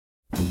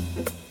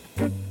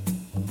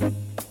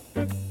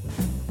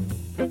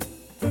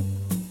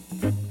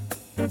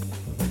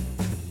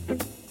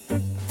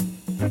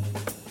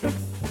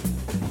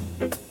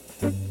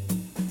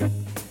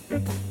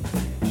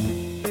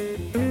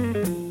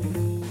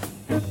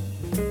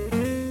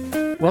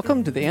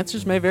Welcome to the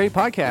Answers May Vary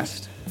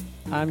podcast.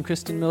 I'm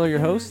Kristen Miller, your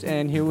host,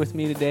 and here with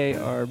me today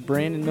are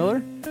Brandon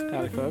Miller.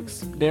 Howdy, folks.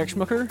 Derek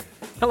Schmucker.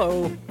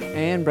 Hello.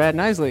 And Brad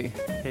Nisley.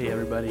 Hey,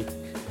 everybody.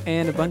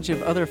 And a bunch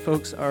of other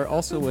folks are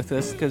also with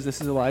us because this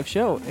is a live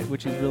show,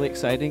 which is really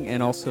exciting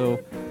and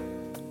also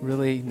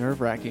really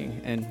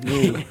nerve-wracking and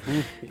new.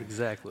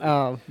 Exactly.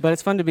 But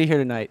it's fun to be here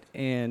tonight,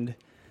 and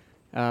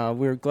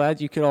we're glad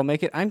you could all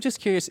make it. I'm just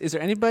curious, is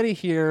there anybody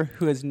here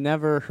who has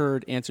never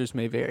heard Answers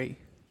May Vary?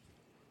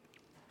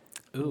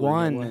 Ooh,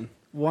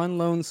 One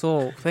lone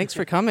soul. Thanks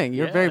for coming.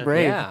 You're very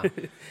brave. Yeah.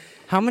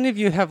 How many of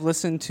you have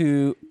listened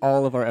to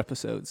all of our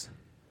episodes?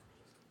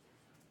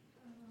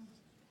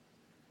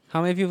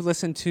 How many of you have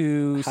listened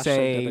to, Hashtag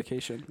say,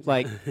 dedication.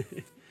 like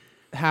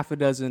half a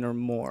dozen or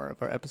more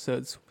of our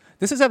episodes?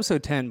 This is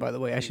episode 10, by the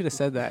way. I should have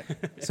said that.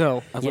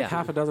 So, I was like,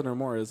 half a dozen or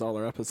more is all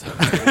our episodes.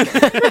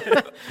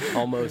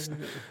 Almost.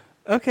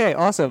 okay,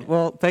 awesome.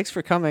 Well, thanks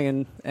for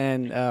coming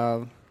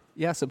and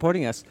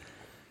supporting us.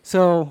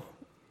 So,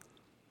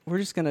 we're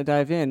just gonna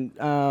dive in.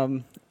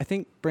 I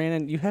think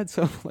Brandon, you had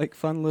some like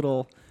fun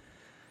little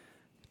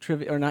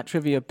trivia, or not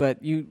trivia,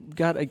 but you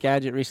got a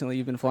gadget recently.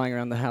 You've been flying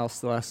around the house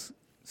the last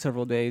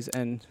several days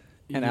and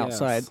Yes.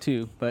 outside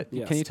too. But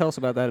Yes. can you tell us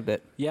about that a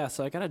bit? Yeah,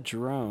 so I got a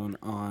drone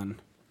on,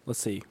 let's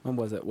see, when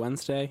was it?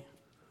 Wednesday?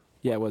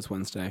 Yeah, it was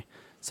Wednesday.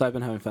 So I've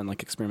been having fun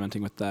like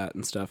experimenting with that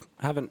and stuff.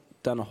 I haven't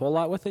done a whole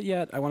lot with it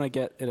yet. I want to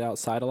get it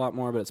outside a lot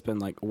more, but it's been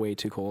like way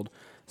too cold.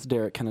 So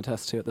Derek can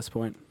attest to at this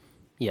point.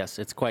 Yes,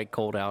 it's quite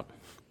cold out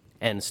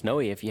and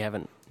snowy if you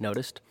haven't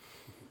noticed.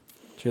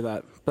 True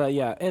that. But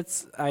yeah,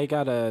 I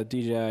got a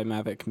DJI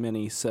Mavic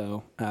Mini,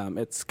 so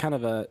it's kind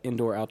of a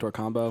indoor-outdoor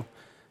combo.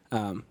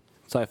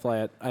 So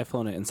I've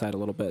flown it inside a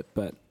little bit,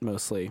 but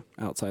mostly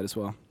outside as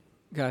well.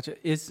 Gotcha.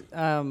 Is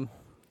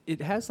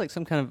it has like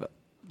some kind of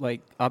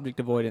like object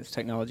avoidance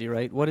technology,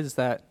 right? What is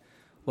that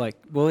like?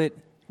 Will it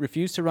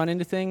refuse to run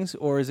into things,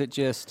 or is it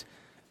just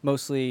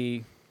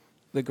mostly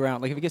the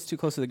ground? Like if it gets too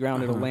close to the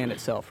ground, it'll land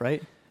itself,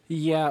 right?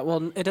 Yeah,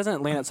 well, it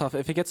doesn't land itself.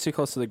 If it gets too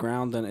close to the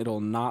ground, then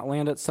it'll not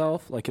land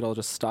itself. Like it'll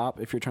just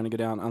stop if you're trying to go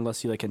down,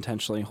 unless you like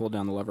intentionally hold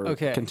down the lever.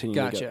 Okay, Continue to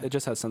gotcha. go. It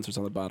just has sensors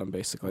on the bottom,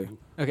 basically.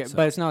 Okay, So-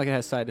 but it's not like it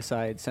has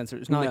side-to-side sensors.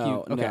 It's not like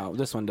you. Okay, No,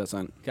 this one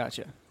doesn't.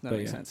 gotcha. That But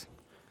makes yeah. sense.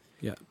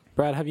 Yeah,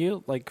 Brad, have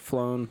you like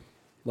flown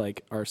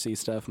like RC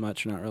stuff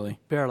much? Or not really.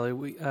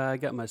 Barely. I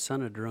got my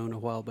son a drone a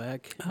while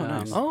back. Oh,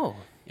 nice. Oh,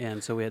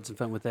 And so we had some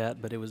fun with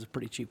that, but it was a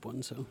pretty cheap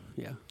one, so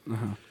yeah.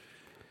 Uh-huh.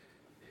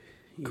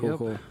 Cool, Yep.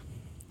 cool.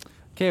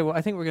 Okay, well,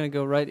 I think we're going to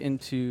go right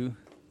into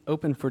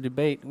Open for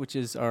Debate, which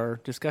is our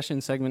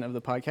discussion segment of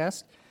the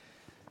podcast.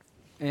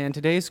 And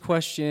today's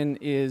question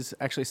is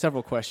actually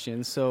several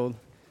questions. So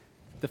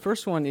the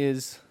first one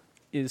is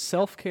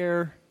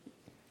self-care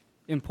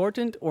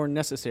important or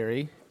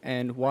necessary?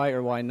 And why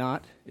or why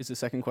not is the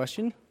second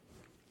question.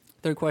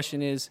 Third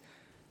question is,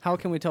 how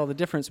can we tell the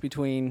difference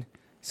between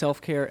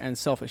self-care and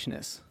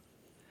selfishness?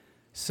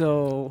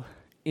 So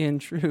in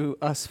true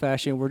us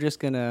fashion, we're just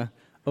going to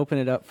open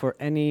it up for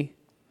any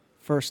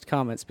first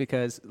comments,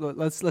 because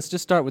let's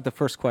just start with the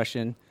first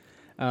question.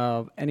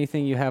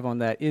 Anything you have on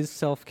that? Is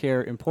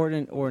self-care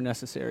important or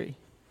necessary?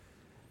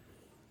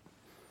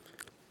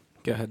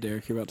 Go ahead,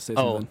 Derek. You're about to say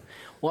something.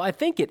 well, I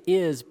think it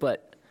is,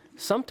 but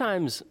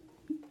sometimes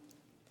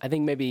I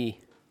think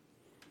maybe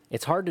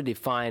it's hard to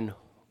define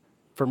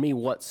for me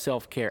what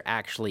self-care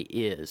actually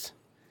is.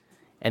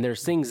 And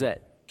there's things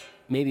that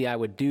maybe I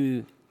would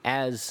do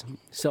as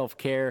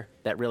self-care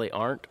that really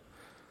aren't.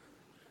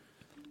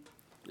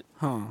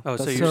 Huh. Oh,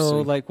 so That's you're So,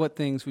 interesting. like, what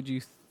things would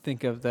you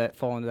think of that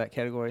fall into that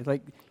category?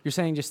 Like, you're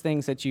saying just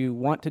things that you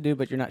want to do,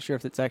 but you're not sure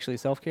if it's actually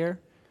self-care?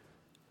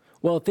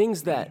 Well,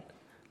 things that,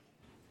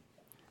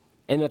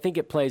 and I think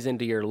it plays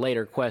into your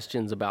later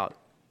questions about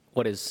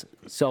what is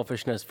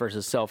selfishness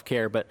versus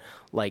self-care, but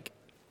like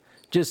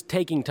just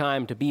taking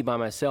time to be by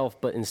myself,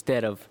 but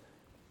instead of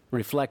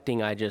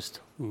reflecting, I just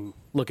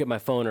look at my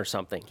phone or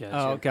something.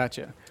 Oh,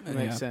 gotcha. That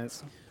makes Yeah.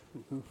 sense.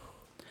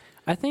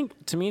 I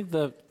think, to me,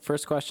 the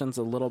first question's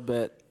a little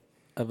bit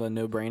of a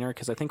no-brainer,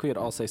 because I think we would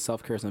all say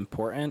self-care is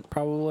important,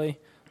 probably.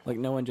 Like,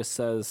 no one just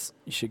says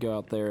you should go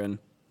out there and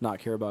not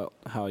care about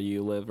how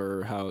you live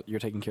or how you're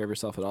taking care of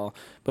yourself at all.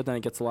 But then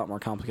it gets a lot more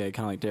complicated,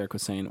 kind of like Derek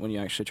was saying, when you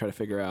actually try to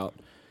figure out,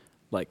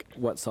 like,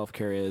 what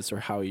self-care is or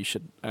how you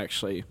should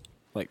actually,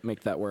 like,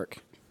 make that work.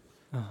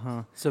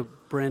 Uh-huh. So,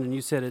 Brandon,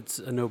 you said it's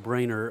a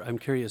no-brainer. I'm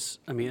curious,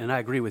 I mean, and I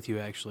agree with you,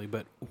 actually,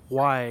 but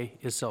why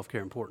is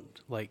self-care important?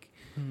 Like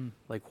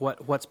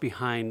what's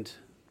behind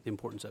the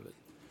importance of it?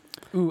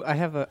 Ooh, I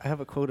have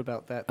a quote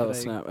about that. Oh, that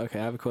snap. Okay,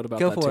 I have a quote about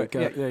Go that, for too. it. Go,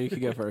 Yeah. yeah, you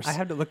could go first. I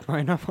had to look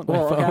mine up on my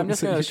Well, phone. okay, I'm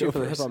just so going you to shoot go for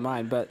the first. hip on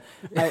mine, but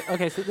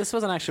okay, so this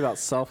wasn't actually about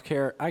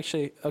self-care.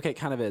 Actually, okay, it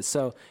kind of is.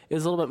 So it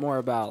was a little bit more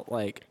about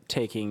like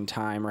taking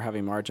time or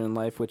having margin in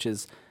life, which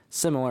is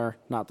similar,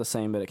 not the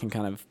same, but it can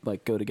kind of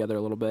like go together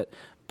a little bit.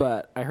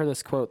 But I heard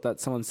this quote that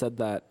someone said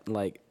that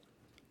like,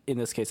 in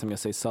this case, I'm going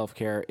to say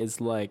self-care is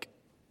like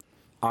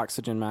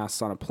oxygen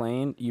masks on a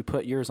plane. You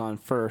put yours on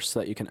first so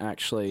that you can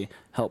actually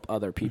help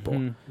other people.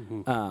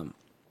 Mm-hmm.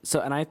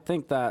 So, and I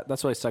think that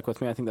that's really stuck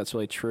with me. I think that's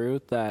really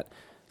true, that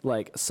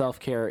like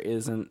self-care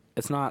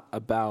it's not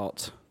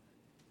about,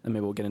 and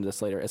maybe we'll get into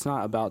this later, it's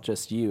not about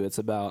just you, it's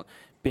about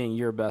being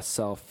your best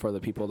self for the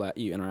people that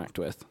you interact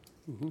with.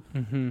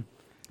 It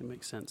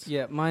makes sense.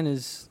 Yeah, mine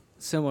is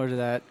similar to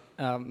that.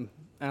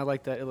 I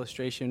like that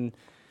illustration.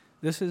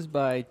 This is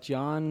by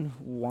John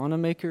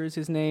Wanamaker is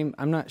his name.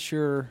 I'm not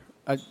sure.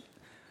 I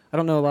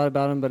don't know a lot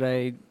about him, but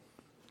I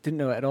didn't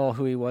know at all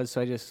who he was,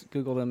 so I just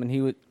Googled him, and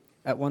he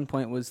at one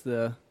point was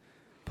the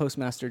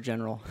Postmaster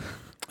General.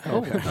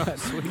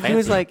 He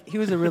was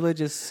a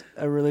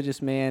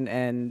religious man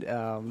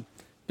and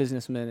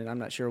businessman, and I'm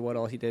not sure what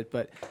all he did,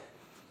 but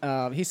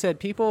he said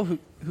people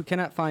who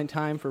cannot find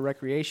time for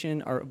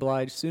recreation are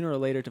obliged sooner or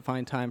later to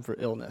find time for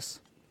illness.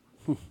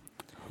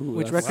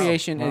 Which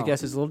recreation, I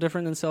guess, is a little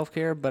different than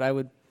self-care, but I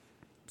would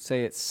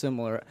say it's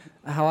similar.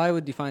 How I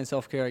would define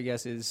self-care, I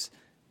guess, is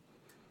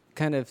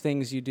kind of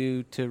things you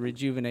do to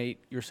rejuvenate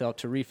yourself,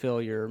 to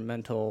refill your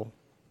mental,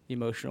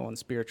 emotional, and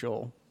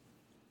spiritual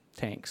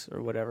tanks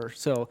or whatever.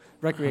 So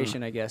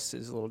recreation, I guess,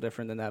 is a little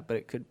different than that, but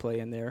it could play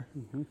in there.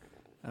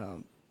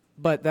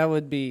 But that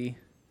would be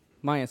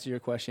my answer to your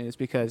question, is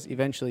because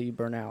eventually you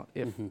burn out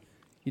if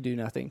you do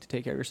nothing to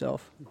take care of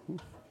yourself.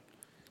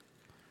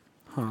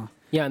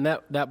 Yeah, and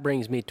that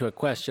brings me to a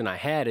question I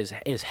had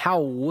is how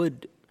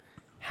would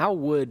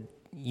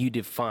you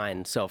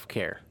define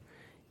self-care?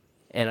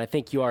 And I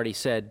think you already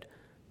said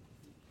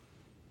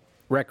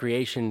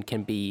recreation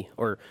can be,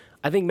 or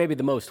I think maybe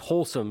the most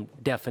wholesome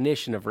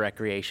definition of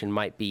recreation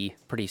might be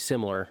pretty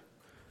similar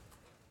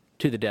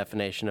to the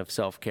definition of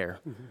self-care.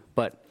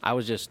 But I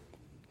was just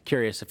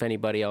curious if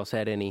anybody else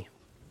had any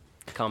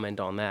comment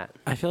on that.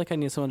 I feel like I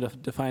need someone to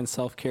define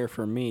self-care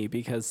for me,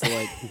 because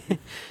like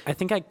I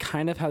think I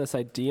kind of have this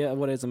idea of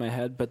what it is in my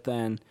head, but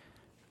then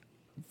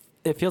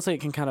it feels like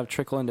it can kind of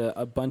trickle into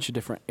a bunch of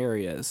different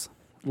areas.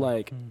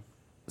 Like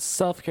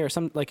self-care,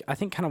 I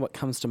think kind of what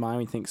comes to mind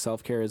when you think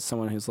self-care is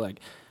someone who's like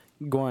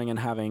going and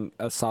having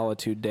a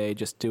solitude day,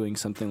 just doing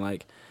something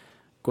like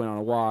going on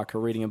a walk or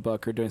reading a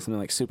book or doing something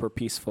like super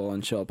peaceful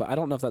and chill. But I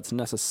don't know if that's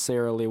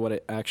necessarily what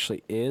it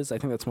actually is. I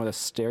think that's more the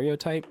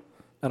stereotype.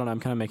 I don't know,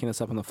 I'm kind of making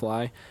this up on the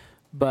fly.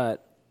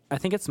 But I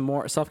think it's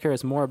more, self-care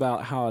is more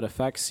about how it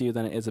affects you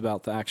than it is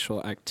about the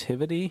actual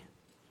activity,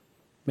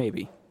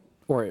 maybe,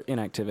 or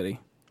inactivity.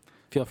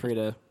 Feel free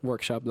to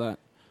workshop that.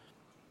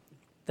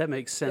 That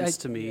makes sense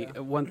to me.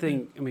 One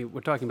thing, I mean,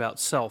 we're talking about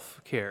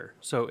self-care,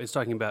 so it's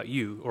talking about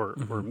you or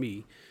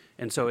me.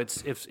 And so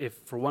it's if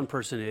for one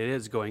person it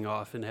is going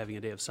off and having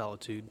a day of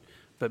solitude,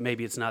 but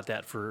maybe it's not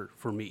that for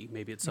me.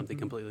 Maybe it's something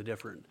completely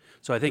different.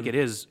 So I think it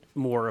is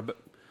more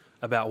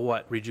about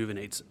what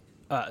rejuvenates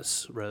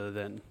us rather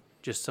than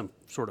just some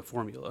sort of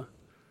formula.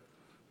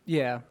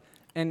 Yeah,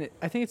 and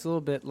I think it's a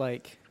little bit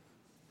like,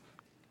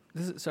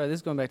 this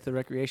is going back to the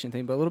recreation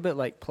thing, but a little bit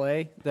like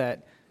play,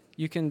 that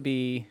you can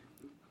be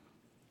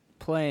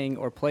playing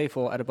or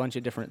playful at a bunch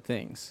of different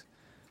things.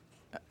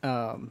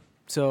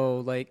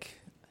 So like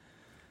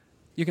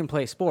you can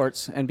play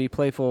sports and be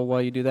playful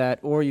while you do that,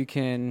 or you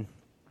can,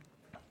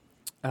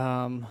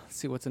 let's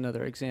see, what's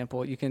another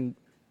example? You can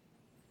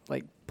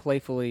like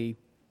playfully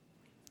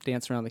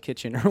dance around the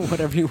kitchen or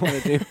whatever you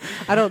want to do.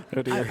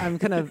 I'm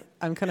kind of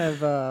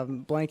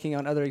blanking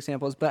on other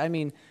examples, but I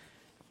mean,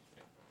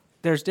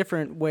 there's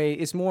different ways.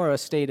 It's more a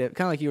state of,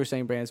 kind of like you were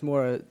saying, Brand, it's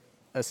more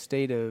a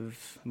state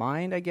of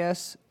mind, I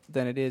guess,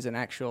 than it is an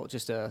actual,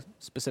 just a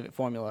specific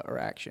formula or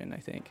action, I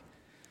think.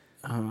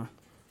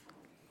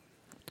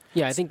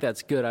 Yeah, I think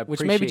that's good.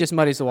 Which maybe just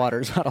muddies the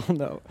waters. I don't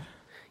know.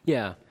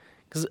 Yeah,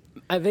 because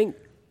I think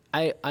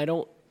I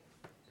don't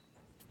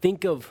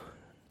think of,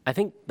 I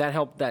think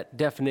that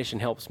definition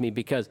helps me,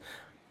 because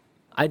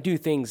I do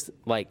things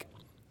like,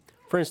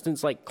 for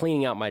instance, like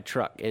cleaning out my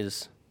truck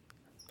is,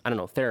 I don't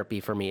know,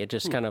 therapy for me. It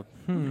just kind of,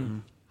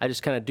 I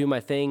just kind of do my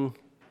thing.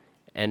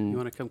 And You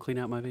want to come clean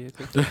out my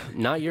vehicle?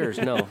 not yours,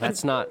 no,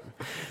 that's not.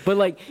 But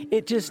like,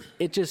 it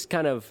just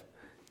kind of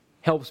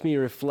helps me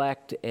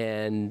reflect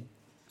and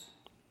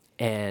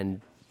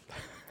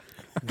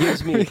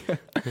gives me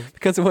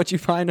Because of what you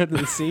find under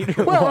the seat?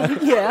 Or well,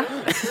 what? yeah,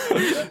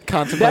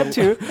 that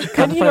too.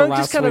 And you know,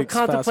 just kind of week's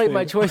fast contemplate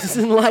my food. choices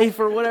in life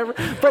or whatever.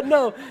 But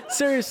no,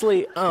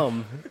 seriously,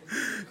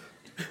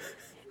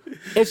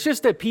 it's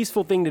just a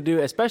peaceful thing to do,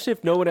 especially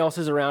if no one else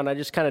is around. I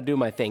just kind of do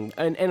my thing,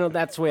 and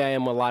that's the way I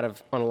am on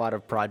a lot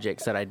of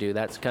projects that I do.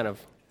 That's kind of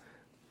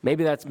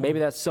maybe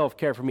that's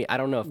self-care for me. I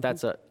don't know if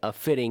that's a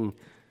fitting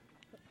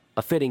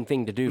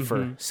thing to do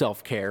for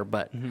self-care,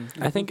 but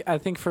I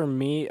think for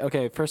me,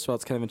 okay, first of all,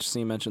 it's kind of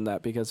interesting you mentioned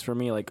that, because for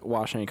me, like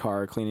washing a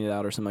car or cleaning it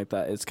out or something like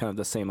that is kind of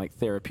the same, like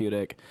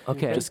therapeutic.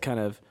 Okay. Just kind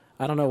of,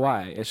 I don't know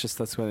why. It's just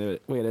that's the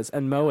way it is.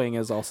 And mowing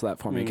is also that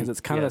for me, because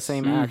it's kind of the Yes.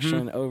 same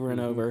action over and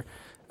over.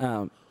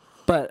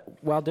 But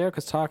while Derek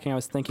was talking, I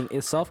was thinking,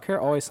 is self-care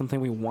always something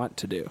we want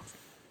to do,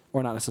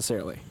 or not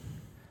necessarily?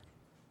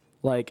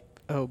 Like,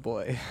 Oh,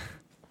 boy.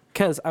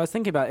 because I was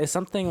thinking about, is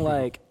something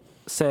like,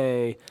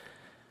 say,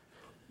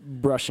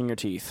 brushing your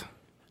teeth.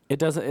 it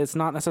doesn't. It's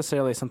not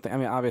necessarily something. I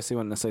mean, obviously, you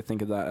wouldn't necessarily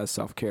think of that as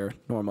self-care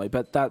normally,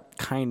 but that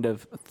kind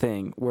of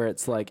thing where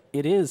it's like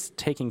it is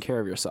taking care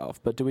of yourself.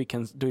 But do we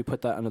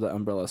put that under the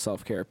umbrella of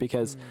self-care?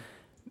 Because,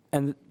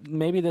 and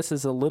maybe this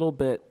is a little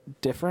bit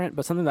different,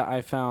 but something that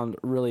I found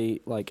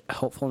really like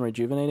helpful and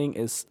rejuvenating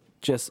is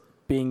just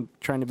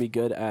trying to be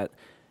good at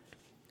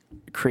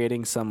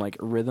creating some like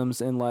rhythms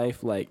in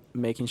life, like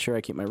making sure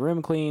I keep my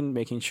room clean,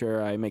 making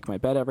sure I make my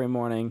bed every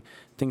morning,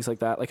 things like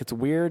that. Like it's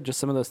weird, just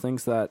some of those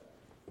things that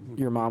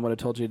your mom would have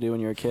told you to do when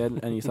you were a kid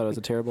and you thought it was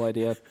a terrible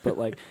idea, but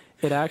like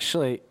it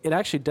actually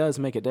does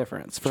make a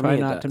difference. For Try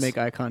me, not to make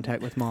eye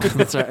contact with mom.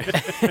 That's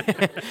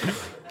right.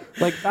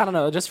 Like, I don't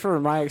know, just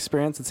from my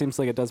experience, it seems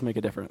like it does make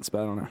a difference,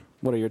 but I don't know.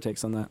 What are your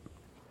takes on that?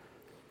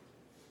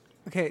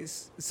 Okay,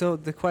 so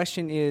the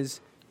question is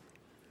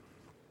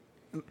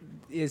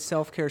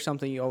self-care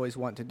something you always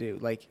want to do?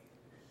 Like,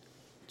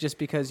 just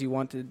because you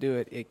want to do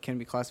it, it can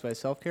be classified as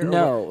self-care?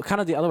 No, kind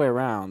of the other way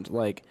around.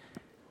 Like,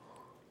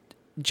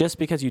 just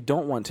because you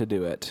don't want to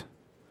do it,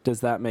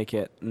 does that make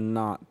it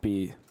not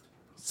be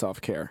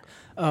self-care?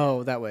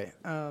 Oh, that way.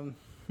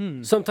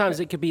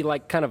 Sometimes it could be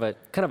like kind of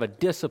a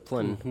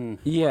discipline.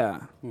 Yeah.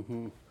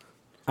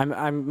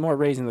 I'm more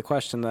raising the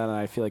question than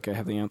I feel like I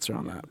have the answer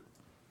on that.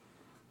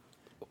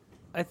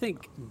 I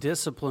think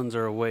disciplines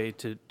are a way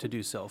to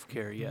do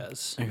self-care,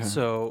 yes. Okay.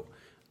 So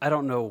I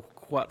don't know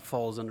what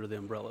falls under the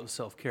umbrella of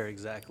self-care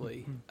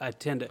exactly. I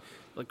tend to,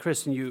 like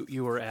Kristen,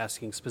 you were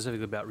asking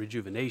specifically about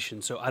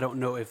rejuvenation, so I don't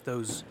know if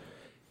those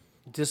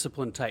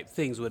discipline type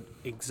things would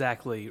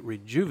exactly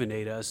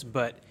rejuvenate us,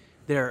 but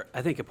they're,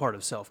 I think, a part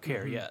of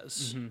self-care,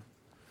 yes.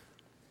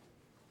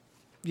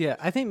 Yeah,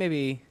 I think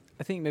maybe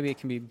it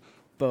can be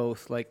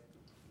both. Like,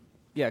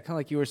 yeah, kind of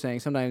like you were saying,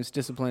 sometimes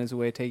discipline is a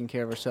way of taking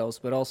care of ourselves,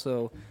 but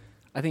also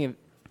I think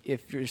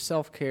if your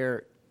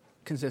self-care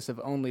consists of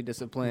only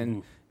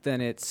discipline, then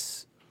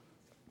it's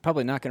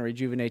probably not going to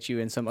rejuvenate you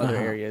in some other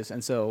areas.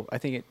 And so I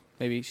think it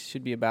maybe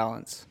should be a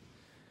balance.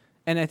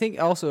 And I think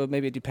also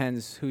maybe it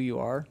depends who you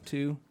are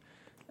too,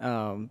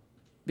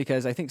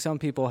 because I think some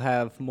people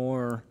have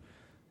more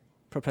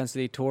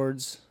propensity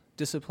towards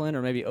discipline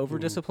or maybe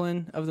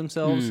over-discipline of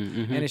themselves.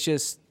 And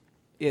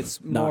it's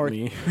Not more,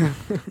 me.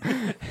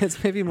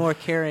 it's maybe more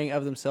caring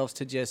of themselves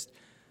to just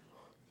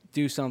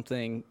do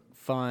something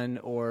fun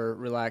or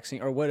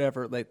relaxing or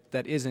whatever like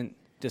that isn't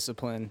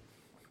discipline.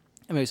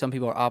 And maybe some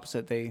people are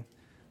opposite. They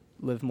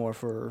live more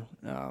for,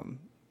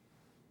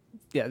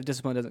 the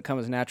discipline doesn't come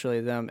as naturally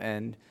to them,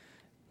 and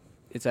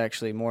it's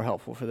actually more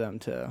helpful for them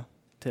to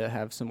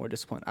have some more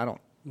discipline.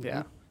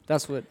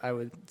 That's what I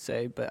would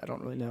say, but I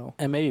don't really know.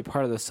 And maybe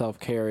part of the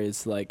self-care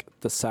is like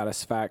the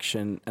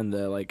satisfaction and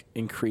the like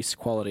increased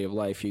quality of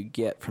life you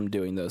get from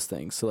doing those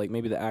things. So like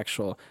maybe the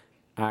actual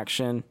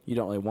action, you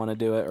don't really want to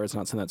do it, or it's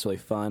not something that's really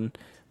fun,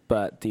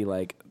 but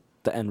the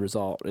end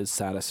result is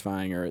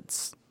satisfying, or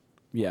it's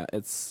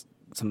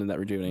something that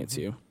rejuvenates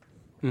you.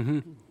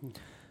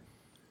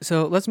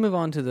 So let's move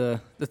on to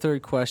the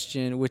third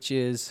question, which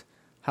is,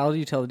 how do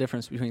you tell the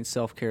difference between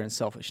self-care and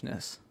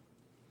selfishness?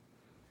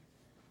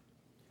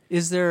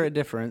 Is there a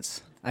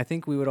difference? I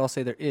think we would all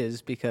say there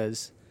is,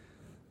 because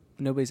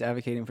nobody's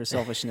advocating for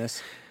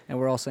selfishness, and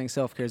we're all saying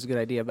self-care is a good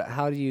idea. But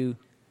how do you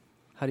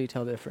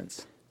tell the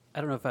difference? I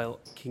don't know if I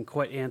can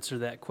quite answer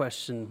that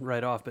question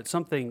right off, but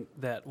something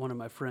that one of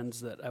my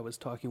friends that I was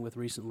talking with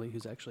recently,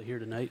 who's actually here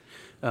tonight,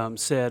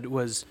 said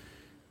was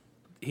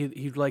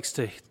he likes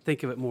to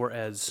think of it more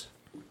as,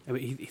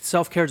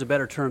 self-care is a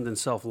better term than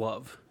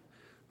self-love.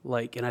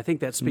 Like, and I think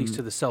that speaks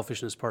to the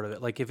selfishness part of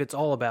it. Like, if it's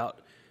all about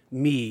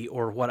me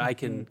or what I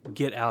can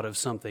get out of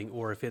something,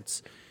 or if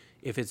it's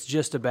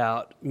just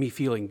about me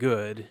feeling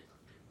good,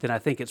 then I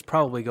think it's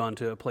probably gone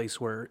to a place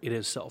where it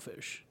is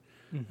selfish.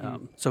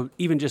 So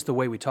even just the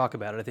way we talk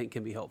about it, I think,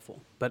 can be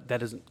helpful. But that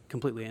doesn't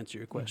completely answer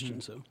your question.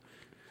 So,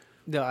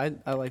 No,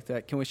 I like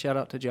that. Can we shout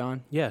out to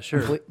John? yeah,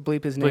 sure.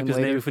 Bleep his name Bleep his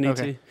later. name if we need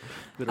Okay. to.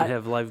 We don't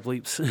have live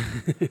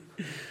bleeps.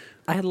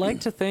 I'd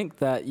like to think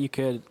that you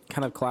could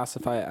kind of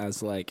classify it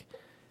as like,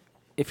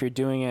 if you're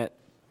doing it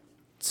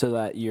so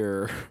that if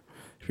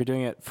you're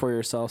doing it for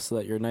yourself so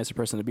that you're a nicer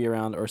person to be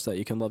around, or so that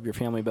you can love your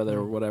family better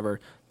or whatever,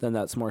 then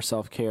that's more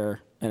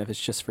self-care. And if it's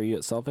just for you,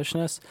 it's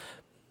selfishness.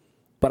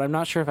 But I'm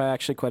not sure if I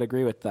actually quite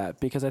agree with that,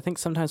 because I think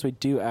sometimes we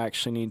do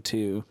actually need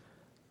to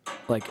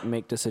like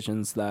make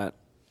decisions that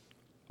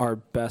are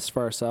best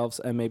for ourselves,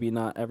 and maybe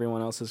not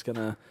everyone else is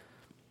gonna,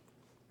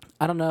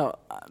 I don't know,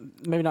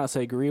 maybe not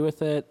say agree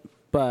with it,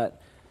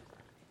 but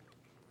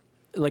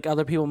like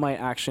other people might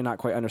actually not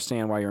quite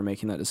understand why you're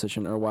making that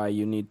decision, or why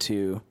you need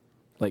to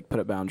like put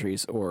up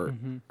boundaries or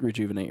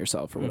rejuvenate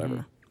yourself or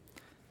whatever.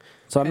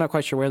 So I'm not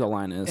quite sure where the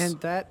line is. And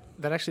that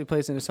actually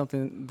plays into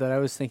something that I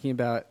was thinking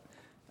about,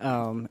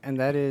 and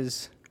that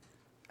is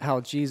how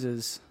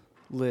Jesus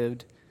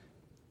lived.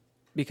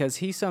 Because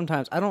he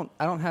sometimes, I don't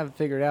have it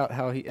figured out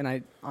how he, and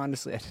I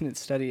honestly, I didn't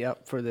study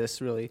up for this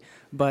really,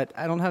 but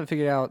I don't have it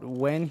figured out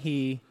when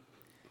he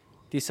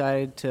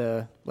decided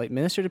to like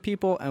minister to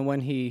people and when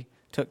he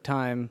took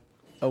time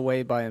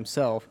away by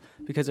himself.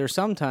 Because there's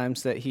some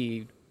times that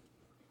he,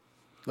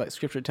 like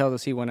Scripture tells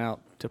us, he went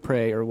out to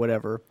pray or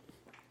whatever.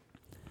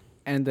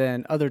 And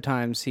then other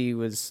times he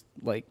was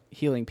like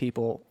healing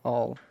people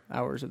all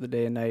hours of the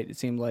day and night, it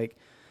seemed like.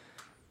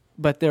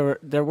 But there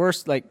were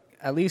like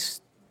at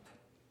least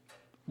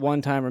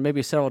one time or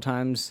maybe several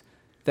times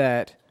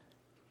that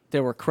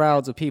there were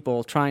crowds of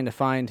people trying to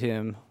find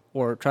him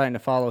or trying to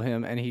follow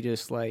him, and he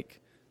just like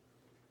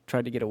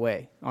tried to get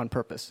away on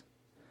purpose.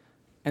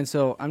 And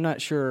so I'm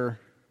not sure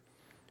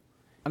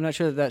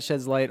that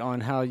sheds light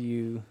on how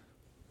you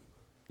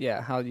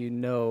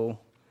know.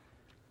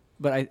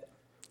 But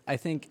I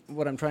think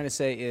what I'm trying to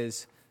say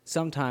is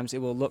sometimes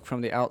it will look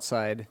from the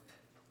outside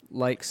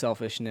like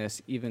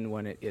selfishness even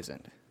when it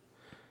isn't.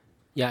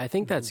 Yeah, I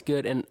think that's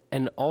good.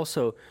 And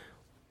also,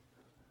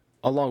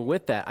 along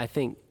with that, I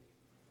think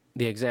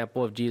the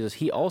example of Jesus,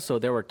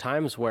 there were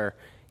times where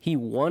he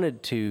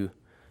wanted to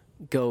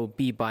go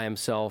be by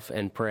himself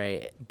and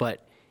pray,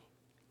 but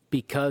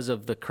because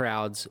of the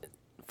crowds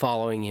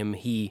following him,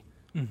 he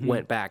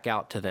went back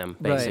out to them,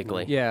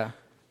 basically. Right. Yeah.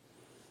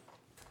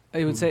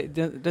 It would say,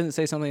 doesn't it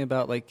say something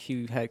about like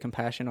he had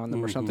compassion on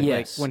them or something?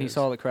 Yes. Like when he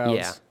saw the crowds.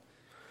 Yeah.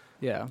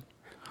 Yeah.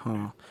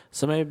 Huh.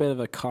 So maybe a bit of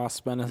a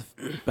cost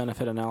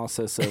benefit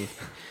analysis of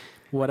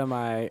what am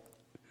I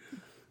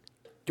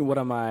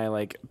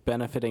like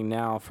benefiting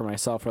now for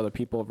myself or other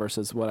people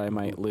versus what I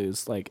might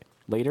lose like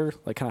later,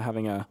 like kind of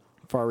having a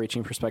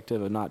far-reaching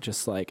perspective of not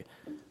just like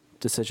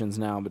decisions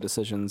now, but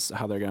decisions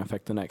how they're going to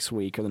affect the next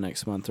week or the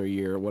next month or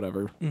year or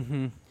whatever.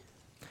 Mm-hmm.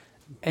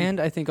 And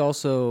I think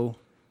also,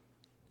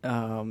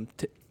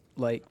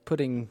 like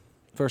putting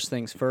first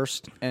things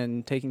first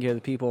and taking care of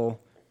the people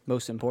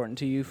most important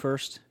to you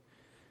first,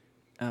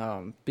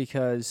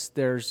 because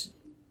there's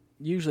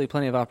usually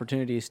plenty of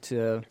opportunities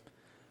to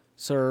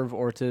serve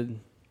or to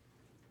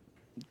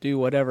do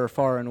whatever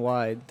far and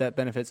wide that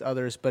benefits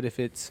others, but if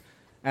it's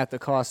at the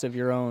cost of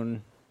your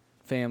own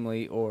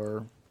family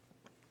or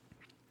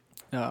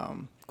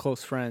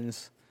close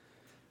friends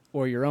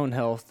or your own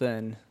health,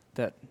 then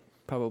that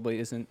probably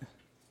isn't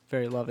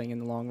very loving in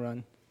the long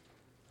run.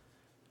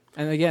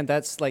 And again,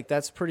 that's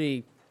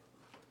pretty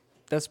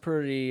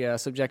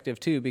subjective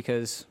too,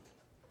 because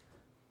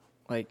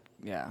like,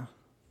 yeah,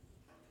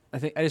 I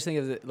just think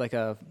of it like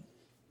a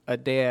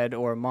dad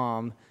or a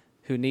mom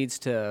who needs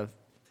to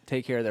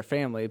take care of their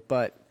family,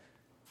 but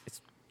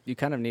you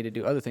kind of need to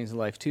do other things in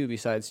life too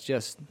besides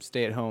just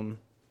stay at home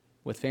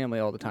with family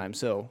all the time.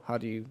 So how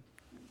do you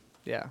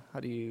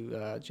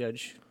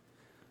judge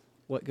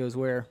what goes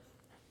where?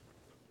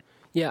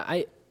 Yeah,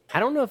 I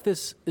don't know if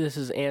this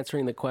is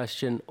answering the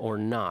question or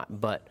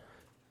not, but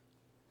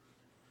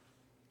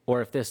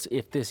or if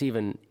this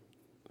even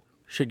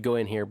should go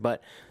in here,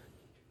 but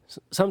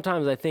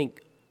sometimes I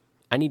think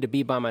I need to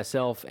be by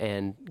myself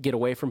and get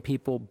away from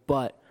people,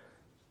 but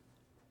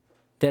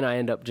then I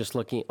end up just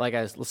looking, like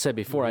I said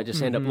before, I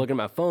just end up looking at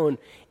my phone,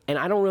 and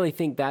I don't really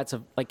think I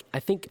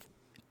think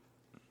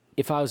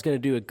if I was going to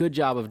do a good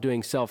job of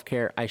doing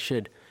self-care, I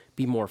should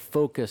be more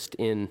focused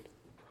in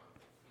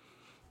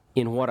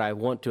what I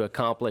want to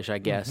accomplish, I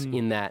guess,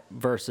 in that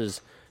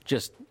versus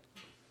just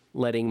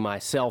letting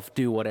myself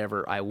do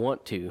whatever I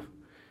want to,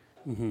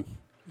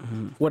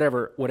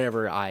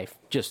 whatever I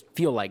just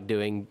feel like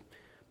doing,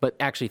 but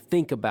actually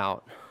think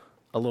about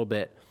a little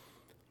bit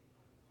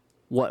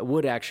what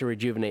would actually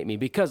rejuvenate me,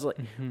 because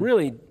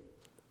really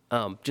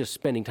just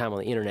spending time on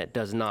the internet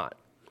does not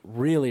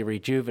really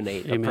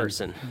rejuvenate a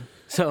person.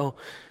 So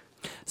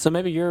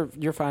maybe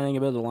you're finding a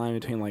bit of the line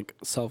between like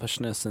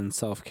selfishness and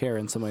self-care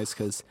in some ways,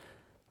 because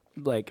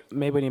like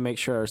maybe we need to make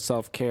sure our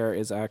self-care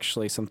is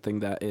actually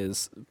something that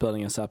is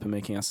building us up and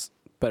making us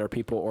better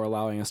people, or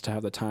allowing us to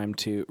have the time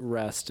to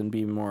rest and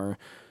be more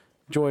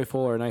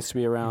joyful or nice to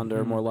be around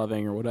or more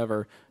loving or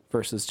whatever,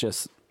 versus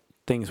just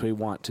things we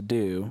want to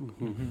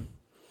do.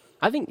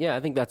 I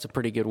think that's a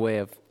pretty good way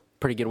of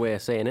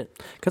saying it.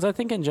 Because I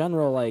think in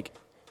general, like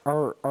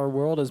our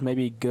world is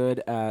maybe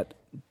good at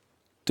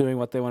doing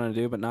what they want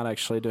to do, but not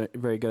actually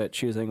very good at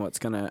choosing what's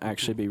going to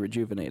actually be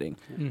rejuvenating.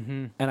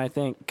 And I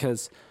think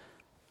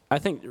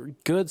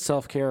good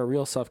self-care,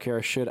 real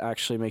self-care, should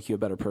actually make you a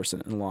better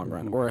person in the long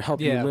run, or help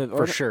you live.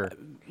 For sure.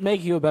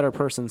 Make you a better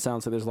person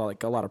sounds like there's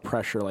a lot of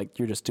pressure, like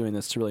you're just doing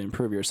this to really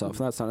improve yourself.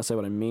 And that's not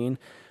necessarily what I mean,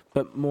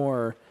 but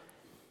more,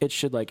 it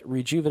should like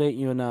rejuvenate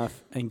you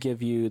enough and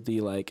give you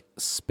the like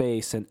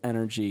space and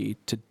energy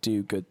to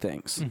do good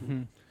things.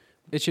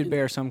 It should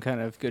bear some kind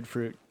of good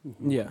fruit.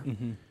 Yeah.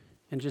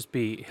 And just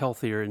be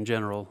healthier in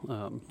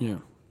general,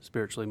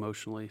 spiritually,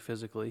 emotionally,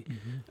 physically.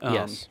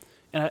 Yes.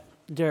 And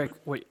Derek,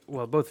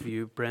 both of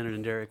you, Brandon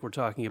and Derek, were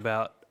talking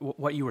about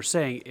what you were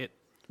saying.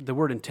 The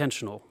word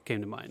intentional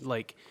came to mind.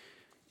 Like,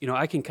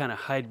 I can kind of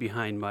hide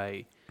behind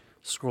my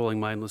scrolling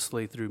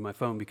mindlessly through my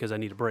phone because I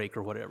need a break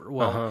or whatever.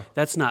 Well,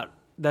 that's not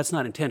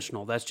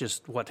intentional. That's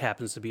just what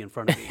happens to be in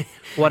front of me.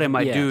 What am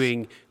I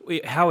doing?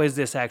 How is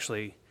this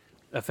actually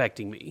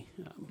affecting me?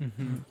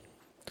 And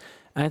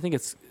I think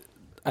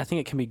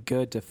it can be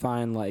good to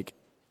find, like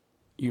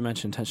you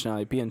mentioned,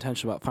 intentionality. Be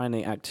intentional about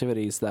finding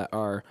activities that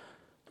are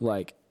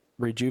like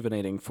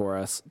rejuvenating for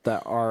us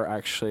that are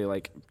actually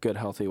like good,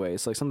 healthy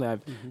ways. Like something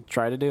I've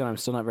tried to do and I'm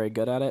still not very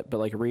good at it, but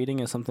like reading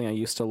is something I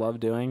used to love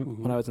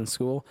doing when I was in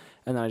school.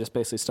 And then I just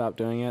basically stopped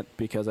doing it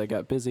because I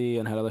got busy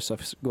and had other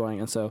stuff going.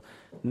 And so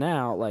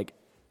now like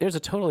there's a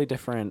totally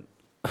different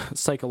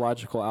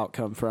psychological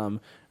outcome from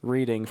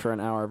reading for an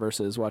hour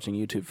versus watching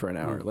YouTube for an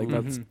hour. Like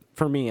that's,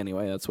 for me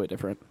anyway, that's way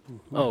different.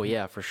 Oh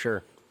yeah, for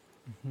sure.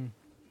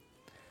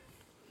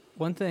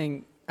 One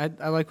thing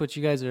I like what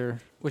you guys are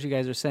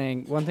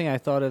saying. One thing I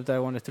thought of that I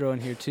want to throw in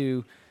here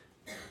too,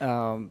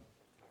 was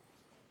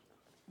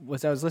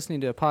I was listening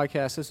to a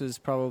podcast. This was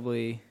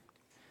probably,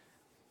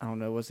 I don't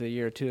know, was it a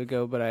year or two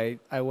ago, but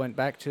I went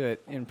back to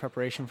it in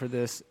preparation for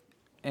this,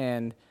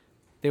 and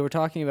they weren't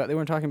talking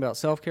about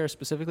self-care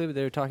specifically, but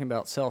they were talking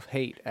about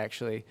self-hate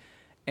actually,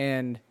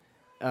 and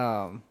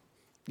yeah,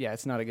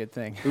 it's not a good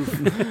thing.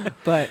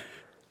 But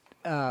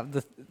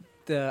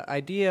the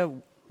idea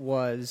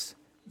was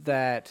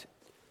that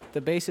the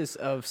basis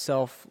of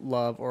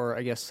self-love, or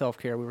I guess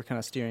self-care, we were kind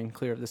of steering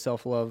clear of the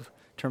self-love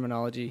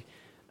terminology.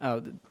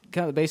 Kind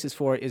of the basis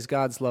for it is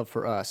God's love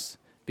for us.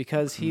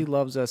 Because he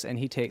loves us and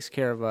he takes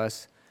care of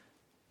us,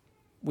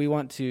 we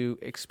want to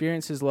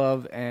experience his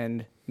love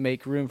and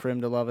make room for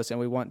him to love us, and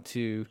we want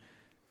to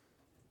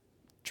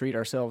treat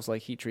ourselves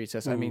like he treats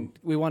us. I mean,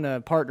 we want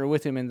to partner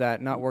with him in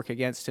that, not work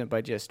against him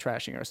by just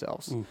trashing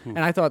ourselves. And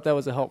I thought that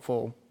was a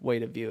helpful way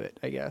to view it,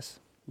 I guess.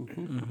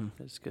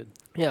 That's good.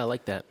 Yeah, I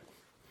like that.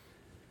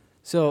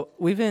 So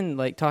we've been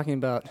like talking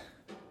about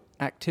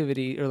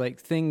activity or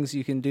like things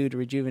you can do to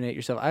rejuvenate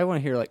yourself. I want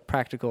to hear like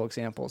practical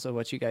examples of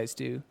what you guys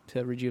do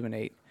to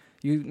rejuvenate.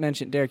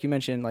 Derek, you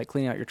mentioned like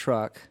cleaning out your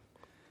truck,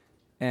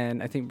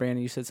 and I think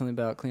Brandon, you said something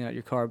about cleaning out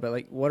your car. But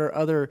like, what are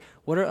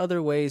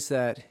other ways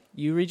that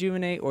you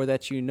rejuvenate, or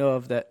that you know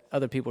of that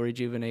other people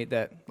rejuvenate?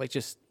 That like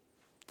just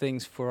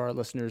things for our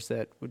listeners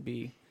that would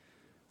be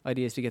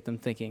ideas to get them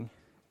thinking.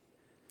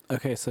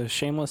 Okay, so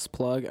shameless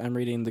plug. I'm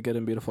reading The Good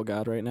and Beautiful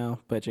God right now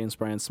by James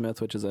Bryan Smith,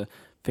 which is a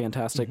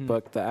fantastic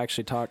book that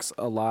actually talks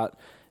a lot.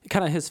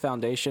 Kind of his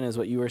foundation is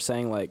what you were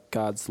saying, like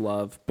God's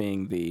love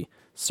being the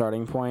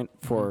starting point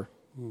for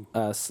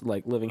us,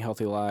 like living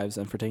healthy lives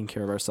and for taking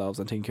care of ourselves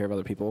and taking care of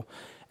other people.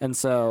 And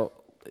so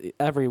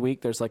every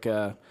week there's like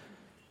a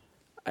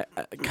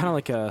kind of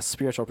like a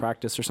spiritual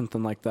practice or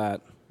something like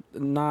that.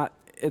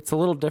 It's a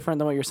little different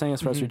than what you're saying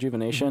as far as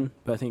rejuvenation,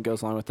 but I think it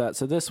goes along with that.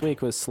 So this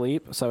week was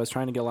sleep. So I was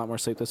trying to get a lot more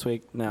sleep this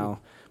week.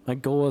 Now, my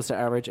goal was to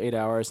average 8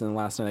 hours, and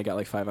last night I got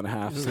like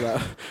 5.5.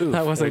 So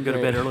that wasn't Go to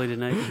great. bed early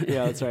tonight.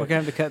 Yeah, that's right. We're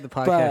going to have to cut the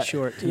podcast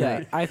short Yeah,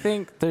 tonight. I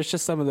think there's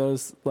just some of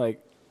those, like,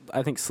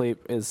 I think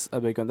sleep is a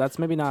big one. That's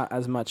maybe not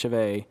as much of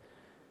a,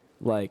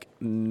 like,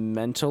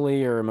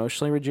 mentally or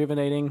emotionally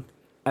rejuvenating.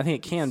 I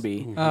think it can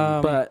be,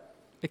 but...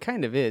 It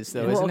kind of is,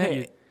 though, Well, isn't okay,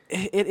 it?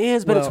 It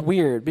is, but it's Well-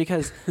 weird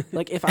because,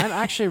 like, if I'm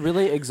actually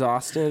really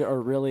exhausted or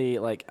really,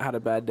 like, had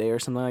a bad day or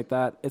something like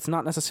that, it's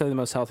not necessarily the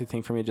most healthy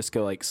thing for me to just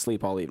go, like,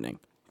 sleep all evening.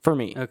 For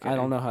me. Okay. I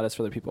don't know how it is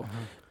for other people.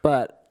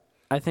 But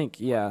I think,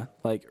 yeah,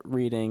 like,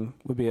 reading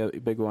would be a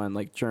big one.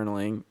 Like,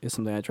 journaling is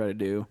something I try to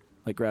do,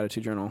 like,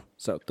 gratitude journal.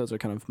 So those are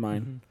kind of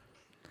mine.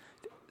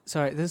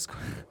 Sorry, this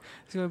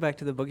is going back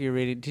to the book you're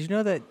reading. Did you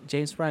know that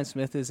James Bryan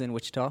Smith is in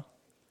Wichita?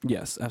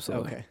 Yes,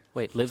 absolutely. Okay.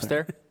 Wait, lives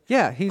there?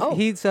 Yeah, he's Oh.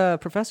 he's a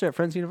professor at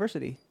Friends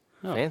University,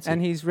 Fancy.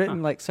 and he's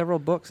written like several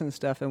books and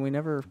stuff, and we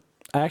never.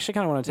 I actually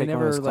kind of want to We take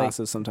one of never, his like,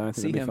 classes sometime. I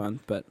think it'd see be him. fun.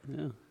 But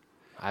Yeah.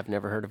 I've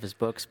never heard of his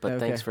books, but Okay.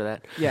 thanks for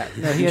that. Yeah,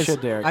 no, he you has.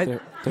 should, Derek.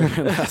 They're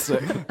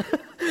fantastic.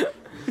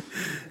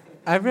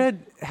 I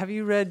read. Have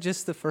you read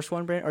just the first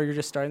one, Brandon, or you're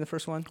just starting the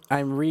first one?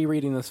 I'm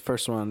rereading this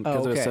first one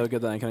because Oh, it was okay. so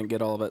good that I couldn't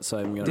get all of it, so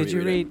I'm going to Did you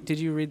reread it. read? Did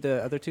you read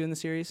the other two in the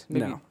series?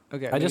 No.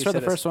 Okay. I maybe just you read the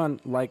said it's- first one,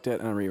 liked it,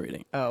 and I'm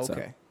rereading. Oh, So.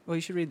 okay. Well,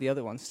 you should read the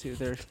other ones too.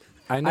 They're.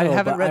 I know. I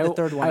haven't but read the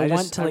third one. I I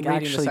want just- to I'm like reading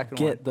the actually second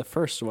get one. the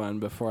first one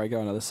before I go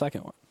into the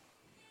second one.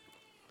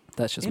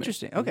 That's just me.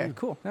 Interesting. Okay,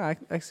 cool. No,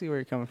 I see where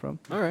you're coming from.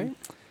 All right.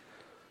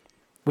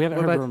 We haven't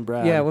What heard about- from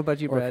Brad. yeah, what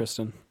about you, or Brad?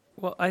 Kristen?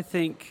 Well, I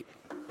think,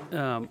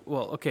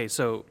 okay,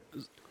 so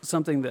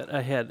something that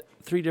I had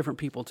 3 different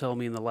people tell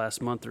me in the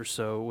last month or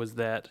so was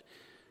that,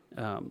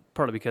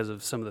 partly because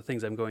of some of the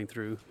things I'm going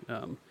through,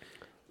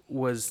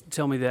 was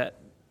tell me that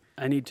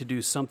I need to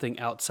do something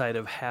outside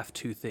of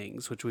have-to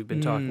things, which we've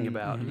been talking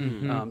about.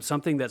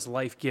 Something that's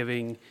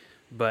life-giving,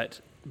 but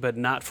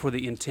not for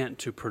the intent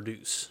to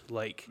produce.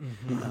 Like,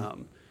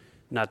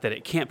 not that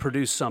it can't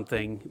produce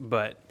something,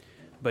 but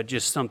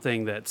just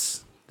something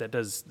that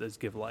does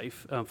give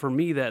life. For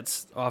me,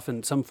 that's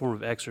often some form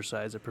of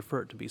exercise. I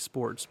prefer it to be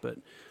sports, but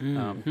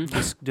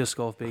disc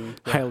golf being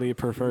Highly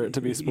prefer it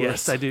to be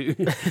sports. Yes, I do.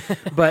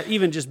 But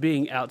even just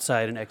being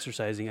outside and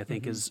exercising, I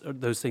think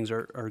those things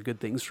are good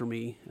things for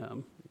me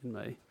in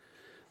my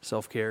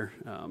self-care.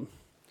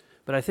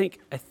 But I think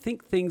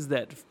things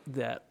that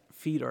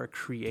feed our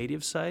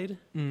creative side.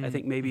 I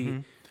think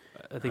maybe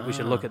I think we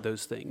should look at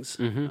those things.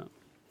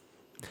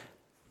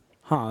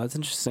 That's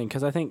interesting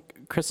because I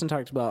think Kristen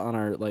talked about on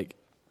our like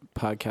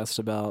podcast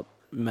about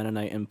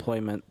Mennonite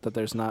employment that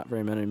there's not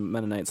very many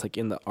Mennonites like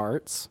in the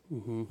arts,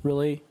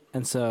 really,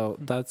 and so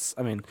that's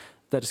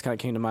that just kind of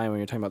came to mind when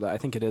you're talking about that. I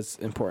think it is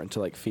important to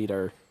like feed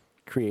our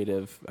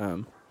creative,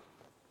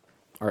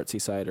 artsy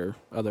side or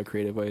other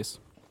creative ways.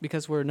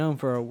 Because we're known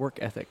for our work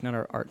ethic, not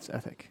our arts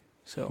ethic.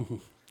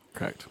 So,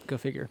 Correct. go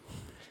figure.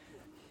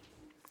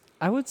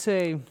 I would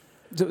say,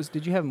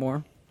 did you have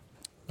more?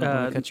 I'm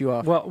gonna cut you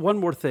off. Well, one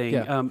more thing,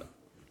 Yeah.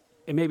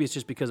 and maybe it's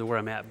just because of where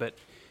I'm at, but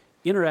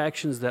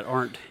interactions that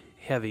aren't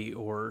heavy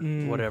or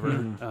whatever.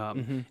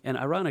 And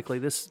ironically,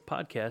 this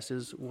podcast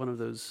is one of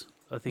those,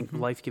 I think,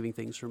 life-giving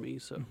things for me.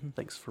 So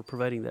thanks for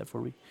providing that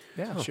for me.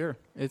 Yeah, sure.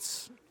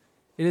 It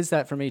is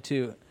that for me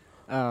too.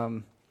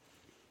 I'll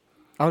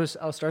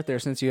start there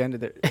since you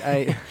ended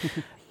it.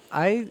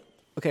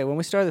 Okay, when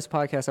we started this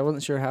podcast, I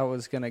wasn't sure how it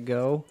was going to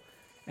go,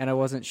 and I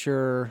wasn't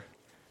sure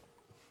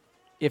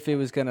if it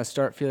was going to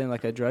start feeling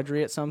like a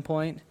drudgery at some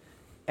point.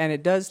 And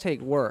it does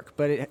take work,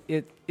 but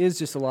it is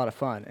just a lot of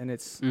fun, and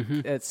it's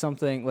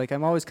something like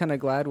I'm always kind of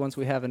glad once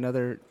we have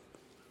another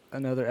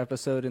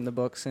episode in the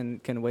books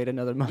and can wait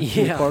another month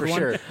to record one.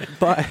 Sure.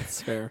 But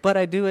That's fair. but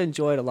I do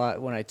enjoy it a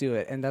lot when I do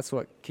it, and that's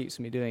what keeps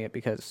me doing it,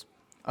 because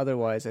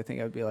otherwise I think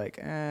I would be like,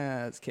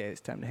 it's okay,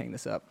 it's time to hang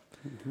this up.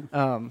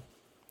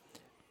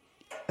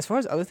 As far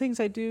as other things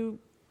I do,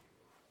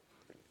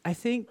 I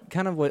think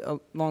kind of what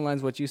along the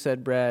lines of what you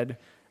said, Brad,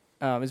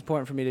 it's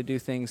important for me to do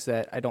things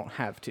that I don't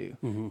have to.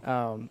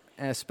 And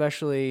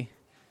especially,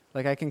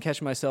 like, I can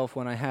catch myself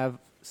when I have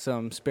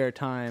some spare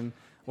time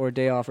or a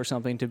day off or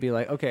something to be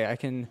like, okay,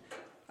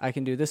 I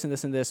can do this and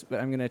this and this, but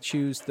I'm going to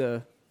choose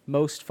the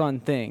most fun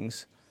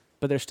things,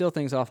 but there's still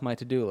things off my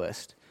to-do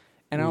list.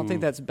 And I don't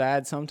think that's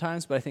bad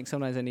sometimes, but I think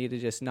sometimes I need to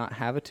just not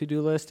have a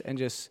to-do list and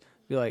just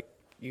be like,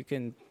 you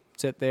can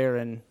sit there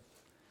and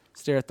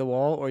stare at the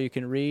wall, or you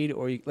can read,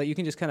 or you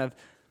can just kind of,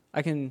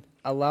 I can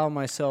allow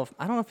myself,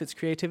 I don't know if it's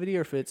creativity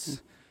or if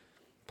it's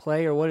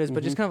play or what it is,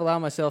 but just kind of allow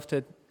myself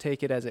to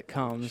take it as it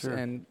comes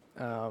and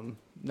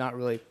not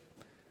really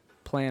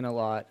plan a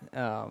lot.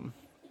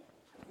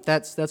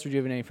 That's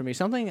rejuvenating for me.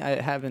 Something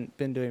I haven't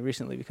been doing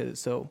recently because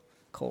it's so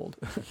cold.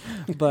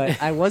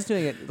 But I was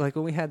doing it like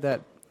when we had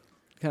that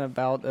kind of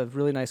bout of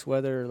really nice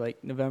weather,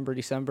 like November,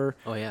 December.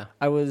 Oh, yeah.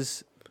 I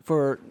was,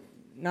 for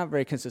not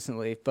very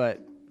consistently,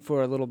 but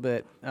for a little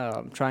bit,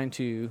 trying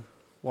to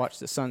watch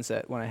the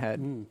sunset when I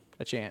had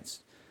a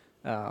chance.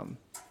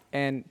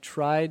 And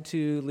tried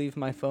to leave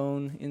my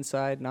phone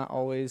inside, not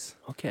always.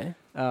 Okay.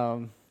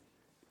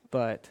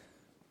 But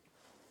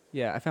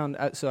yeah, I found,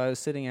 so I was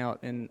sitting out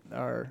in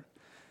our,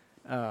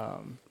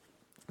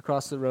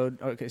 across the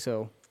road. Okay,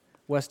 so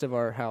west of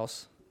our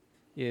house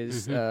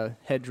is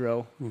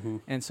hedgerow.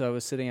 And so I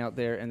was sitting out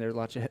there, and there are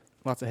lots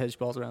of hedge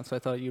balls around. So I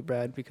thought of you,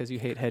 Brad, because you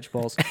hate hedge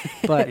balls.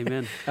 But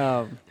Amen.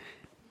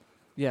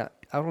 yeah,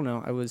 I don't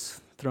know. I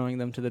was throwing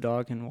them to the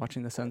dog and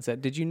watching the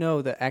sunset. Did you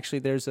know that actually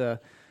there's a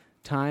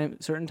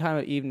certain time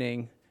of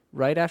evening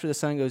right after the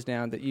sun goes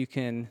down that you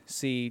can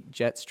see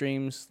jet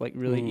streams like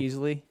really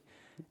easily?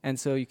 And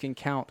so you can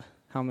count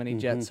how many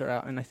jets are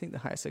out. And I think the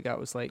highest I got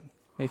was like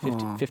maybe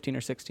 15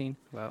 or 16.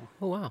 Wow.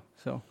 Oh, wow.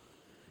 So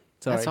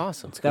sorry. That's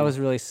awesome. That was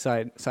really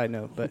side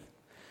note. But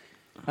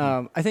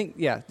I think,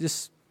 yeah,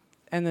 just,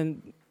 and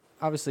then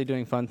obviously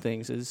doing fun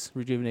things is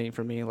rejuvenating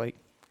for me. Like,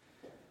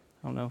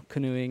 I don't know,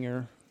 canoeing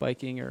or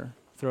biking or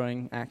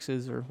throwing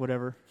axes or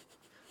whatever.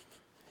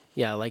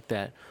 Yeah, I like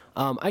that.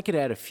 I could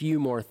add a few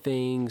more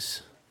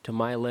things to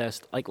my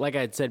list. Like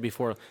I had said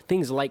before,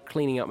 things like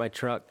cleaning out my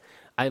truck.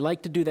 I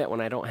like to do that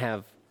when I don't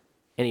have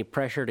any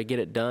pressure to get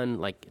it done.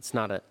 Like, it's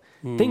not a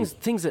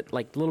things that,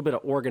 like, a little bit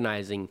of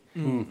organizing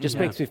just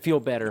makes me feel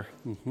better.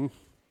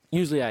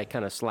 Usually I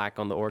kind of slack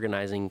on the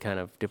organizing kind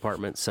of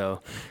department,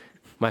 so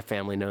my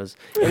family knows.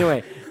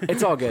 Anyway,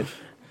 it's all good.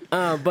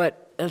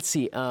 But let's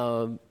see,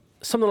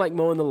 something like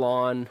mowing the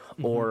lawn,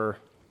 or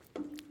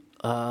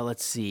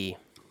let's see,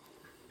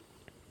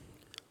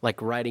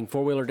 like riding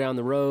four-wheeler down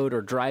the road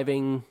or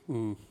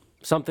driving,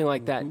 something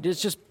like that.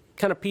 It's just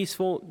kind of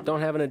peaceful,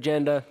 don't have an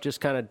agenda,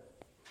 just kind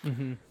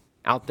of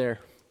out there,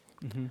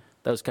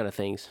 those kind of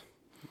things.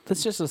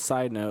 That's just a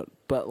side note,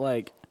 but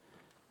like,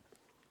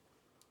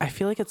 I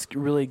feel like it's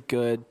really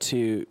good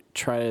to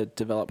try to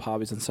develop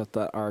hobbies and stuff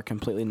that are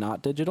completely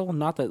not digital.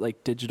 Not that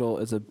like digital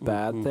is a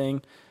bad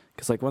thing,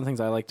 because like one of the things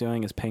I like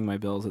doing is paying my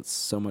bills. It's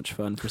so much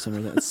fun for some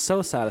reason. It's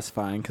so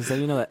satisfying because then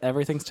you know that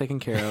everything's taken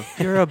care of.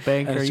 You're a And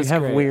banker. it's You just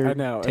have great. weird I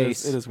know,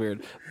 tastes. it is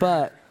weird.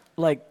 But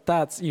like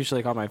that's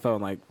usually like on my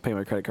phone, like pay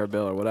my credit card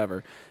bill or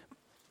whatever.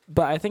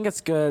 But I think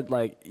it's good,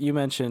 like you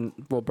mentioned,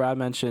 well, Brad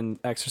mentioned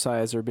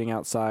exercise or being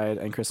outside,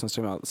 and Chris was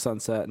talking about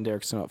sunset, and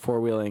Derek's talking about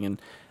four-wheeling.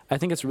 And I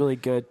think it's really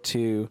good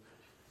to,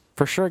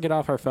 for sure, get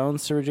off our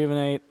phones to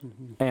rejuvenate.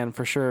 And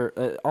for sure,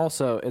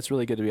 also, it's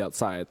really good to be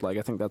outside. Like,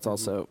 I think that's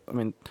also, I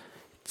mean,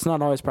 it's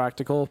not always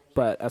practical,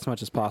 but as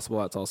much as possible,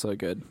 that's also a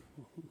good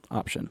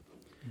option.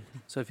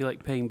 So if you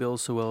like paying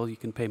bills so well, you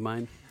can pay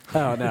mine.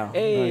 Oh, no.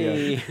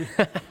 Hey.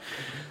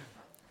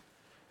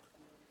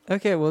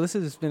 Okay, well, this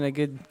has been a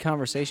good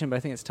conversation, but I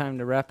think it's time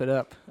to wrap it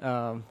up.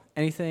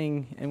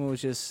 Anything anyone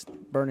was just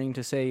burning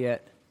to say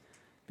yet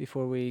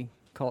before we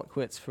call it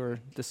quits for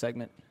this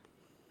segment?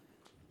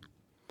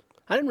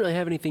 I didn't really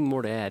have anything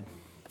more to add.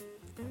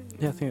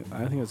 Yeah, I think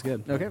it was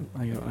good. Okay.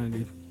 I got what I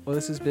need. Well,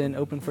 this has been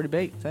open for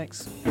debate.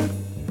 Thanks.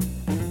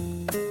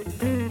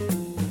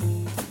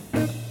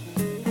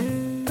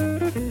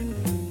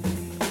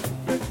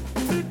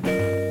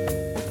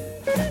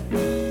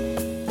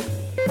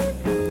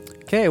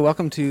 Okay,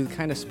 welcome to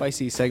Kind of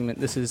Spicy segment.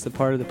 This is the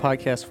part of the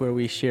podcast where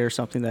we share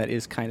something that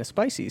is kind of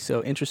spicy,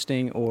 so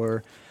interesting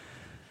or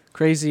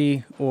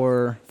crazy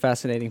or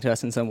fascinating to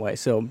us in some way.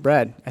 So,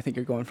 Brad, I think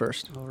you're going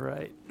first. All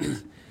right.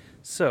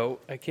 So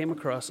I came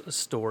across a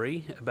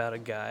story about a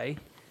guy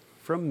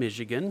from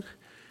Michigan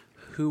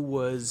who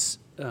was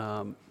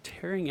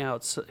tearing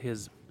out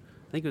his,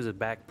 I think it was a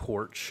back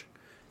porch,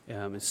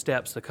 his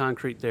steps, the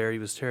concrete there. He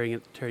was tearing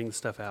the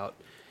stuff out,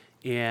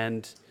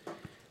 and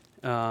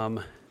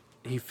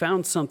he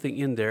found something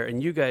in there.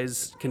 And you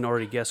guys can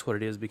already guess what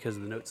it is because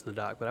of the notes in the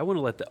doc. But I want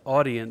to let the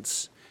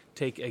audience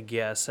take a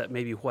guess at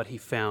maybe what he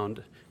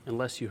found,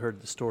 unless you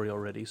heard the story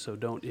already. So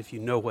don't if you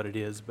know what it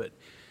is, but.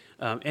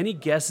 Any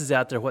guesses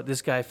out there what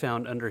this guy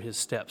found under his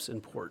steps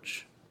and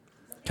porch?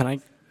 Can I?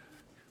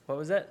 What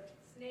was that?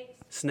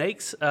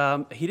 Snakes?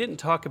 He didn't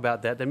talk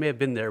about that. They may have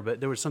been there,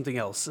 but there was something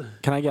else.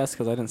 Can I guess?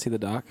 Because I didn't see the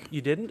doc.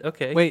 You didn't?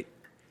 Okay. Wait,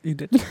 you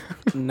didn't?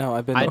 No,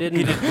 I've been. I didn't.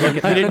 He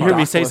didn't hear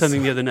me say Dockless.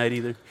 something the other night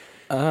either.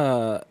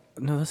 No,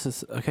 this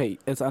is okay.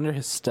 It's under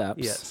his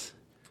steps. Yes.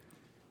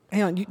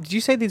 Hang on, did you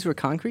say these were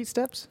concrete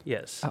steps?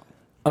 Yes. Oh.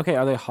 Okay,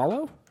 are they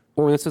hollow,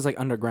 or this is like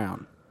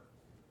underground?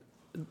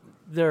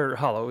 They're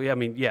hollow. Yeah, I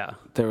mean, yeah.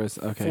 There was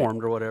okay.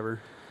 Formed or whatever.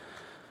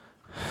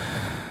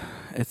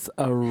 It's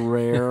a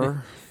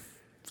rare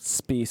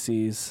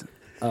species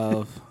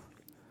of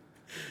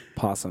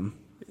possum.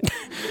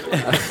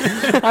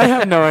 I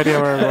have no idea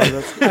where I'm going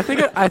with this. I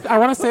think I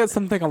want to say it's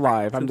something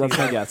alive. That's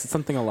my guess. It's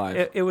something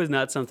alive. It was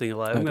not something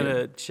alive. I'm Okay.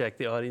 going to check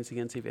the audience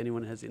again, see if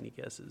anyone has any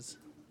guesses.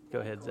 Go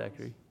ahead,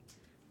 Zachary.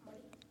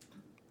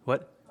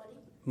 What?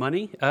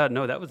 Money?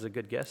 No, that was a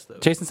good guess, though.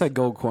 Jason said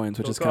gold coins,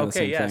 which is kind of the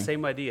okay, same yeah, thing.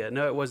 same idea.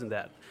 No, it wasn't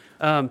that.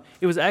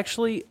 It was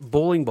actually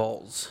bowling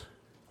balls.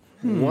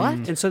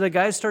 What? And so the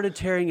guy started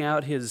tearing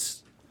out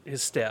his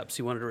steps.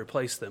 He wanted to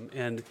replace them,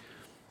 and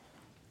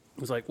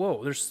was like,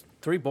 "Whoa, there's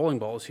 3 bowling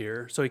balls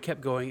here." So he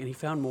kept going, and he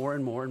found more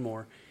and more and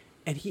more,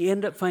 and he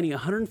ended up finding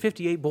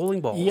 158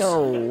 bowling balls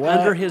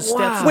under his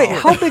steps. Wait,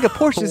 how big a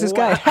porch does this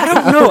guy have? I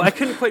don't know. I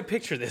couldn't quite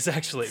picture this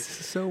actually.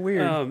 So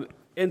weird.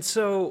 And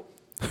so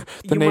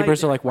The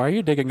neighbors are like, "Why are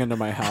you digging into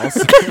my house?"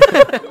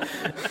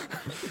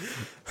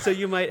 So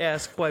you might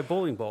ask why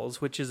bowling balls,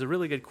 which is a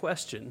really good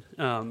question.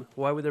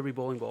 Why would there be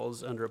bowling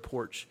balls under a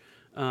porch?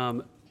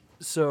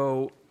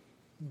 So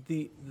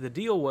the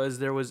deal was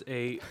there was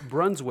a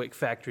Brunswick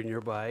factory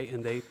nearby,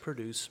 and they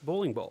produce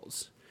bowling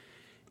balls.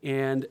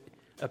 And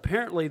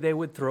apparently they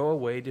would throw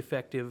away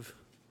defective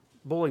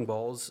bowling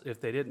balls if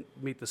they didn't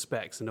meet the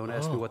specs. And don't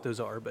ask me what those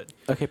are, but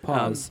Okay,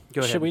 pause. Go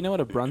ahead. Should we know what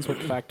a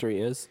Brunswick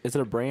factory is? Is it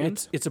a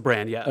brand? it's a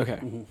brand, yeah. Okay.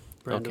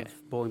 Brand Okay.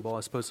 of bowling ball.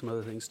 I suppose some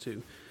other things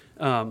too.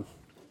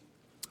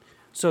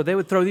 So they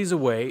would throw these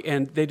away,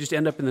 and they just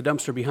end up in the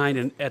dumpster behind.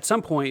 And at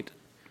some point,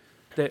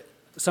 that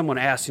someone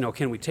asked,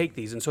 can we take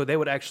these? And so they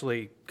would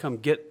actually come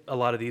get a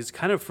lot of these,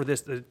 kind of for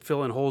this, to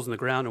fill in holes in the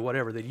ground or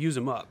whatever. They'd use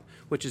them up,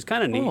 which is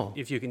kind of neat Oh.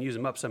 if you can use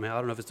them up somehow. I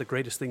don't know if it's the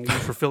greatest thing to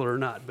use for filler or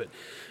not, but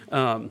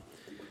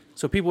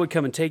so people would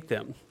come and take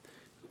them.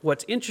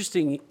 What's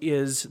interesting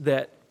is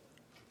that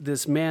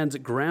this man's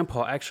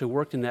grandpa actually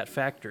worked in that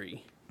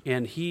factory,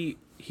 and he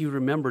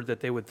remembered that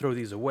they would throw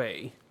these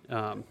away.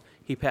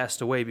 He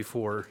passed away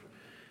before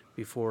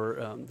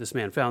this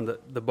man found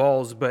the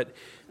balls, but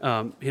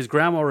his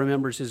grandma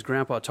remembers his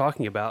grandpa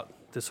talking about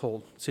this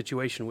whole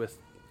situation with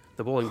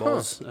the bowling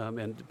balls,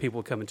 and people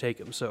would come and take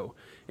them. So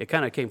it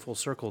kind of came full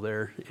circle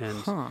there.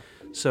 And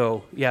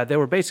so, yeah, they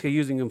were basically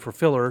using them for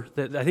filler.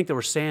 I think there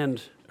was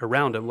sand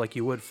around them like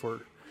you would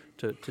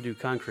to do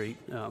concrete.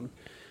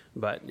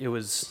 But it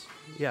was,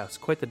 it's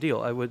quite the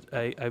deal.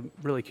 I'm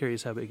really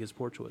curious how big his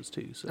porch was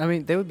too. So. I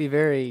mean, they would be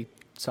very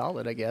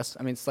solid, I guess.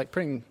 I mean, it's like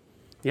putting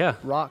Yeah,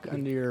 rock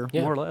under your...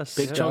 Yeah, more or less.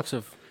 Big Yeah. chunks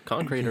of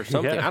concrete or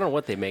something. Yeah. I don't know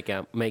what they make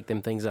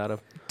them things out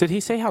of. Did he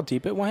say how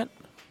deep it went?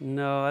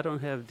 No, I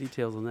don't have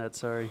details on that.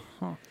 Sorry.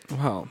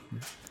 Wow.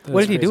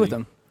 What did he do with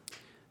them?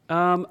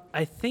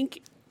 I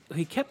think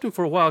he kept him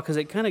for a while because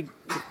it kind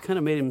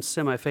of made him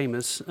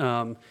semi-famous.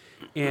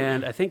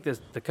 And I think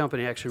the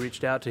company actually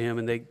reached out to him,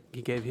 and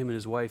he gave him and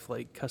his wife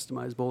like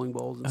customized bowling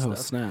balls and Oh, stuff.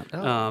 snap.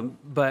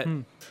 But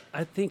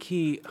I think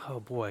oh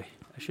boy,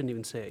 I shouldn't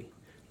even say.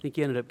 I think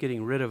he ended up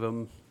getting rid of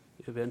them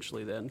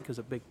eventually then, because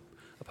a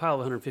pile of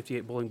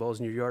 158 bowling balls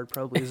in your yard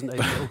probably isn't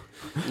ideal.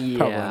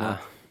 Yeah.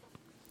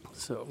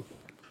 So,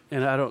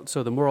 and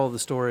so the moral of the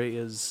story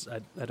is,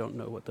 I don't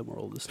know what the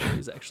moral of the story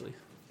is actually.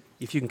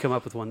 If you can come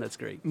up with one, that's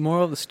great.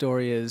 Moral of the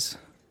story is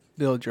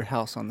build your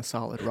house on the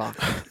solid rock.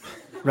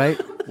 Right?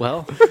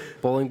 Well,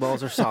 bowling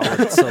balls are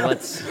solid, so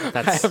that's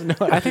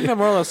I think the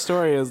moral of the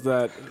story is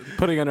that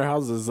putting under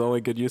houses is the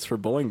only good use for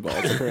bowling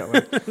balls,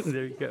 apparently.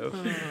 There you go.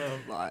 Oh,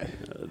 my.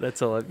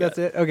 That's all I've got. That's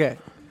it? Okay.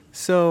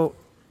 So,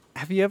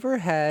 have you ever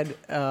had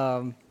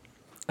a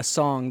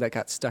song that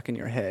got stuck in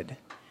your head?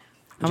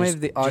 How many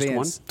of the Just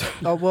audience?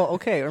 Oh, well,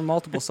 okay, or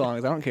multiple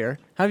songs. I don't care.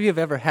 How have you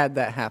ever had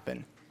that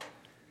happen?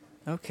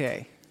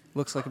 Okay.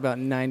 Looks like about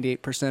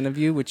 98% of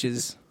you, which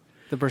is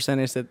the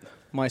percentage that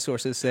my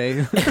sources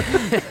say.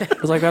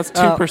 It's like that's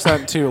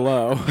 2% too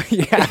low.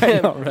 Yeah, I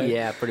know, right?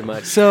 Yeah, pretty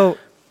much. So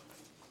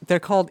they're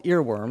called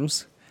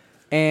earworms.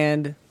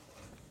 And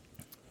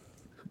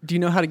do you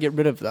know how to get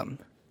rid of them?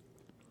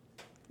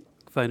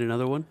 Find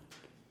another one.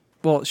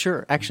 Well,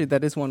 sure. Actually,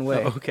 that is one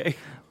way. Oh, okay.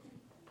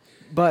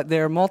 But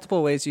there are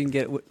multiple ways you can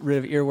get rid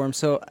of earworms.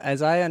 So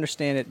as I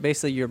understand it,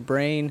 basically your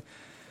brain,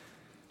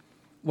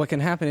 what can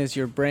happen is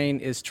your brain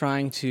is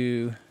trying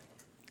to,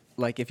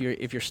 like if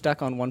you're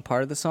stuck on one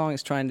part of the song,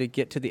 it's trying to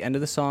get to the end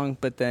of the song,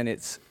 but then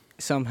it's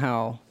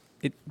somehow,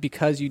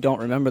 because you don't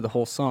remember the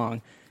whole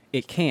song,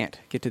 it can't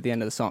get to the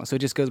end of the song. So it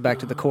just goes back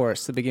to the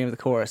chorus, the beginning of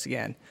the chorus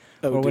again,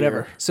 or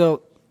whatever. dear.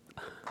 So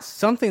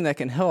something that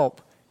can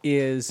help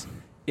is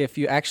if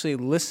you actually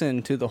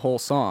listen to the whole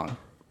song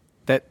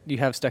that you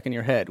have stuck in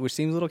your head, which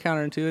seems a little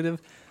counterintuitive,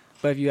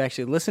 but if you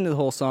actually listen to the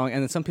whole song,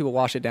 and then some people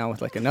wash it down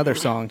with like another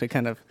song to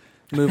kind of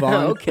move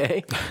on.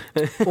 Okay.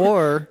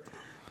 Or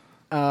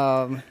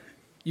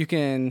you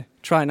can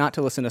try not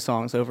to listen to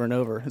songs over and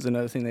over is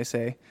another thing they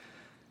say,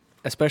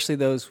 especially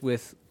those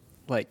with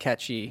like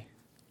catchy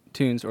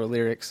tunes or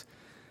lyrics.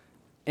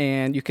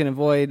 And you can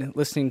avoid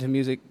listening to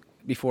music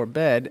before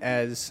bed,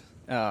 as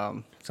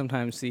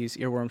sometimes these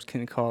earworms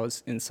can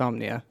cause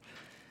insomnia.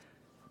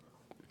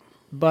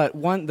 But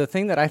the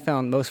thing that I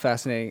found most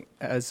fascinating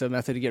as a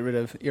method to get rid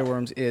of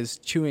earworms is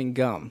chewing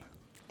gum.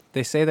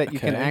 They say that you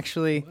can Okay.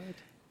 actually.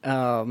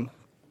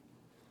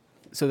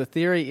 So the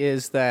theory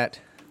is that.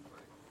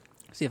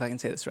 See if I can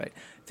say this right.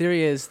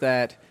 Theory is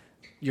that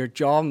your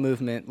jaw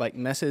movement like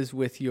messes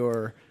with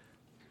your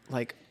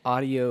like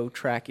audio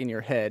track in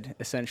your head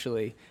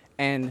essentially,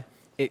 and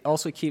it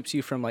also keeps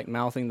you from like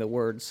mouthing the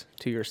words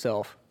to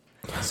yourself.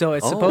 So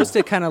it's supposed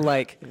to kind of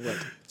like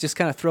just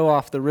kind of throw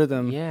off the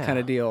rhythm Yeah. kind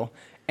of deal.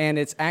 And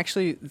it's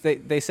actually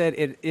they said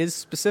it is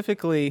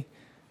specifically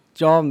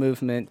jaw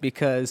movement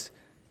because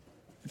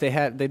they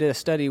did a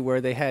study where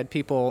they had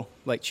people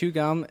like chew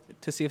gum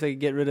to see if they could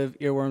get rid of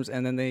earworms,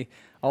 and then they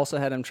also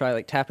had them try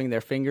like tapping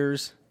their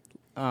fingers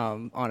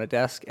on a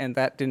desk, and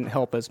that didn't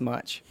help as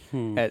much.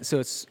 So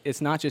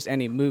it's not just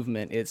any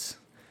movement; it's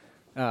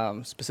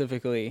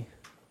specifically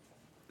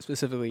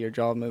your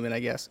jaw movement, I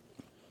guess.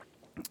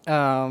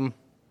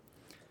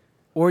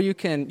 Or you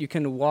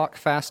can walk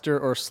faster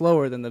or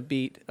slower than the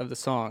beat of the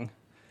song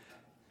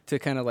to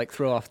kind of like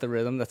throw off the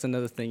rhythm. That's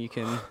another thing you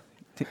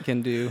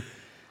can do.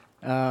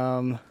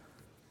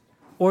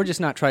 Or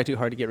just not try too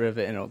hard to get rid of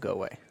it and it'll go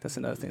away. That's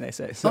another thing they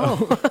say. So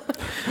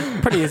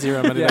Pretty easy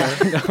remedy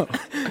there. no.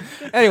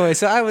 Anyway,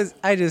 so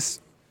I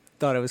just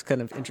thought it was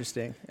kind of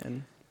interesting.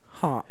 And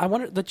Huh. I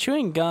wonder, the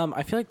chewing gum,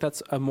 I feel like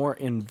that's a more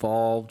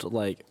involved,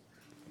 like,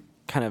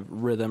 kind of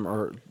rhythm,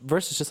 or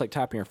versus just like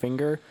tapping your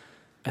finger.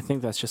 I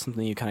think that's just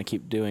something you kind of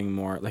keep doing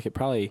more. Like it's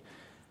probably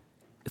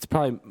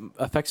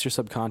affects your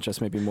subconscious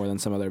maybe more than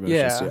some other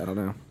emotions do. I don't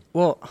know.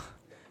 well,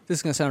 this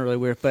is gonna sound really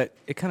weird, but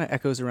it kind of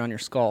echoes around your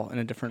skull in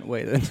a different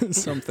way than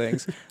some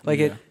things. Like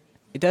Yeah.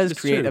 it does It's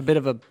create true. a bit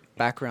of a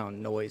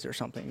background noise or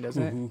something,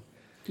 doesn't it?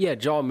 Yeah,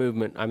 jaw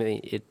movement. I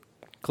mean, it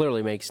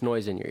clearly makes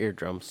noise in your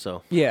eardrums.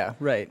 So, Yeah,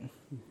 right.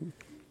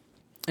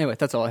 Anyway,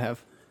 that's all I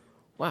have.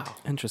 wow.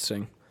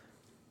 Interesting.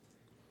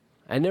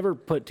 I never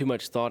put too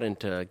much thought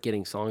into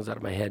getting songs out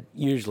of my head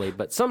usually,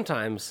 but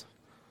sometimes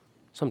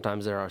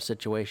there are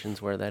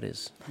situations where that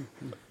is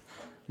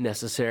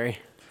necessary.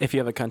 If you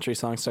have a country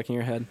song stuck in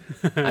your head.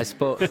 I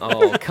suppose.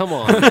 Oh, come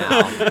on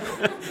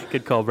now.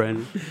 Good call,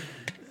 Brandon.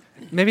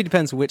 Maybe it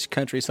depends which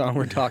country song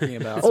we're talking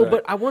about. Oh,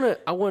 but I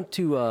want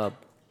to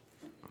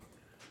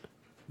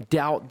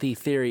doubt the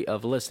theory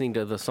of listening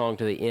to the song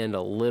to the end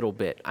a little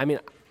bit. I mean,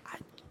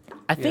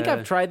 I think Yeah.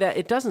 I've tried that.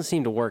 It doesn't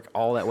seem to work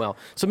all that well.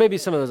 So maybe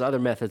some of those other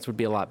methods would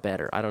be a lot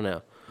better. I don't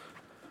know.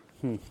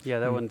 Yeah,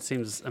 that one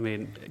seems,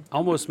 it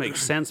almost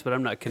makes sense, but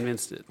I'm not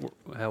convinced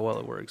how well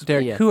it works.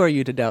 Derek, Yeah. who are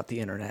you to doubt the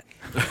internet?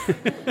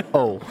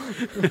 Oh.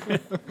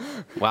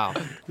 Wow.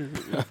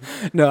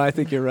 No, I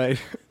think you're right.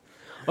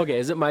 Okay,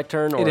 is it my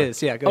turn? Or? It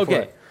is, yeah, go for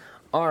okay. it.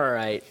 All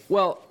right.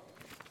 Well,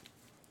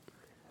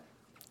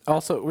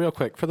 Also, real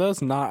quick, for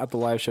those not at the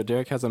live show,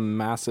 Derek has a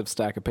massive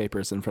stack of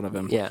papers in front of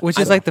him. yeah. Which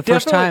is like the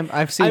first time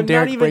Definitely- I've seen I'm not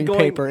Derek even bring going-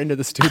 paper into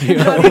the studio.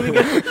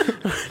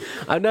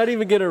 I'm not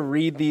even going to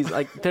read these.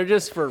 Like, they're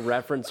just for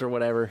reference or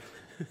whatever.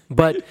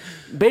 But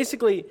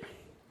basically,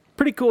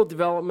 pretty cool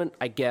development,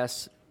 I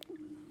guess.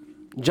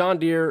 John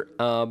Deere,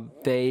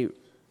 they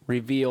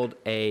revealed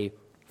a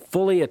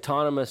fully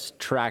autonomous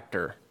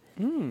tractor.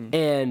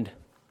 And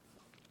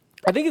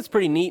I think it's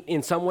pretty neat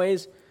in some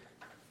ways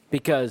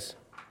because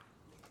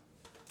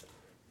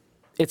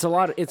it's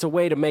a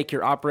way to make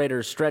your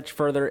operators stretch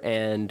further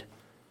and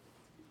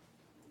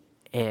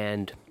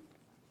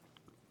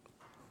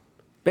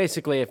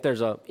basically,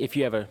 if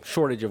you have a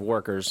shortage of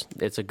workers,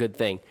 it's a good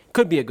thing.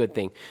 Could be a good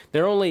thing.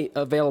 They're only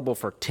available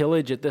for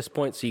tillage at this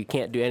point, so you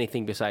can't do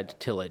anything besides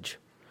tillage.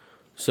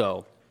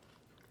 So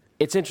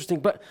it's interesting,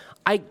 but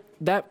I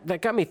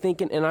that got me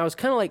thinking, and I was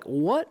kind of like,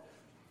 what?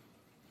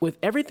 With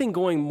everything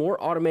going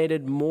more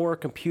automated, more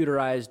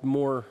computerized,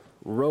 more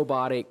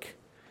robotic,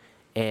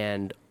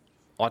 and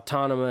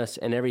autonomous,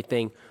 and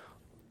everything,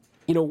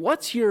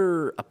 what's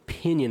your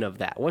opinion of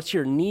that? What's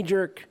your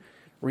knee-jerk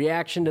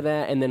reaction to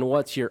that, and then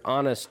what's your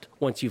honest,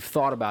 once you've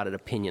thought about it,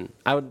 opinion?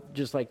 I would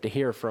just like to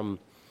hear from.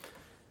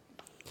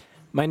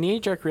 My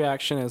knee-jerk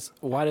reaction is,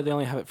 why do they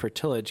only have it for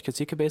tillage? Because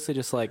you could basically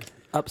just like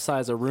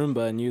upsize a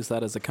Roomba and use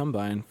that as a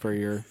combine for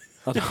your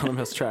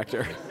autonomous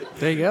tractor.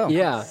 There you go.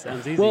 Yeah.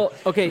 Sounds easy. Well,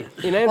 okay.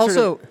 In answer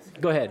Also,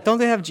 go ahead. Don't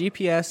they have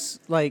GPS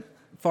like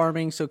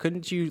farming? So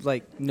couldn't you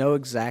like know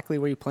exactly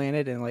where you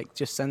planted and like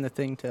just send the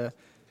thing to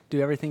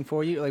do everything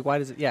for you? Like, why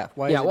does it? Yeah.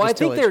 Why? Yeah. Is it Well, I just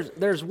think tillage?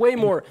 there's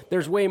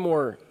way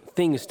more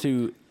things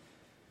to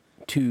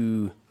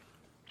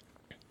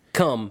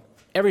come.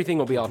 Everything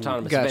will be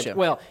autonomous. Gotcha. eventually.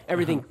 Well,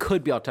 everything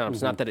could be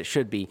autonomous. Not that it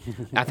should be.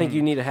 I think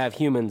you need to have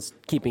humans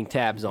keeping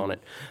tabs on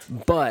it.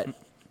 But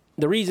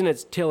the reason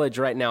it's tillage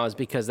right now is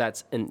because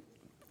that's a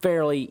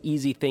fairly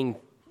easy thing.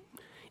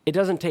 It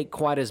doesn't take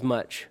quite as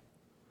much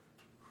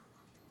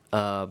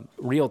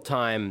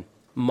real-time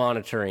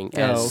monitoring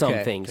as some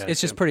things.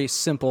 It's just pretty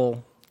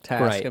simple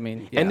task. Right. I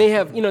mean, and they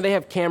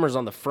have cameras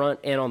on the front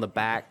and on the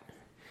back,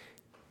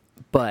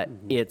 but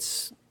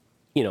it's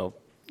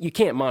you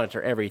can't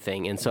monitor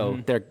everything, and so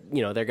they're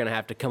going to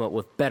have to come up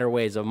with better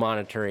ways of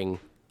monitoring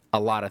a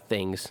lot of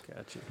things.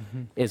 Gotcha.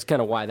 Is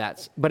kind of why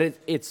that's, but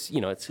it's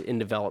in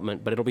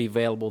development, but it'll be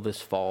available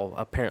this fall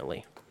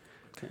apparently.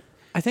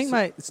 I think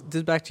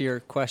back to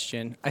your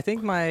question. I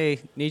think my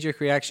knee-jerk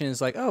reaction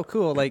is like, oh,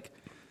 cool. Like,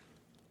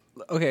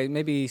 okay,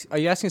 maybe are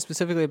you asking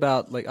specifically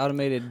about like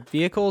automated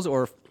vehicles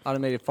or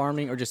automated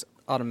farming or just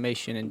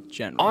automation in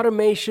general?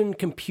 Automation,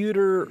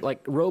 computer,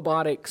 like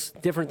robotics,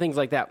 different things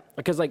like that.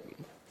 Because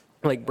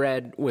like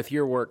Brad, with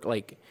your work,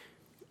 like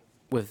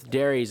with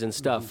dairies and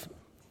stuff,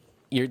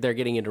 they're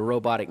getting into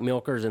robotic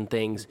milkers and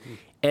things,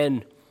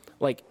 and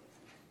like,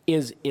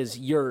 is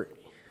your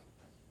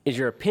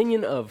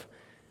opinion of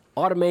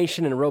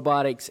automation and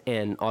robotics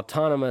and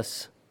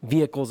autonomous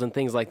vehicles and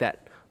things like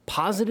that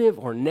positive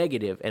or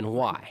negative, and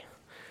why?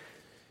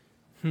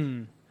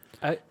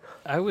 I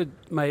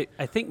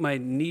think my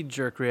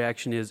knee-jerk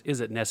reaction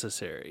is it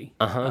necessary?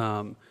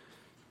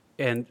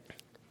 And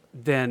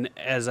then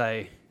as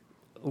I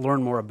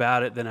learn more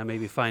about it, then I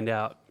maybe find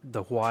out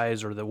the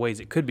whys or the ways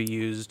it could be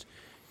used.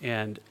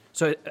 And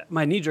so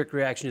my knee-jerk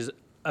reaction is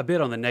a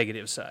bit on the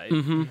negative side.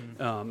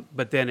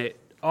 But then it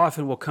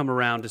often will come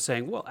around to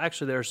saying, well,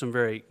 actually, there are some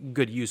very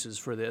good uses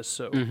for this.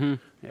 So,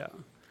 yeah.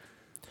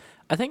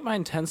 I think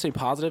mine tends to be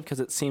positive because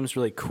it seems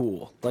really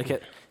cool.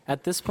 Like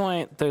at this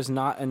point, there's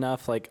not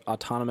enough like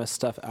autonomous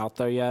stuff out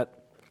there yet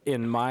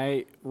in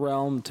my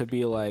realm to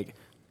be like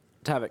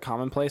to have it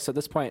commonplace. At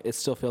this point, it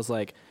still feels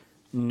like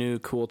new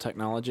cool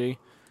technology.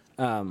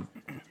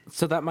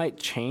 So that might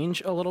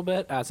change a little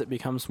bit as it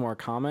becomes more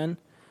common.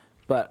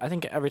 But I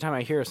think every time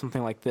I hear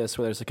something like this,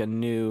 where there's like a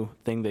new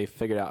thing they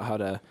figured out how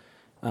to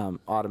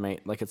automate,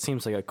 like it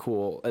seems like a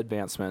cool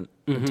advancement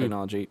in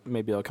technology.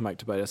 Maybe it'll come back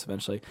to bite us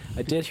eventually.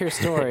 I did hear a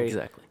story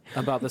Exactly.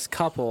 about this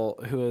couple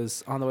who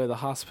was on the way to the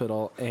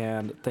hospital,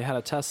 and they had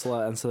a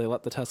Tesla, and so they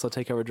let the Tesla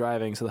take over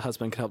driving so the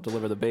husband could help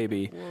deliver the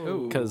baby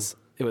because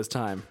it was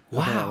time.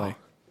 Wow. Apparently.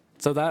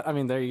 So that, I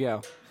mean, there you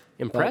go.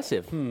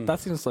 Impressive. That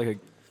seems like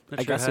Not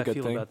I sure guess how a good I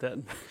feel thing. about that.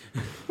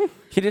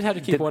 He did have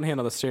to keep one hand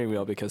on the steering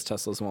wheel because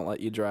Teslas won't let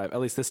you drive. At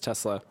least this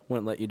Tesla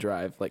wouldn't let you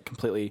drive like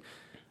completely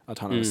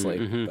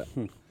autonomously.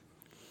 But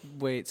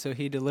Wait, so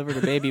he delivered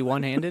a baby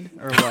one-handed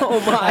or what? Oh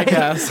my! I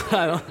guess.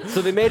 I don't.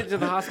 So they made it to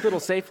the hospital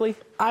safely?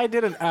 I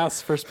didn't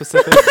ask for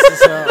specifics,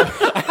 so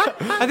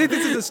I think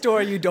this is a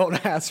story you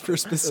don't ask for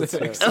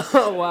specifics.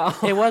 Oh wow!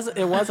 it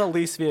was a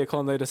lease vehicle,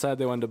 and they decided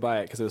they wanted to buy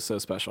it because it was so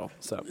special.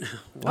 So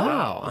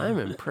Wow, I'm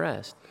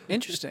impressed.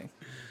 Interesting.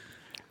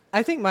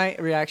 I think my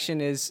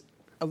reaction is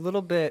a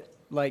little bit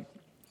like,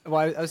 well,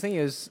 I was thinking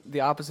it was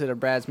the opposite of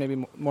Brad's,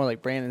 maybe more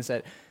like Brandon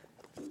said.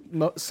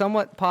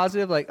 Somewhat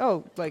positive, like,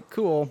 oh, like,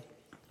 cool.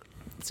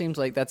 It seems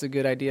like that's a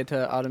good idea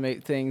to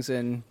automate things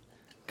and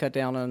cut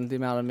down on the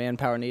amount of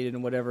manpower needed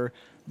and whatever,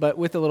 but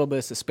with a little bit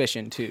of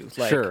suspicion, too.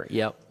 Like, Sure,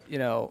 yep. you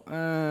know,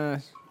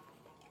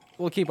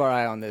 we'll keep our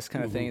eye on this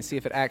kind of thing and see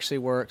if it actually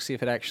works, see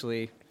if it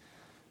actually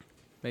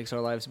makes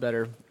our lives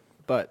better.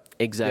 But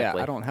Exactly.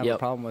 yeah, I don't have a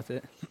problem with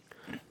it.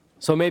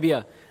 So maybe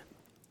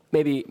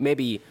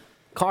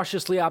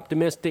cautiously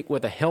optimistic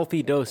with a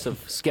healthy dose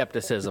of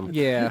skepticism.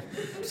 Yeah,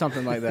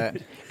 something like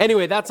that.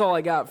 Anyway, that's all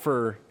I got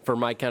for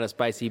my kind of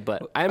spicy,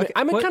 but I'm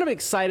kind of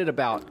excited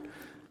about.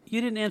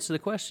 You didn't answer the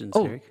questions,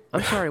 Oh, Derek.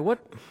 I'm sorry. What?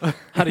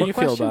 how do you feel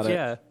questions? about it?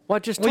 Yeah. Well, I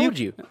just told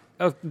you.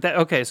 Oh,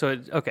 okay. So,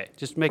 okay.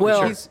 Just making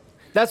Well, sure.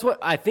 that's what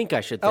I think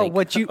I should Oh, think.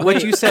 what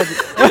you said.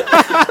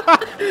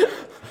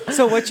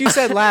 So what you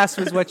said last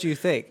was what you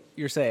think.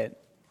 You're saying.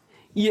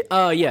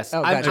 Yeah, yes.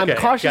 Oh, I'm gotcha. Okay,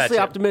 cautiously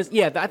gotcha. optimistic.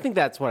 Yeah, I think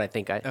that's what I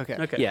think. Okay.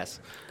 Okay. Yes.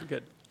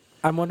 Good.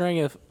 I'm wondering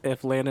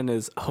if Landon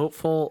is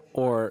hopeful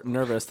or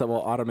nervous that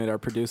we'll automate our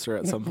producer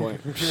at some point.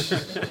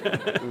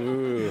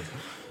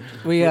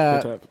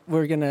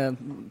 We're gonna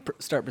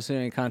start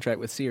pursuing a contract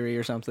with Siri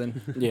or something.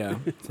 Yeah.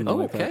 something Oh,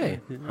 like that. okay.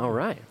 All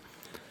right.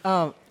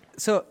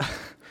 So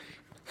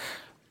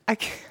I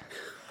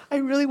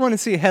really want to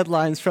see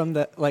headlines from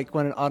the like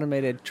when an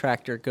automated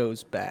tractor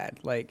goes bad.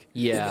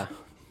 Yeah.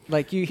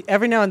 Like you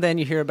every now and then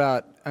you hear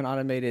about an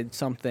automated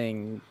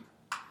something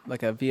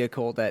like a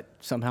vehicle that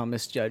somehow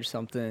misjudged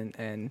something,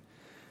 and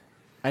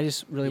I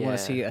just really want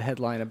to Yeah. see a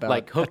headline about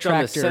Like a hooked on the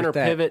tractor center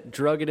that- pivot,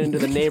 drug it into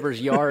the neighbor's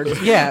yard.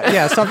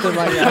 Yeah, something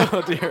like that.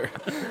 Oh dear.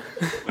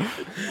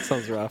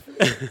 Sounds rough.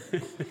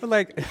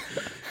 Like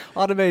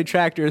automated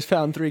tractors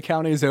found 3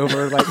 counties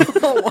over,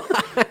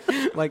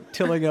 like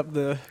tilling up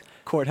the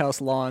courthouse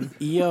lawn.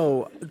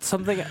 Yo,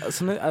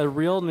 a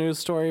real news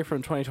story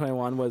from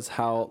 2021 was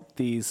how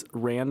these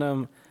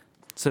random,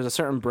 so there's a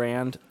certain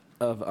brand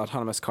of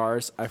autonomous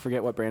cars. I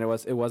forget what brand it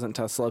was. It wasn't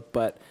Tesla,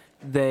 but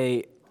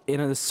they, in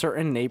a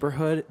certain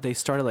neighborhood, they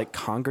started like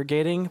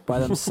congregating by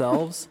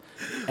themselves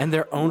and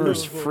their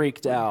owners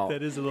freaked out.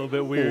 is a little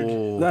bit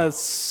weird. That's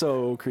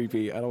so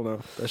creepy. I don't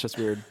know. That's just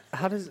weird.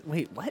 How does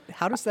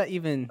that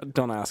even?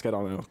 Don't ask. I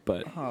don't know,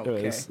 but Okay.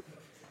 it It's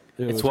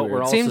was what weird.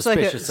 we're all Seems like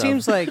suspicious of.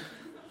 seems like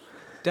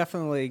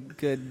definitely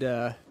good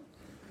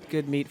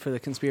meat for the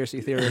conspiracy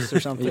theorists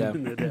or something. Yeah.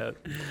 No doubt.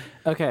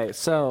 Okay,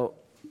 so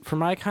for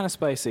my kind of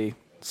spicy,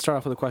 start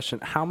off with a question.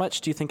 How much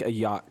do you think a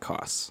yacht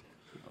costs?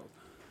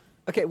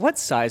 Okay, what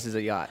size is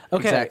a yacht?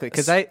 Okay, Exactly,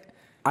 because I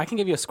can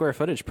give you a square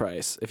footage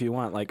price if you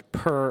want, like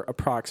per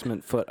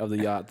approximate foot of the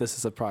yacht. This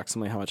is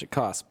approximately how much it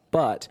costs,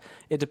 but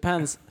it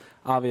depends,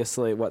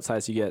 obviously, what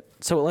size you get.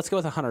 So let's go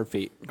with 100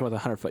 feet. Go with a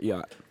 100-foot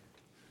yacht.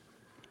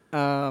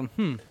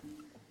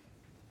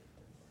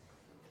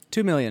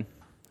 2 million.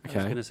 I was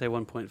Okay. going to say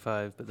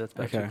 1.5, but that's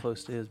back Okay. too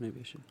close to his.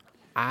 Maybe I should.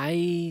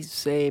 I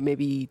say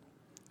maybe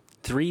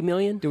 3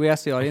 million. Do we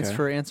ask the audience Okay.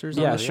 for answers?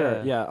 on Yeah, this? sure.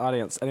 yeah. Yeah,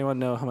 audience. Anyone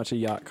know how much a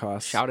yacht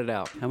costs? Shout it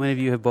out. How many of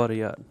you have bought a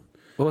yacht?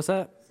 What was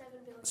that?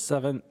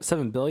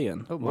 $7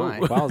 billion. Oh my.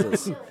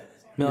 Wowzers.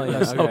 Million.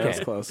 Okay, Okay. that's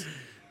close.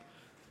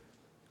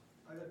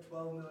 I got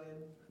 12 million.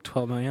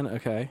 12 million.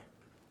 Okay.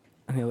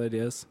 Any other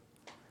ideas?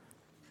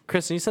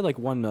 Kristen, you said like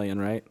 1 million,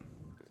 right?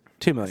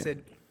 2 I million.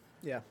 said,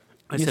 yeah.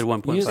 I said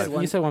 1.5. You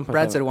said 1.5.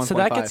 Brad said So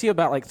that 1.5. gets you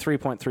about like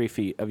 3.3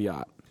 feet of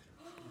yacht,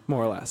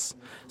 more or less.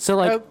 So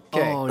like,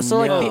 Okay. Oh, so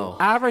like no.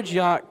 the average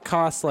yacht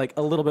costs like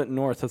a little bit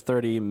north of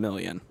 30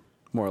 million,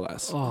 more or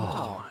less.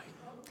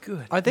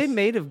 Good. Are they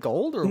made of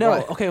gold or No,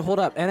 what? okay, hold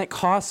up. And it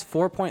costs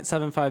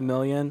 4.75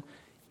 million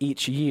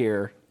each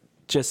year,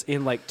 just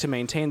in like to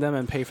maintain them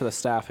and pay for the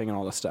staffing and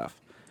all the stuff.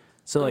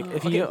 So like,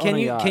 if you Okay, own a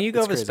yacht, can you go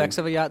it's over crazy. specs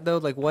of a yacht though?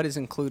 Like what is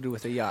included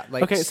with a yacht?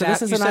 Like Okay, so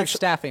this you isn't said actu-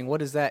 staffing.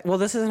 What is that? Well,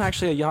 this isn't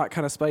actually a yacht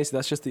kind of spicy.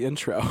 That's just the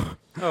intro.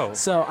 Oh.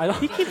 So I don't.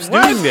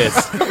 doing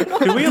this.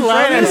 Do we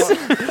allow this?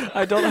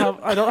 I don't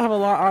have a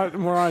lot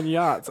more on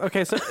yachts.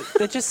 Okay, so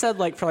they just said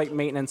like for like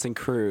maintenance and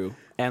crew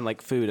and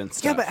like food and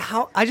stuff. Yeah, but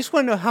how? I just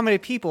want to know how many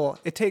people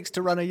it takes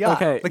to run a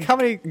yacht. Okay, Like how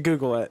many?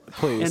 Google it,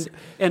 please.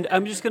 And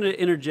I'm just going to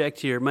interject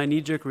here. My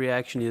knee-jerk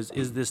reaction is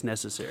this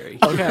necessary?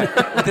 Okay,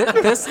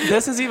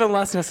 this is even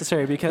less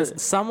necessary because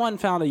someone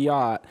found a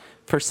yacht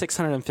for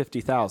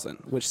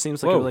 $650,000, which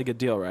seems like a Whoa. really good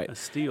deal, right? A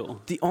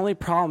steal. The only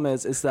problem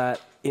is that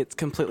it's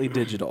completely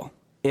digital.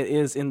 It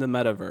is in the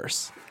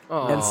metaverse.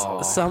 And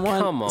Oh,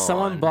 someone come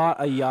someone on. bought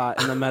a yacht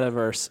in the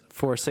metaverse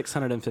for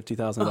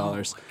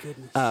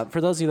 $650,000.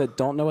 For those of you that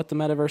don't know what the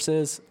metaverse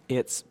is,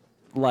 it's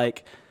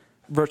like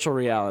virtual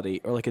reality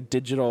or like a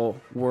digital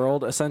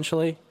world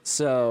essentially.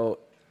 So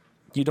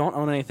you don't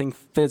own anything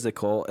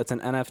physical. It's an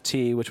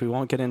NFT, which we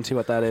won't get into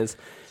what that is,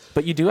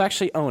 but you do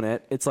actually own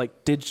it. It's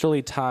like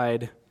digitally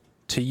tied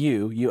to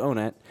you. You own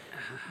it,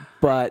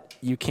 but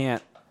you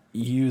can't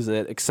use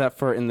it except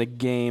for in the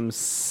game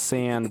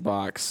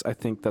Sandbox. I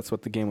think that's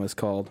what the game was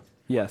called.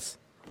 Yes,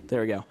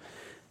 there we go.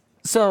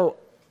 So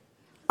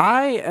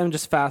I am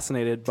just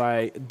fascinated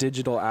by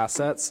digital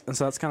assets, and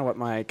so that's kind of what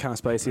my kind of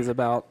spicy is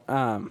about.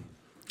 Yeah,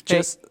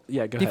 go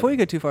ahead. Before you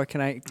go too far, can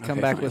I come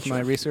Okay, back fine, with my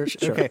sure. research?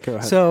 Sure, Okay. go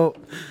ahead. So,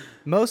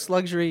 most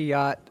luxury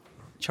yacht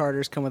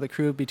charters come with a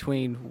crew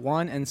between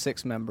 1 and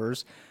 6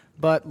 members,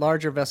 but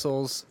larger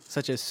vessels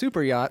such as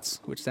super yachts,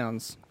 which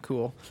sounds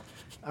cool,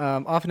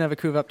 often have a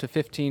crew of up to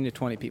 15 to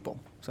 20 people.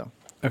 So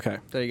Okay.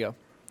 there you go.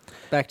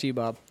 Back to you,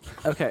 Bob.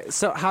 Okay,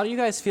 so how do you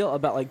guys feel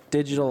about like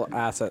digital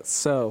assets?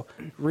 So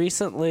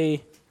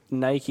recently,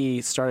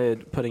 Nike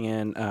started putting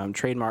in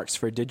trademarks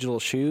for digital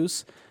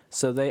shoes.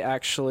 So they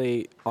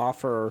actually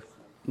offer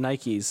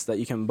Nikes that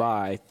you can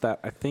buy that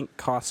I think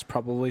cost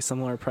probably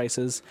similar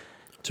prices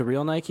to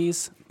real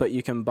Nikes, but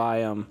you can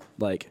buy them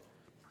like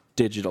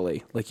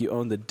digitally. Like you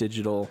own the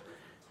digital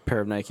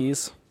pair of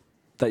Nikes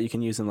that you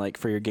can use in like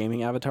for your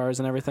gaming avatars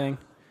and everything.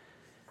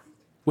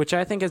 Which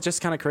I think is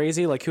just kind of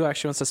crazy. Like, who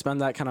actually wants to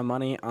spend that kind of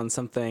money on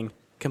something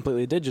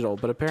completely digital?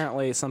 But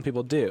apparently, some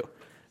people do.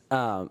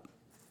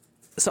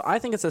 So I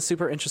think it's a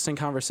super interesting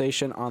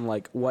conversation on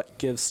like what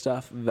gives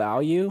stuff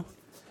value,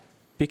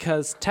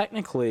 because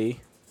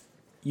technically,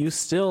 you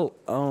still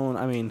own.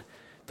 I mean,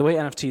 the way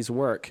NFTs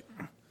work,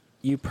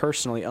 you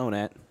personally own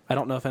it. I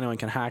don't know if anyone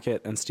can hack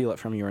it and steal it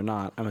from you or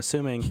not. I'm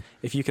assuming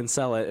if you can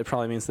sell it, it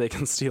probably means they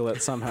can steal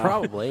it somehow.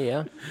 Probably,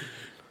 yeah.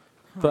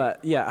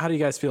 But yeah, how do you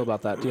guys feel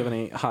about that? Do you have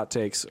any hot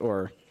takes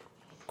or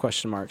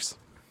question marks?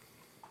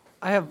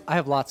 I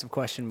have lots of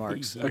question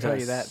marks. I'll tell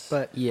you that.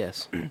 But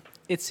Yes.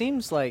 it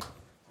seems like,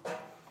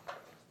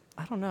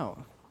 I don't know.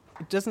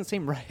 It doesn't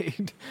seem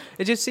right.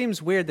 It just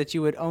seems weird that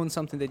you would own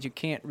something that you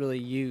can't really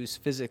use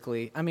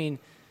physically. I mean,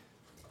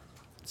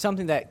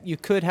 something that you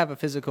could have a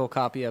physical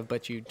copy of,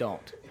 but you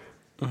don't.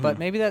 But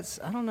maybe that's,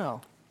 I don't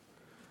know.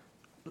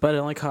 But it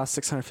only costs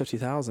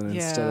 $650,000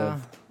 instead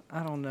of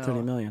I don't know.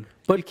 $30 million.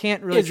 But you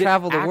can't really is it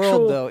travel the actual-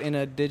 world, though, in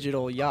a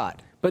digital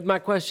yacht. But my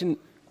question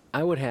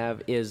I would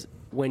have is,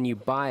 when you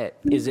buy it,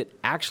 is it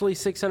actually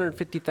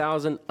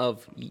 $650,000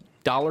 of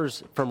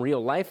dollars from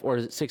real life, or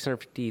is it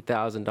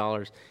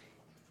 $650,000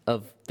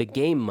 of the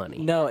game money?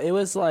 No, it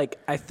was like,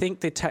 I think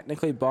they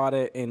technically bought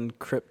it in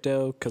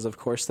crypto because of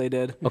course they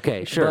did.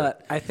 Okay, sure.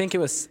 But I think it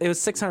was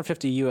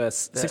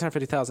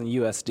 650,000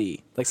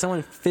 USD. Like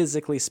someone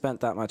physically spent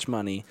that much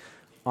money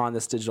on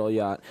this digital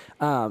yacht.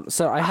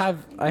 So I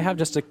have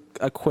just a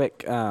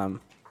quick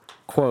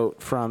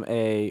quote from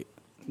a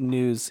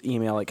news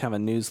email, like kind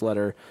of a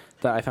newsletter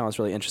that I found was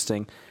really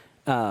interesting.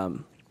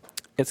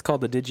 It's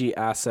called the Digi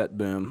Asset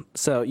Boom.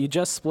 So you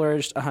just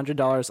splurged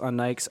 $100 on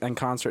Nikes and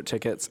concert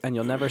tickets, and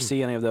you'll never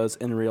see any of those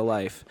in real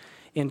life.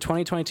 In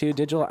 2022,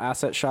 digital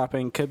asset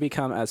shopping could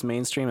become as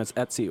mainstream as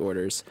Etsy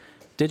orders.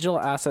 Digital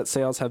asset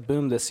sales have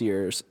boomed this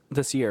year,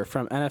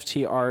 from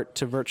NFT art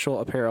to virtual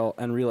apparel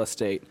and real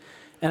estate.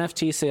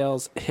 NFT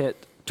sales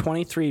hit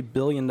 $23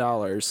 billion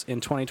in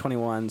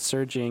 2021,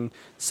 surging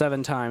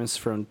 7 times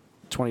from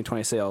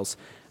 2020 sales.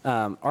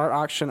 Art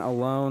auction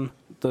alone,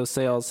 those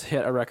sales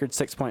hit a record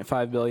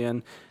 $6.5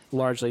 billion,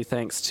 largely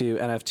thanks to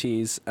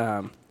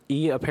NFTs.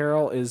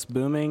 E-apparel is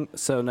booming,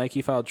 so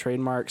Nike filed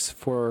trademarks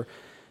for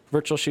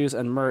virtual shoes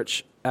and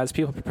merch. As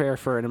people prepare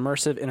for an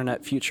immersive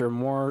internet future,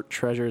 more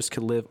treasures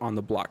could live on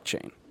the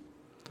blockchain.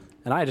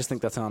 And I just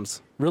think that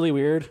sounds really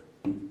weird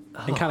and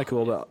kind of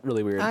cool, but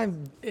really weird.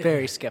 I'm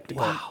very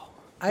skeptical. Wow.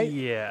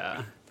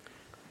 Yeah.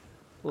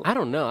 I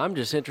don't know. I'm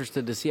just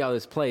interested to see how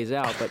this plays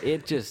out, but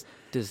it just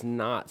does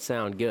not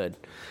sound good.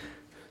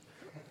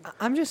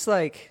 I'm just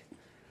like,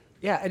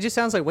 yeah, it just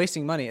sounds like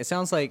wasting money. It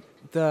sounds like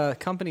the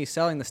companies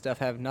selling the stuff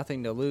have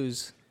nothing to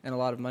lose and a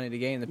lot of money to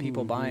gain. The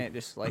people buying it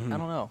just like, I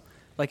don't know.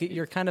 Like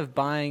you're kind of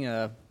buying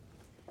a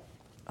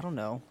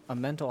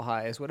mental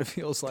high is what it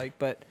feels like.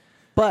 But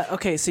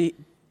okay, see,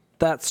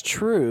 that's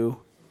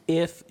true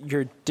if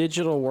your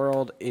digital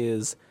world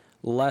is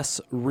less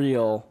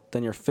real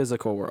than your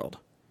physical world.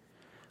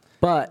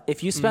 But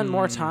if you spend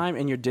more time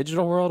in your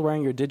digital world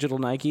wearing your digital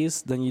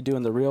Nikes than you do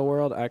in the real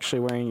world actually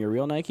wearing your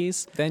real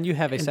Nikes, then you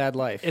have a sad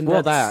life. and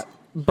well, that's-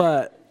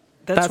 but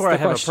That's where I the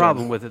have question. a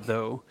problem with it,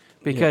 though,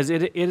 because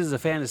it is a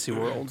fantasy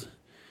world.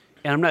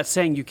 And I'm not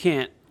saying you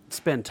can't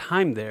spend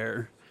time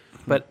there,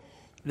 but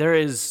there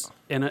is,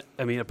 and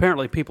I mean,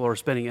 apparently people are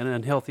spending an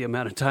unhealthy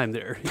amount of time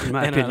there, in my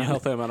And an opinion.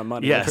 unhealthy amount of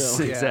money. Yes,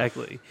 too.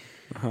 exactly.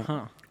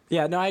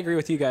 Yeah, no, I agree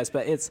with you guys,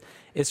 but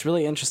it's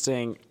really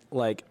interesting,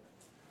 like,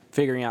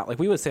 figuring out, like,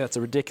 we would say that's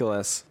a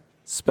ridiculous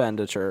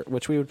expenditure,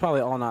 which we would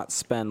probably all not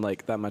spend,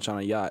 like, that much on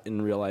a yacht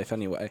in real life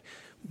anyway.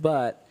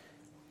 But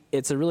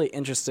it's a really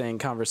interesting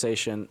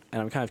conversation,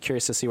 and I'm kind of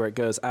curious to see where it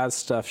goes as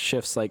stuff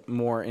shifts, like,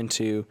 more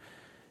into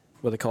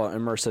what they call it,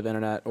 immersive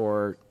internet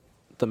or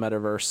the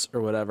metaverse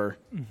or whatever.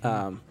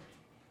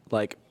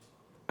 Like,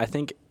 I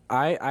think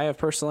I have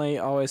personally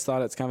always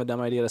thought it's kind of a dumb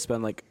idea to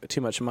spend, like,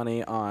 too much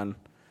money on,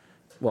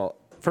 well,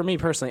 for me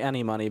personally,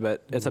 any money,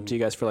 but it's up to you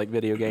guys for, like,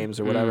 video games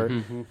or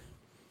whatever.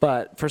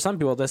 But for some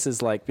people, this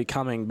is, like,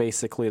 becoming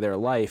basically their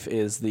life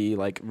is the,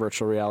 like,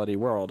 virtual reality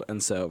world,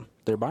 and so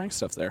they're buying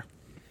stuff there.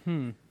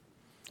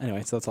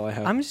 Anyway, so that's all I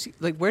have. I'm just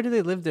like, where do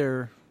they live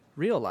their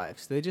real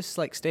lives? Do they just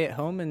like stay at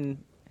home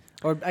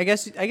or I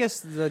guess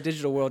the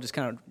digital world just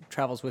kind of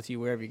travels with you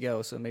wherever you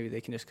go. So maybe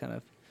they can just kind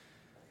of.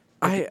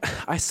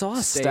 I saw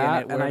a stay in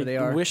stat, it and wherever they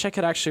are. wish I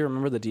could actually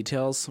remember the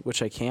details,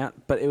 which I can't,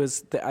 but it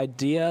was the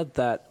idea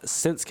that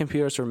since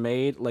computers were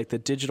made, like, the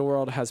digital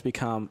world has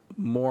become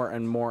more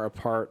and more a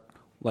part,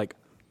 like,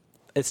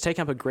 it's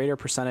taken up a greater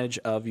percentage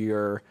of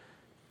your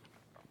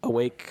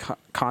awake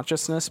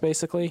consciousness,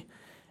 basically.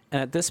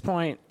 And at this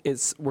point,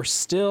 we're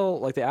still,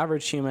 like, the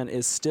average human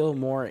is still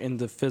more in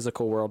the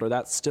physical world, or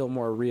that's still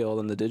more real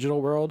than the digital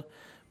world.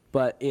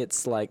 But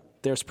it's like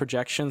there's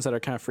projections that are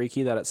kind of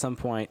freaky that at some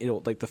point,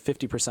 it'll, like, the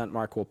 50%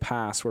 mark will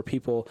pass, where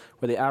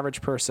the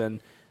average person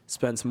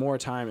spends more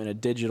time in a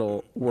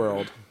digital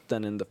world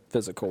than in the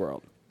physical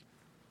world.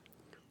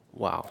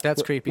 Wow.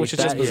 That's creepy. which is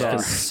That just is bizarre.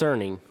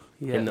 concerning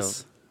in the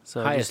Yes. So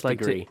I'd highest just like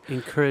degree. to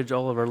encourage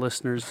all of our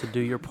listeners to do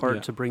your part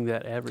Yeah. to bring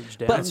that average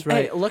down. But That's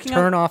right. Hey, looking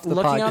Turn on, off the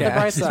looking on the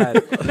bright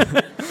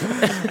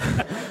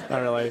podcast. side.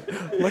 Not really.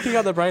 Looking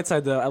on the bright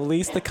side, though, at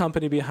least the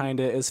company behind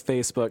it is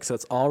Facebook, so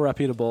it's all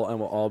reputable and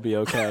we'll all be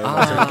okay.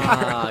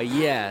 Ah,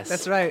 yes.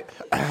 That's right.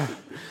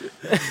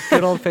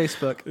 Good old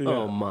Facebook.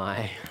 Oh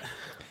my.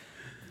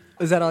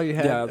 Is that all you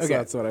had? Yeah, okay.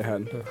 that's what I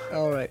had.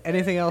 All right.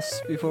 Anything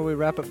else before we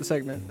wrap up the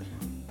segment?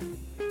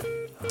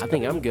 I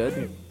think I'm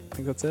good. I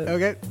think that's it.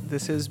 Okay.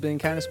 This has been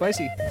kind of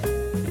spicy.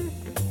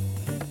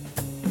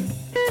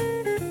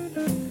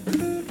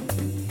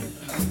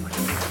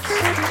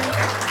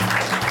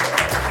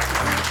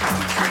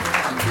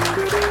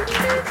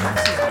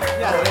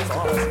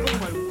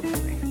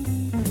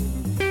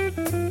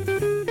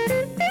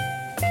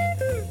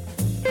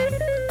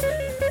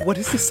 What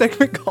is this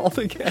segment called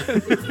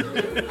again?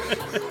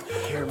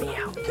 Hear me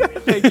out.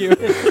 Thank you.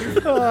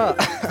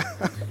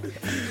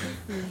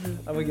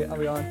 Are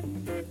we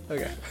on?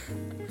 Okay.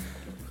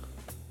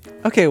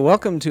 Okay,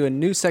 welcome to a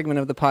new segment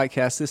of the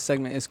podcast. This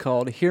segment is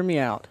called Hear Me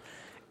Out.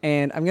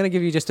 And I'm going to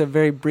give you just a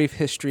very brief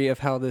history of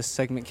how this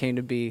segment came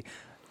to be.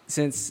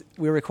 Since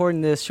we're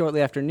recording this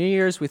shortly after New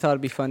Year's, we thought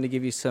it'd be fun to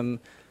give you some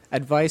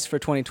advice for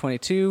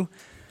 2022.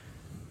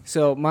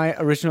 So my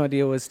original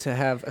idea was to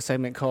have a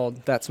segment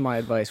called That's My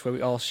Advice, where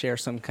we all share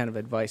some kind of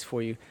advice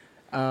for you.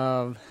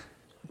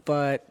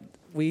 But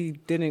we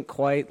didn't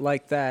quite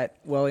like that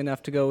well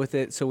enough to go with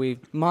it, so we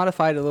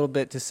modified it a little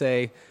bit to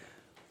say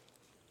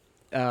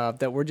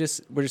that we're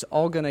just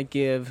all going to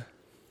give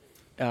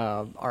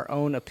our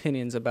own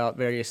opinions about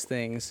various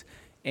things,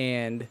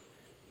 and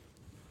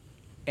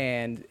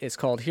it's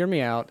called Hear Me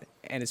Out,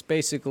 and it's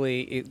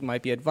basically, it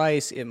might be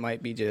advice, it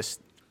might be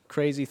just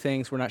crazy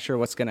things. We're not sure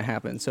what's going to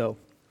happen. So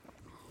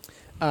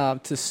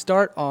to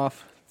start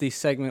off the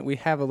segment, we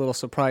have a little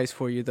surprise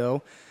for you,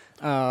 though.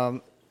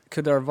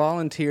 Could our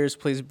volunteers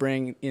please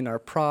bring in our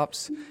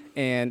props?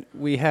 And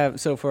we have,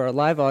 so for our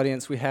live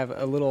audience, we have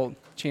a little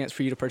chance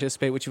for you to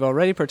participate, which you've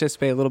already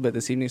participated a little bit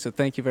this evening, so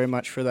thank you very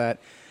much for that.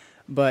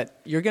 But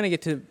you're going to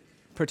get to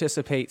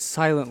participate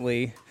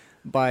silently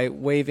by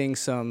waving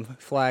some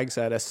flags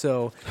at us.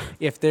 So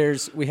if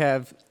we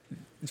have,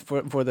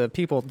 for the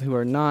people who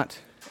are not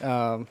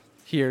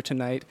here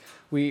tonight,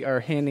 we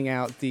are handing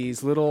out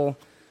these little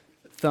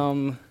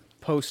thumb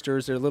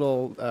posters. They're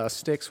little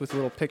sticks with a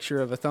little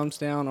picture of a thumbs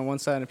down on one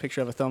side and a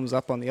picture of a thumbs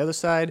up on the other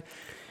side.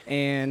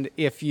 And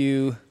if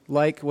you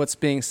like what's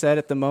being said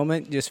at the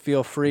moment, just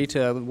feel free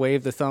to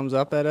wave the thumbs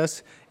up at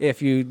us.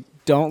 If you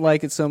don't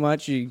like it so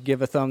much, you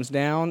give a thumbs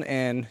down.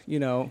 And, you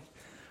know,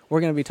 we're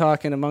going to be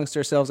talking amongst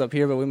ourselves up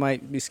here, but we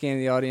might be scanning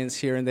the audience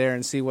here and there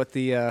and see what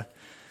the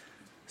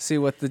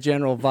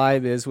general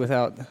vibe is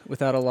without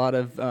a lot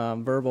of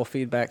verbal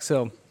feedback.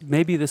 So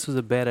Maybe this was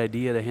a bad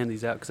idea to hand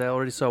these out because I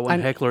already saw one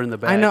I- heckler in the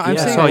back. I know, I'm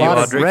Yeah. seeing Saw a you, lot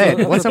of Audrey.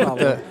 red. What's up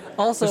with the...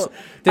 Also, I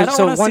there's- don't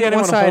so want to one- see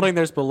anyone one side- holding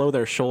theirs below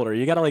their shoulder.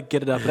 You got to like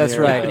get it up. In That's the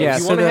air. right, yeah. If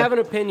you so want to the- have an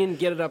opinion,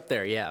 get it up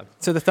there. Yeah.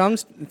 So the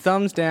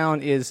thumbs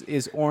down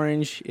is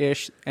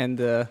orange-ish, and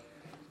the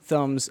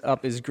thumbs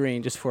up is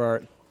green. Just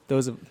for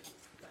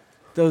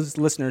those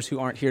listeners who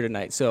aren't here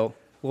tonight. So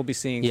we'll be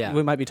seeing. Yeah.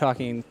 We might be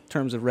talking in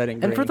terms of red and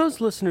green. And for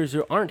those listeners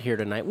who aren't here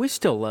tonight, we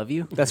still love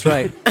you. that's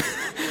right.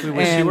 We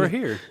wish you And- were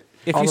here.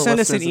 If All you the send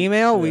us an listeners-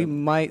 email, we yeah.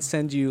 might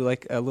send you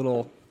like a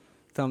little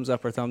thumbs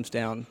up or thumbs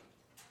down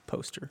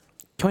poster.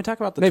 Can we talk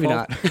about the Maybe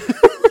 12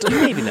 not.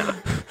 Maybe not.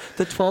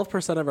 The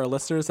 12% of our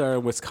listeners are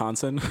in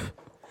Wisconsin.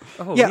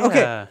 Oh, Yeah,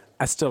 okay.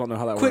 I still don't know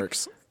how that Quick-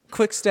 works.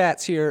 Quick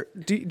stats here.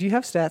 Do you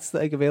have stats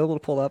like available to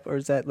pull up, or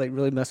is that like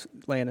really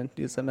Landon?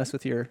 Does that mess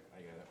with your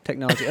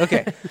technology?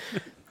 Okay.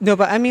 No,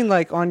 but I mean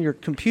like on your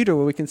computer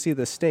where we can see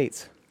the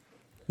states.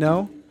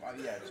 No.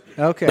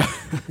 Okay.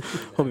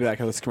 We'll be back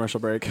after this commercial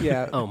break.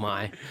 Yeah. Oh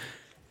my.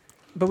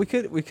 But we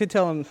could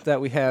tell them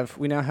that we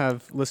now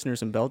have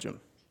listeners in Belgium.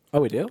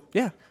 Oh, we do?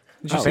 Yeah.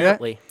 Did you Oh. see that?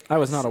 Apparently, I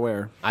was not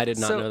aware. I did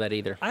not So- know that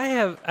either.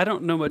 I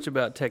don't know much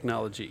about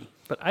technology,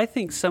 but I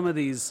think some of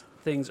these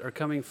things are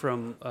coming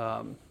from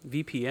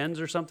VPNs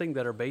or something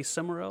that are based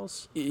somewhere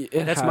else.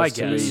 That's my has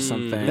to be guess.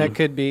 Something. That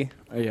could be.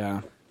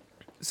 Yeah.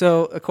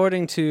 So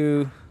according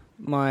to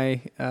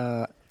my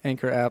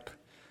Anchor app,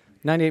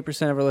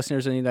 98% of our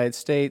listeners are in the United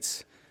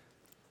States.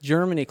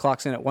 Germany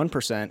clocks in at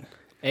 1%.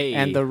 Hey.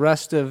 And the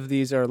rest of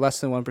these are less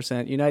than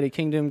 1%. United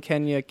Kingdom,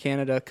 Kenya,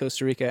 Canada,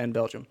 Costa Rica, and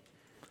Belgium.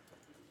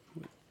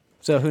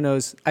 So who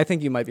knows? I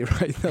think you might be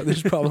right, though.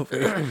 There's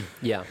probably...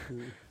 Yeah.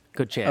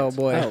 Good chance. Oh,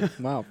 boy. Oh,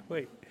 wow.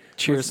 Wait.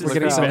 Cheers. We're to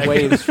getting the some crowd.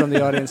 waves from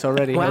the audience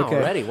already. Wow, okay.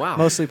 already? Wow.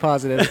 Mostly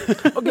positive.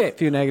 Okay. A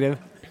few negative.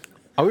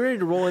 Are we ready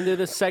to roll into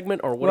this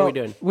segment, or what are we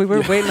doing? We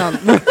were waiting on...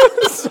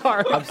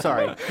 Sorry. I'm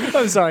sorry.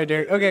 I'm sorry,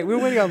 Derek. Okay, we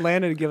were waiting on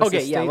Landon to give us Okay,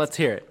 the yeah, states. let's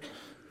hear it.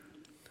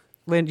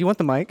 Landon, do you want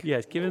the mic?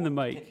 Yes, give him the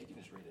mic.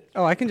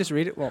 Oh, I can just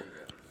read it? Well,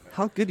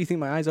 how good do you think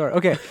my eyes are?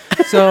 Okay,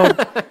 so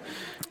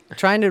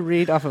trying to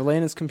read off of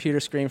Landon's computer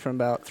screen from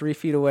about 3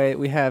 feet away,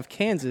 we have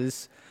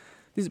Kansas.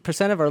 These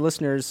percent of our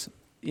listeners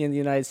in the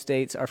United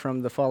States are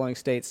from the following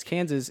states.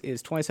 Kansas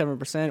is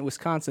 27%,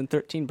 Wisconsin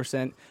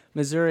 13%,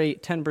 Missouri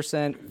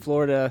 10%,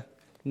 Florida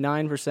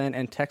 9%,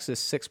 and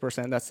Texas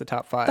 6%. That's the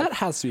top 5. That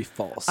has to be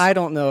false. I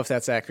don't know if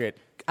that's accurate.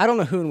 I don't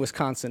know who in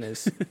Wisconsin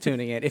is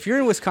tuning in. If you're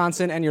in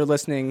Wisconsin and you're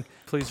listening,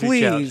 Please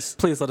reach out.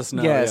 Please let us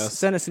know. yes,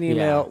 send us an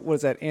email. Yeah. What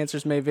is that?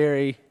 Answers may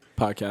vary.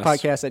 Podcast.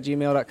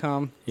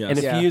 Podcast@gmail.com. Yes. And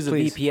if Yeah, you use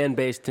please. a VPN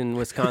based in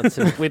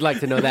Wisconsin, we'd like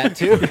to know that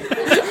too.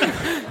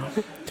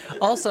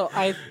 Also,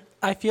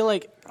 I feel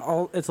like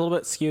it's a little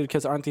bit skewed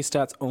because aren't these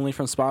stats only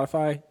from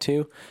Spotify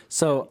too?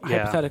 So Yeah.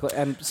 hypothetically,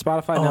 and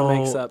Spotify now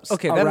makes up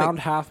okay, that around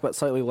half, but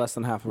slightly less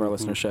than half of our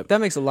listenership.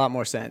 That makes a lot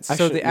more sense. So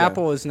Actually, the yeah.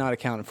 Apple is not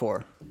accounted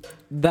for.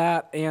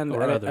 That and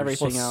Or others.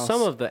 everything Well, else.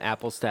 some of the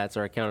Apple stats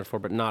are accounted for,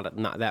 but not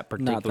that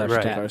particular not that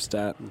stat. particular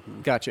stat.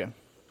 Gotcha.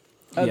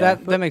 Yeah.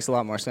 That makes a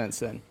lot more sense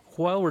then.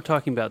 While we're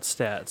talking about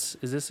stats,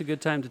 is this a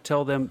good time to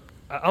tell them?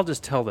 I'll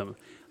just tell them.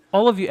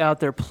 All of you out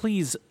there,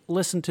 please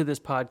listen to this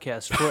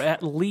podcast for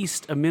at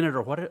least a minute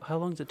or what? How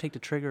long does it take to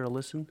trigger a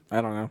listen? I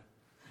don't know.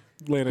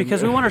 Later.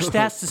 Because we want our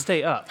stats to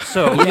stay up.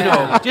 So, you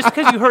know, just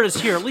because you heard us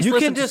here, at least You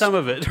listen can to just some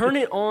of it. turn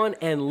it on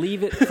and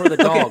leave it for the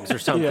dogs or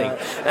something.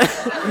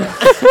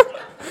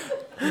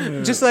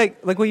 Just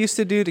like we used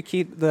to do to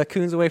keep the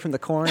coons away from the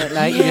corn at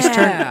night. You just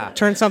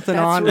turn something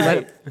That's on and let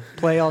right. it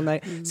play all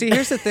night. See,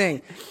 here's the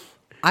thing.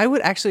 I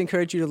would actually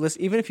encourage you to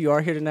listen, even if you are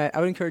here tonight,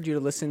 I would encourage you to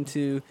listen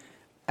to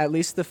at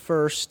least the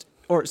first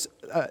or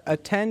a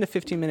 10 to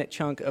 15 minute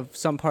chunk of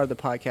some part of the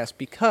podcast,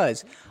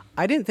 because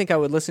I didn't think I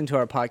would listen to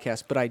our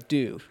podcast, but I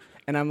do.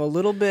 And I'm a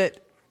little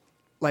bit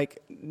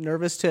like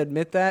nervous to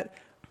admit that,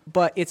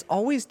 but it's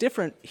always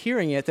different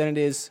hearing it than it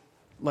is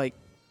like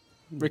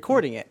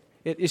recording it.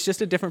 It's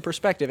just a different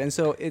perspective. And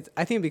so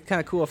I think it'd be kind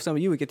of cool if some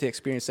of you would get to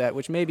experience that,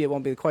 which maybe it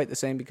won't be quite the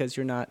same because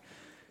you're not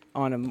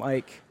on a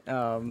mic.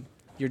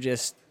 You're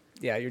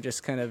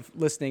just kind of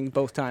listening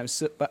both times.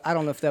 So, but I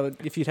don't know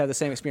if you'd have the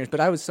same experience, but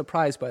I was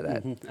surprised by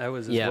that. I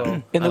was as Yeah.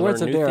 well. in the I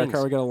words of learned new Derek, things.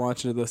 are we going to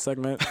launch into this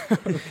segment?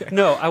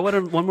 No, I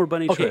wanted one more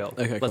bunny Okay, trail.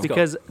 okay, let's go.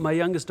 Because my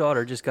youngest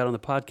daughter just got on the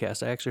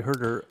podcast. I actually heard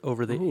her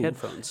over the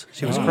headphones.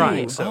 She was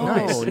crying. So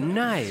Oh,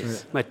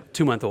 nice. my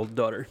 2-month-old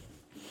daughter.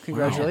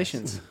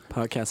 Congratulations.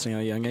 Podcasting at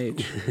a young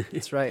age.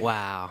 That's right.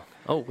 Wow.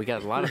 Oh, we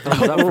got a lot of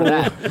thumbs up for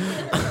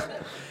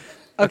that.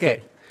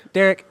 Okay.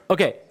 Derek,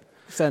 Okay.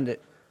 send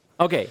it.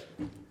 Okay.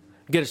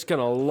 Just going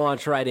to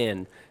launch right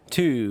in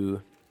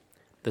to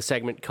the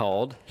segment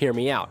called Hear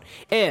Me Out.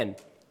 And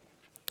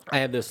I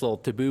have this little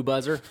taboo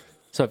buzzer.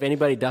 So if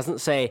anybody doesn't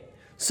say,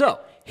 so,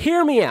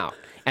 hear me out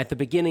at the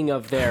beginning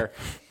of their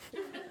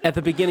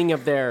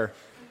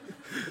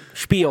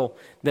spiel,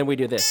 then we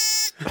do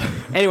this.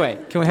 Anyway,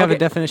 Can we have a okay,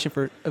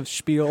 definition of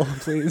spiel,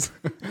 please?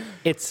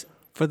 It's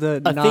For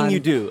the a thing you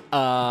do.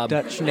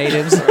 Dutch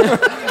natives.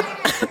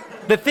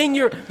 The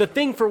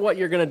thing for what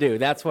you're gonna do.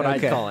 That's what I'd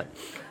Okay. call it.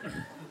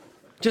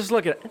 Just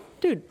look at it.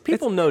 Dude,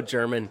 people know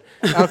German.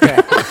 Okay.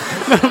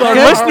 Our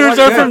listeners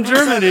are from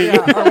Germany. Our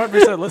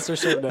 1%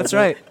 listenership. That's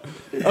right.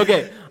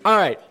 Okay, all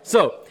right.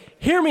 So,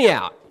 hear me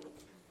out.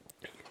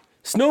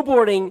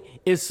 Snowboarding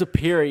is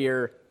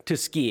superior to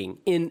skiing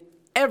in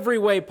every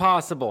way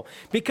possible.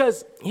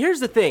 Because here's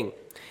the thing.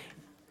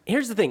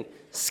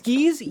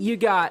 Skis, you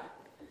got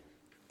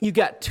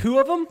two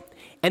of them,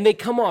 and they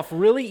come off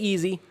really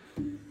easy.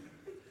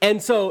 And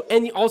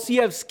also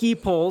you have ski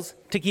poles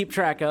to keep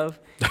track of.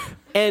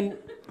 And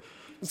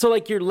so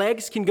like your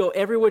legs can go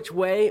every which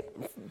way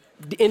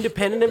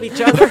independent of each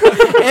other.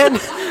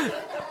 And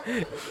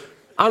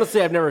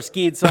honestly, I've never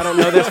skied, so I don't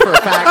know this for a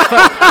fact,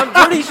 but I'm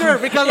pretty sure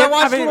because I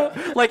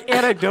watched like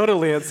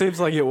anecdotally, it seems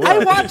like it would. I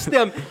watched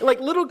them, like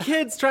little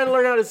kids trying to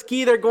learn how to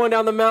ski. They're going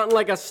down the mountain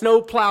like a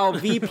snow plow,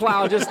 V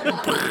plow, just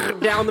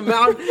down the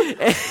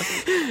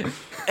mountain.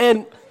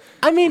 And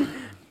I mean,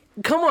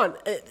 come on,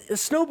 a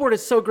snowboard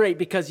is so great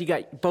because you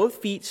got both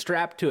feet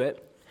strapped to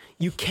it.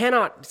 You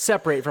cannot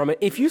separate from it.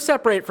 If you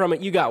separate from it,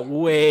 you got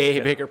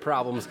way bigger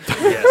problems.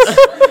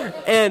 Yes.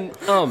 And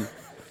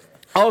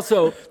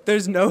also,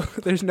 There's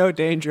no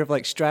danger of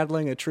like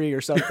straddling a tree or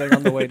something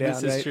on the way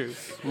down. This is right? true.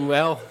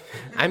 well,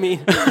 I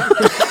mean, You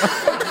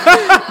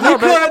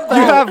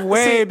have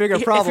way bigger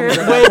problems.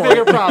 than way that.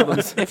 bigger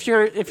problems. if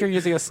you're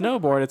using a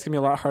snowboard, it's gonna be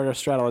a lot harder to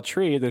straddle a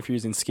tree than if you're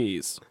using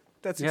skis.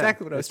 That's Yeah.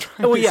 exactly what I was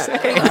trying Oh to yeah, say.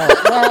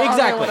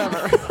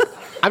 exactly.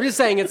 I'm just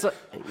saying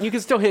you can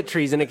still hit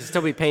trees and it can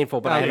still be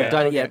painful, but I haven't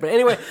done it yet. But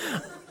anyway,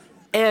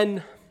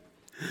 and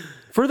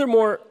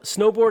furthermore,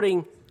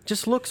 snowboarding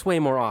just looks way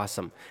more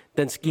awesome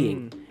than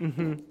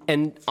skiing.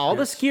 And all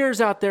the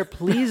skiers out there,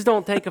 please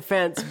don't take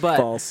offense, but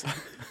False.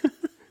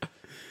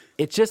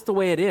 it's just the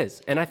way it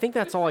is. And I think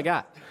that's all I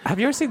got. Have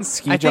you ever seen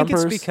ski I think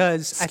jumpers? it's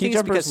because ski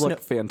jumpers look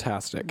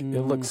fantastic. It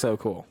looks so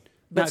cool.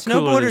 But Not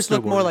cooler than snowboarders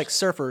look more snowboarders. like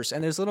surfers,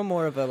 and there's a little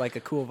more of a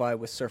cool vibe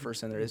with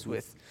surfers than there is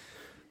with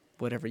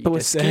whatever you But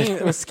with just said.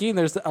 skiing, with skiing,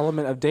 there's the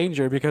element of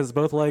danger because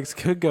both legs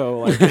could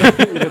go like.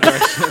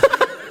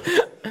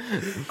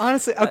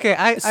 Honestly, okay,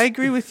 I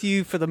agree with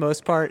you for the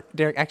most part,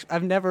 Derek. Actually,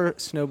 I've never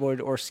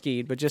snowboarded or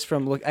skied, but just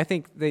from look, I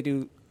think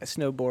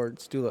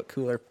snowboards do look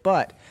cooler.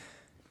 But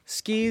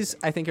skis,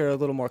 I think, are a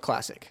little more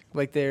classic.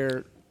 Like they're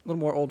a little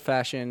more old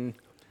fashioned.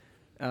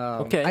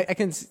 Okay. I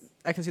can see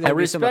there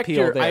be some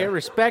appeal there. I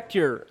respect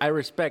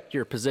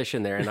your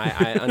position there, and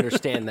I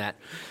understand that.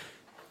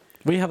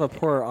 We have a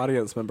poor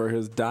audience member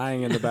who's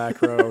dying in the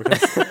back row.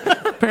 'Cause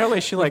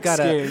apparently, she likes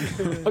skiing.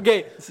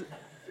 Okay,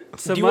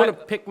 So do you want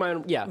to pick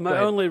mine? Yeah, My go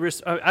ahead. only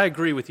I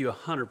agree with you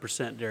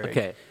 100%, Derek.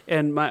 Okay.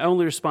 And my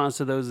only response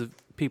to those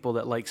people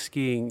that like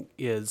skiing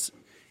is,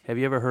 have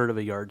you ever heard of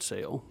a yard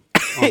sale?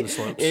 on the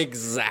slopes.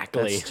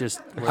 Exactly. That's just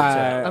where it's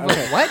at. I'm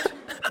like, what?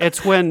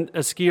 It's when a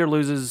skier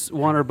loses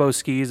one or both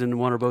skis and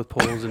one or both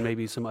poles and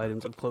maybe some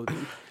items of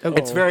clothing.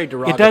 It's very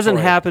derogatory. It doesn't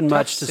happen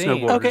much to scene.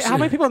 snowboarders. Okay, how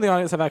many people in the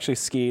audience have actually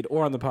skied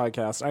or on the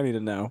podcast? I need to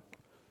know.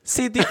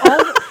 See, the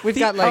only We've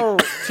got like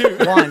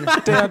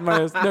one.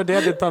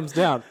 Dan did thumbs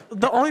down.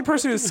 The only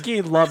person who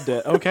skied loved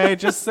it. Okay,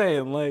 just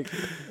saying. Like,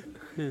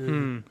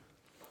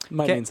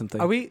 might Okay, mean something.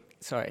 Are we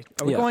Yeah.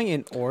 going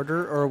in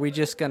order, or are we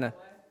just gonna?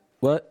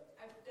 What?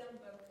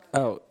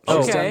 Oh,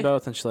 she's Okay. done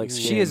both, and she likes.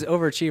 She skiing. is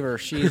overachiever.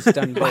 She's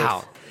done both.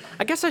 Wow.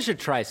 I guess I should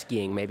try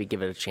skiing. Maybe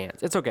give it a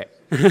chance. It's okay.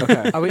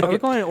 Okay. Are we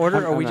going in order,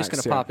 or are I'm we just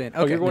next, gonna yeah. pop in?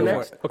 Oh, you're going go for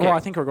next? it. Okay. Well, I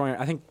think we're going.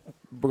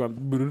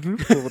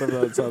 Whatever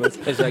that sound is.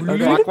 It's like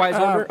clockwise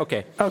order.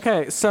 Okay.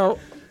 Okay, so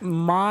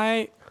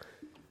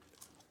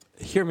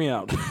hear me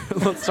out.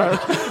 Let's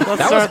start.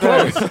 That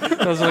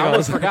was close. I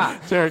almost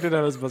forgot. Derek did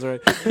have his buzzer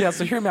right. Yeah,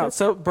 so hear me out.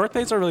 So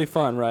birthdays are really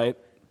fun, right?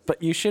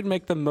 But you should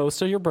make the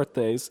most of your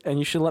birthdays, and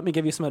you should let me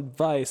give you some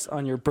advice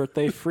on your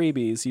birthday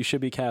freebies you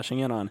should be cashing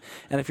in on.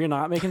 And if you're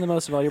not making the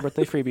most of all your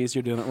birthday freebies,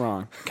 you're doing it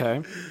wrong.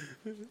 Okay?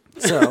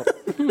 So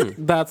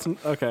that's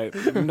okay.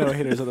 No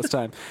haters at this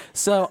time.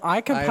 So I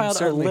I'm compiled a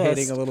certainly list.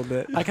 hating a little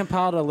bit. I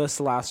compiled a list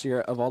last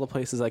year of all the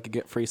places I could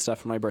get free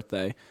stuff for my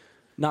birthday.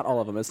 Not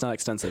all of them. It's not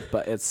extensive,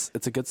 but it's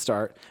a good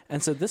start.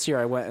 And so this year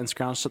I went and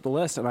scrounged up the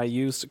list, and I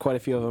used quite a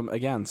few of them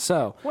again.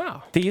 So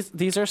Wow.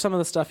 these are some of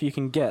the stuff you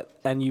can get,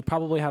 and you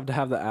probably have to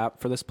have the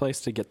app for this place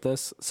to get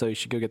this. So you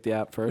should go get the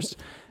app first.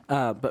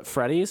 But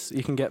Freddy's,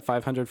 you can get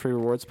 500 free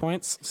rewards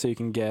points, so you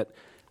can get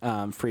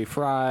free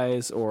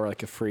fries or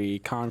like a free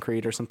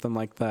concrete or something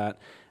like that.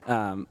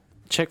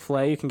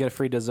 Chick-fil-A, you can get a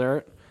free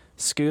dessert.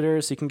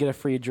 Scooters, you can get a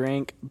free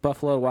drink.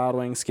 Buffalo Wild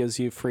Wings gives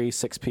you free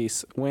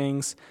 6-piece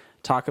wings.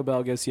 Taco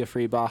Bell gives you a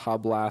free Baja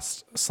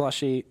Blast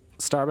slushie.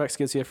 Starbucks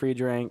gives you a free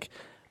drink.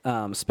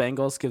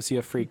 Spangles gives you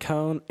a free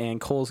cone, and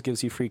Kohl's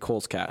gives you free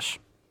Kohl's cash.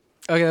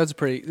 Okay, that was a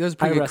pretty I good rest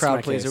my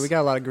crowd pleaser. case. We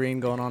got a lot of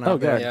green going on Oh, out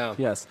there. good. Yeah.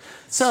 Yes.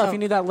 So if you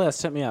need that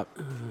list, hit me up.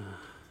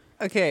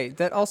 Okay,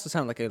 that also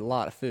sounded like a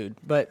lot of food.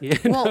 But Yeah,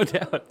 no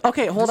doubt.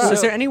 Okay, hold so on.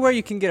 is there anywhere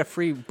you can get a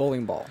free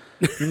bowling ball?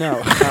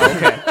 No. Oh,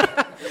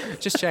 okay.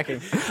 Just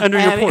checking. Under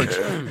your Any- porch.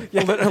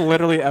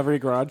 Literally every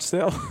garage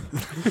sale.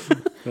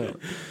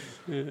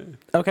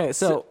 Okay,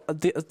 so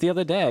the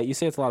other day, you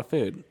say it's a lot of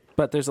food,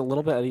 but there's a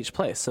little bit at each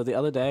place. So the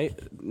other day,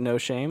 no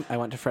shame, I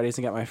went to Freddy's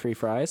and got my free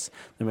fries.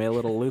 Then made a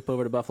little loop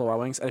over to Buffalo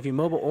Wild Wings. And if you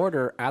mobile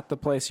order at the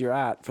place you're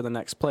at for the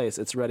next place,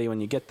 it's ready when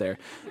you get there.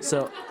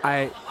 So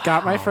I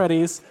got my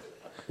Freddy's,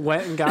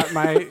 went and got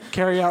my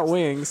carry-out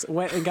wings,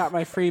 went and got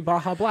my free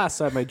Baja Blast.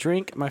 So I had my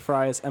drink, my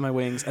fries, and my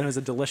wings, and it was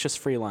a delicious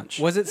free lunch.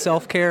 Was it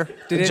self-care?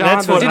 Did it,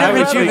 John, did I it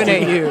was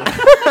rejuvenate you?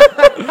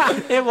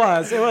 It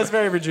was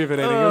very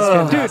rejuvenating. It was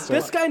Dude, fantastic.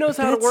 this guy knows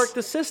how to work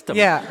the system.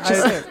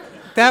 Yeah,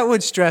 that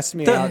would stress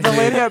me out. The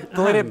dude.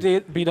 lady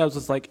at B-Dubs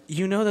was like,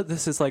 you know that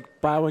this is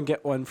like buy one,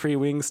 get one free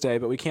wings day,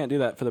 but we can't do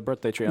that for the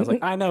birthday tree. I was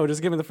like, I know,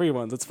 just give me the free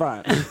ones. It's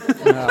fine.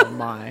 Oh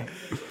my.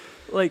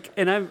 Like,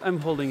 and I'm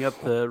holding up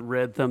the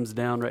red thumbs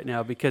down right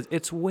now because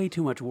it's way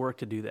too much work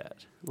to do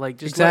that. Like,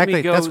 just let Exactly.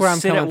 me go That's where I'm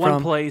sit at coming one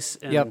from. place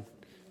and, Yep.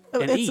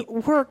 and It's eat.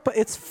 work, but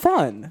it's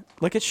fun.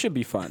 Like, it should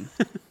be fun.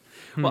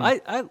 Well,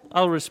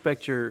 I'll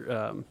respect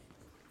your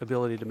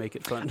ability to make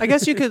it fun. I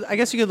guess you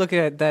could look at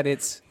it that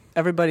it's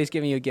everybody's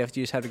giving you a gift.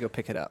 You just have to go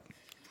pick it up.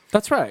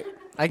 That's right.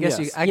 I guess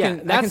Yes. I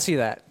can see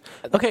that.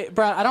 Okay,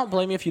 Brad, I don't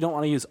blame you if you don't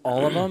want to use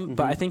all of them,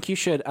 but I think you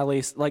should at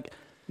least, like,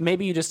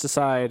 maybe you just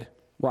decide,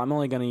 well, I'm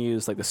only going to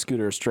use, like, the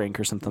Scooter's drink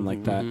or something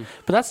like that.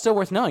 But that's still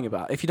worth knowing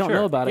about. If you don't Sure,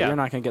 know about it, yeah. you're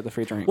not going to get the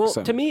free drink. Well,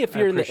 so. to me, if I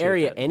you're in the appreciate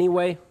area that.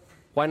 anyway,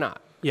 why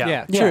not? Yeah,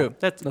 Yeah. true.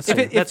 That's If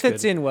it that's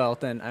fits good. in well,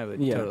 then I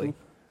would Yeah. totally.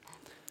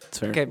 It's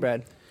fair. Okay,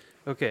 Brad.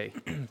 Okay.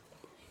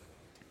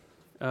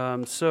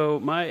 So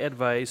my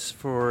advice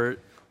for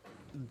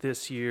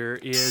this year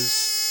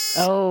is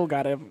Oh,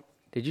 got him.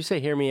 Did you say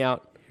hear me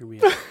out? hear me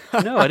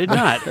out. No, I did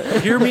not.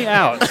 Hear me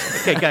out.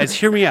 Okay, guys,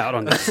 hear me out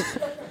on this.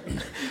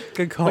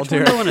 Good call, Which one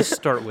Derek. do I want to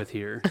start with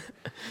here?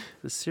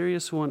 The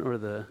serious one or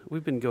the?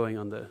 We've been going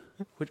on the.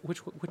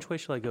 Which way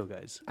shall I go,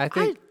 guys? I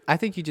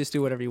think you just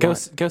do whatever you Go,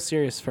 want. go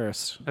serious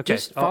first. Okay,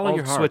 Just follow I'll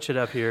your heart. switch it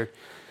up here.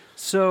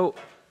 So,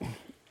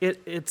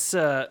 it's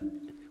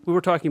we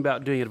were talking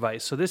about doing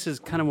advice. So this is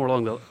kind of more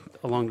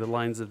along the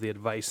lines of the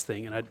advice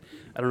thing, and I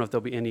don't know if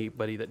there'll be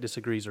anybody that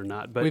disagrees or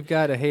not. But We've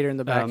got a hater in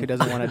the back who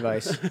doesn't want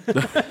advice.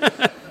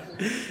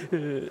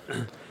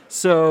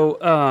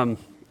 so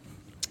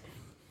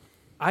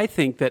I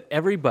think that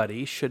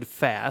everybody should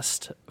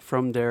fast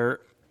from their,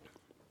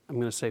 I'm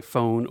going to say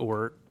phone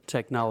or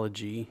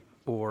technology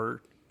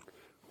or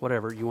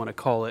whatever you want to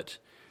call it,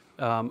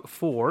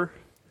 for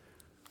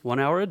 1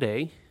 hour a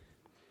day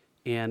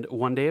and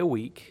 1 day a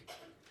week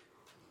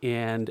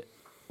and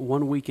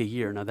 1 week a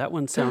year. Now that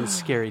one sounds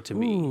scary to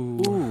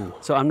me.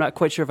 So I'm not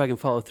quite sure if I can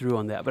follow through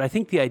on that, but I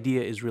think the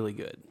idea is really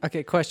good.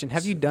 Okay, question.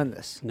 Have you done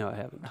this? No, I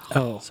haven't.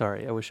 Oh.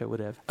 Sorry. I wish I would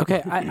have.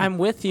 Okay, I'm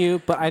with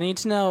you, but I need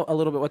to know a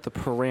little bit what the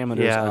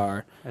parameters Yeah.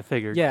 are. I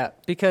figured. Yeah,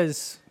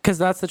 because Because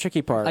that's the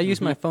tricky part. I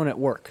use my phone at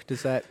work.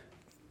 Does that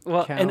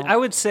Well, and count? I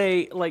would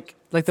say, like,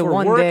 Like the for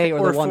one work day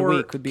or the one for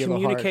week would be a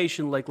little hard.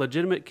 communication, like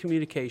legitimate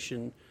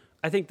communication.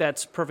 I think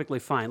that's perfectly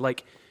fine.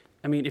 Like,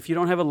 I mean, if you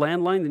don't have a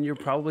landline, then you're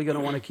probably going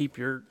to want to keep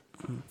your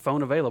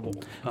phone available.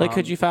 Like,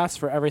 could you fast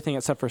for everything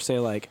except for, say,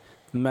 like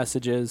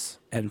messages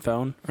and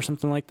phone or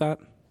something like that?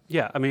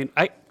 Yeah, I mean,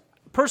 I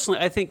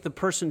think the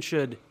person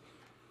should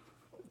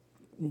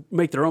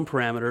make their own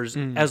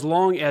parameters as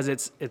long as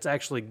it's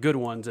actually good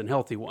ones and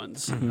healthy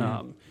ones,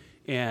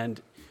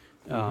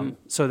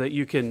 so that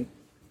you can,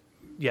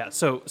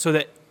 so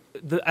that.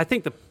 I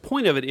think the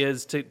point of it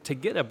is to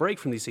get a break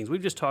from these things.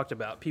 We've just talked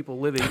about people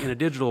living in a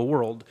digital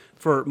world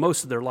for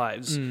most of their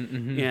lives,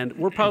 and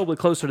we're probably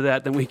closer to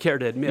that than we care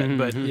to admit.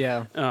 But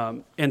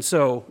and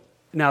so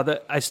now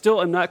I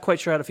still am not quite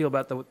sure how to feel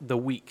about the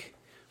week,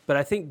 but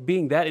I think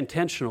being that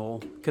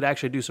intentional could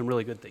actually do some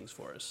really good things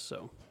for us.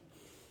 So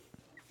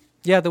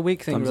Yeah, the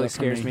week thing Thumbs really up for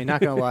scares me. me.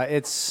 Not gonna lie,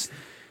 it's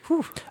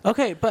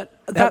Okay,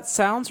 but that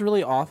sounds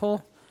really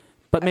awful.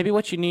 But maybe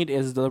what you need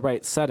is the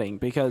right setting,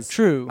 because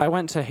True. I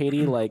went to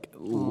Haiti like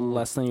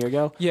less than a year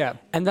ago. Yeah.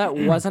 And that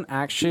wasn't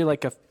actually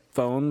like a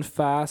phone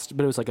fast,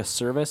 but it was like a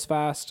service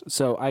fast.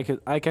 So I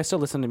still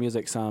listen to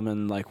music some,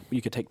 and like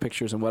you could take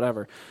pictures and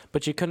whatever,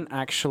 but you couldn't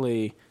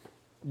actually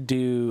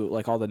do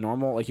like all the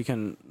normal, like you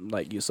can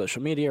like use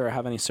social media or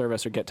have any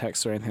service or get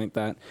texts or anything like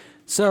that.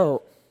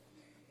 So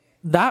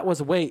that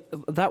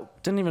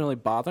didn't even really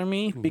bother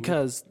me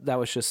because that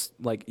was just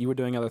like you were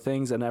doing other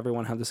things and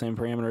everyone had the same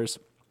parameters.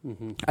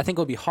 I think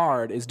what would be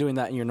hard is doing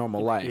that in your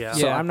normal life. Yeah.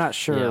 So Yeah. I'm not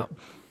sure Yeah.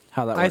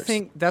 how that I works.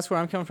 think that's where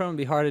I'm coming from. It'd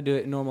be hard to do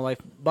it in normal life,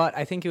 but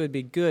I think it would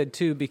be good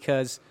too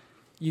because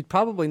you'd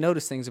probably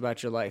notice things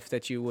about your life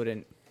that you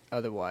wouldn't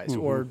otherwise,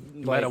 or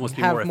Might like almost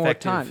be have more more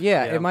effective. time.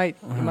 Yeah, Yeah. it might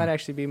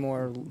actually be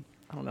more,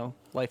 I don't know,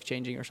 life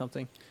changing or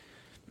something.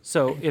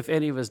 So if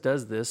any of us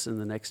does this in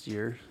the next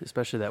year,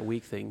 especially that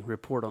week thing,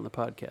 report on the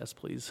podcast,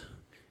 please.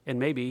 And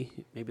maybe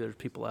there's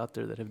people out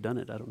there that have done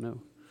it. I don't know.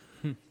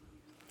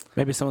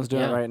 maybe someone's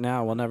doing Yeah. it right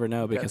now. We'll never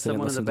know Got because they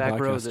didn't someone in the listen to the back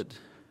row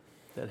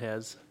podcast. that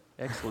has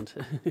excellent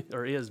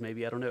or is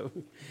maybe, I don't know.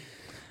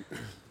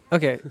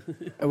 Okay,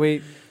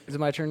 wait, is it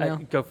my turn now?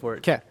 Go for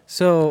it. Okay,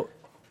 so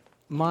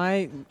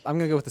I'm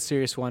gonna go with the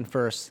serious one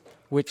first,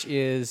 which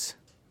was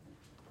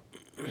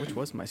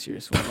my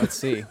serious one? Let's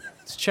see.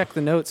 Let's check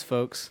the notes,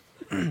 folks.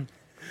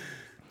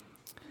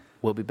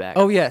 We'll be back.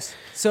 Oh yes.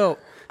 So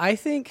I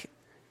think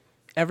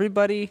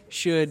everybody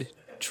should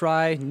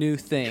try new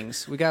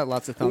things. We got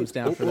lots of thumbs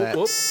down for that.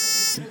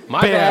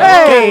 My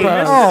bad. Hey!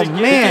 Oh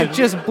man,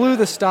 just blew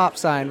the stop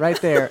sign right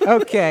there.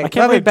 Okay,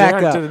 let me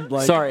back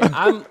up. Sorry,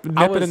 I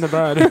Nip it in the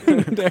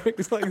bud.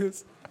 Derek's like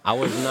this. I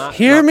was not.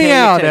 Hear not me paying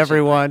out, attention.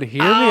 everyone.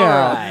 Hear me All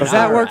out. right, Does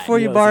that all work right. for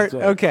you, Yes, Bart? that's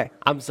right. Okay.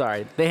 I'm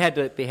sorry. They had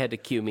to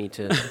cue me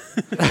to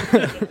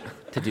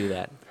to do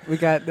that. We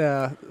got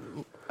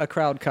a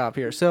crowd cop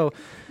here. So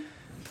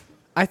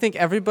I think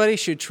everybody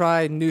should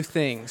try new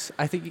things.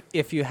 I think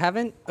if you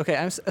haven't, okay,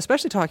 I'm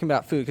especially talking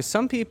about food because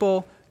some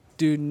people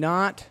do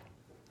not,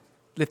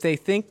 if they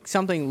think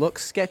something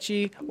looks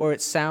sketchy or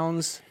it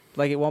sounds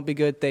like it won't be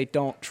good, they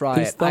don't try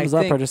These it. thumbs I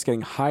up think- are just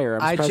getting higher.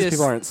 I'm I surprised just-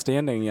 people aren't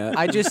standing yet.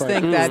 I just It's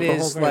like, think that the whole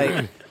is thing.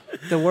 like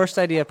the worst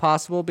idea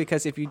possible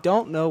because if you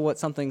don't know what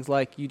something's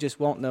like, you just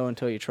won't know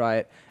until you try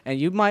it. And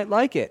you might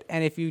like it.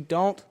 And if you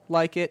don't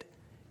like it,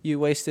 you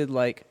wasted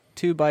like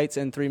 2 bites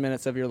and 3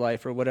 minutes of your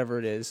life or whatever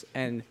it is.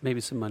 And Maybe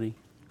some money.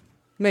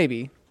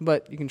 maybe,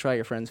 but you can try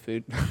your friend's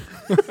food.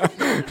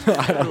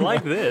 I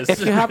like this. If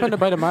you happen to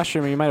bite a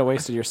mushroom, you might have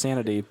wasted your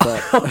sanity.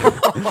 But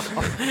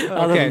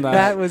other Okay, than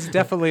that was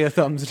definitely a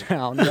thumbs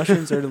down.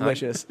 Mushrooms are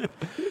delicious.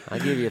 I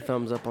give you a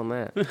thumbs up on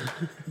that.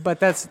 But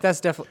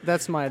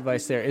that's my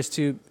advice there is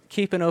to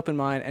keep an open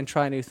mind and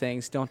try new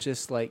things. Don't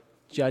just like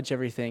judge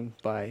everything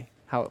by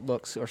how it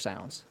looks or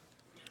sounds.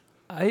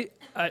 I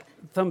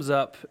thumbs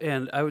up,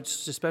 and I would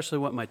especially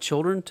want my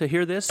children to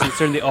hear this since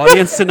they're in the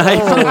audience tonight.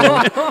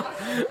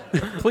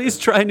 Please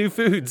try new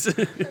foods,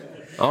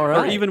 All or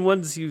right. even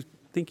ones you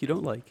think you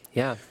don't like.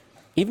 Yeah.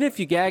 Even if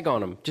you gag on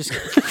them, just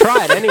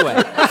try it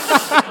anyway.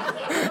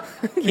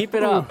 Keep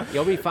it up.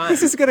 You'll be fine.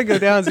 This is going to go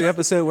down as the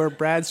episode where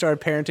Brad started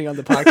parenting on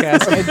the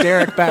podcast and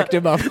Derek backed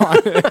him up on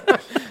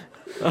it.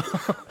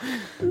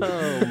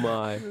 Oh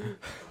my.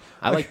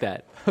 I like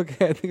that.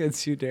 Okay, I think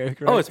it's you, Derek.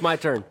 Right? Oh, it's my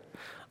turn.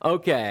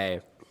 Okay.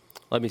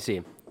 Let me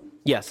see.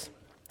 Yes.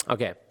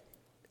 Okay.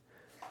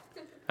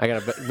 I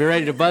gotta be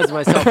ready to buzz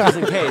myself just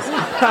in case.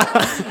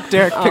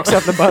 Derek picks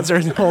up the buzzer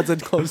and holds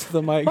it close to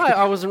the mic. Well,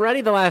 I wasn't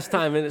ready the last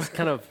time, and it's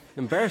kind of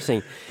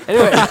embarrassing.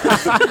 Anyway,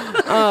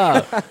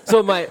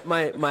 so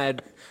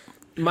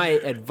my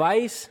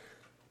advice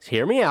is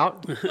hear me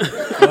out.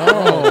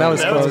 Oh, that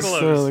was close.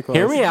 close. really close.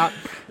 Hear me out.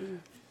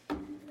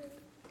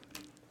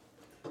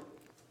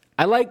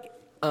 I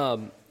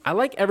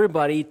like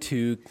everybody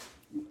to.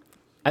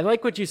 I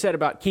like what you said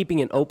about keeping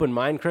an open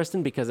mind,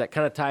 Kristen, because that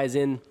kind of ties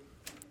in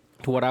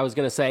to what I was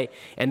going to say,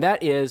 and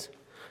that is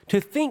to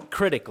think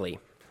critically.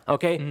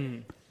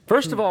 Okay,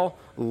 first of all,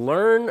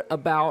 learn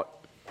about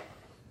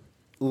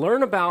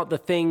the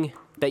thing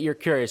that you're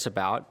curious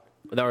about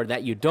or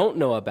that you don't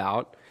know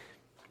about,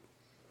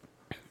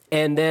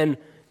 and then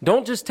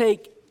don't just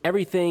take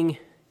everything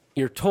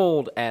you're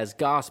told as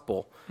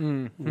gospel,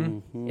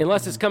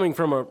 unless it's coming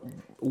from a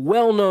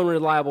well-known,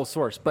 reliable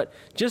source. But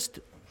just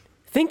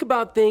think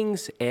about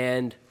things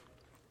and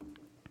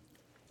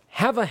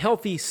have a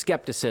healthy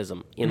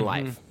skepticism in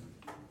life.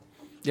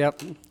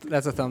 Yep,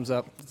 that's a thumbs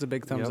up. It's a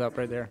big thumbs Yep. up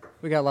right there.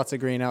 We got lots of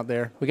green out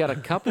there. We got a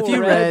couple A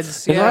few of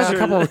reds. There's Yeah, always a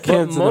couple of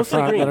kids in the mostly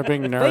front green. that are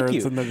being Thank nerds,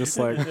 you. and they're just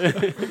like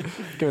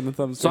giving the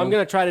thumbs So down. I'm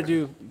going to try to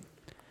do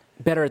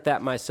better at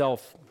that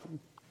myself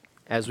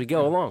as we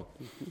go along.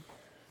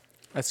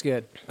 That's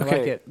good. I Okay,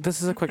 like it.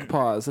 this is a quick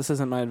pause. This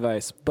isn't my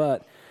advice,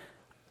 but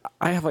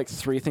I have like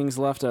 3 things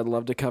left I'd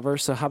love to cover.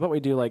 So how about we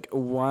do like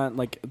one,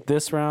 like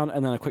this round,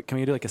 and then a quick? Can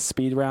we do like a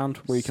speed round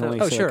where you can So- only?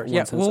 Oh, say, sure. like, one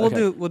Yeah. sentence? Well,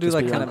 Okay. we'll do Just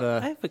like speed kind round.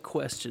 of I a. have a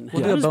question.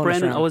 We'll do How a does bonus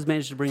Brandon round. always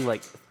manage to bring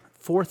like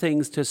 4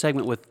 things to a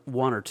segment with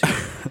 1 or 2?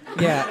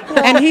 Yeah.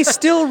 And he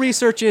still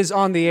researches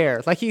on the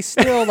air. Like he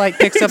still like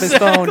picks up his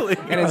phone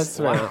and is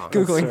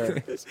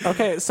Googling. That's fair.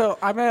 Okay, so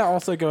I'm gonna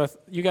also go with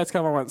you guys.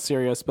 Kind of went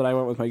serious, but I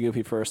went with my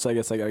goofy first. So I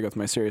guess I gotta go with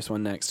my serious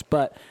one next.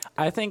 But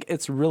I think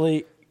it's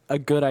really a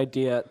good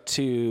idea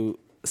to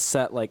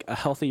set like a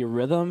healthy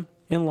rhythm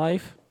in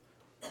life.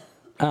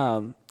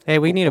 Hey,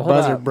 we need a Hold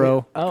buzzer, up.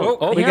 bro.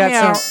 Oh, We hear me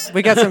got out. some.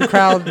 We got some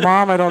crowd.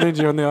 Mom, I don't need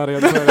you in the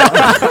audience. Right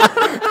now.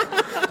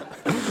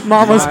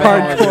 Mom was My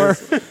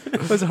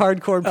hardcore. Was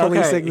hardcore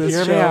policing this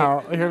hear show. me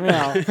out. Hear me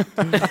out.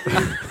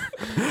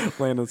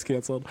 Landon's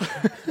canceled.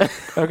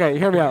 Okay,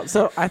 hear me out.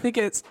 So I think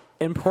it's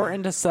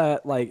important to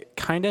set like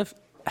kind of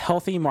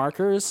healthy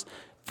markers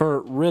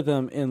for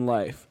rhythm in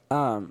life.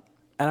 And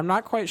I'm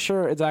not quite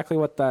sure exactly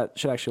what that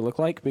should actually look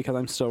like because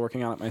I'm still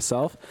working on it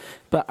myself.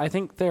 But I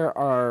think there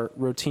are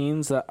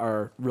routines that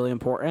are really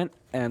important,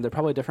 and they're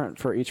probably different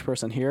for each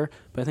person here.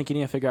 But I think you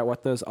need to figure out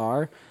what those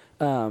are.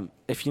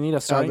 If you need a Oh,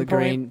 starting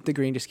point, the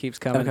green just keeps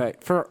coming. okay.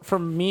 For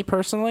me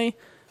personally,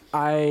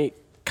 I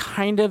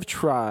kind of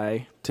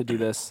try to do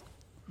this.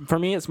 For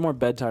me, it's more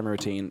bedtime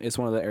routine. It's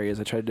one of the areas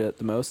I try to do it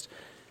the most.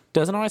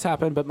 Doesn't always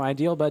happen, but my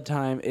ideal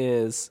bedtime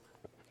is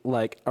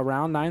like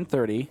around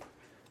 9:30.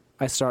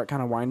 I start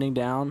kind of winding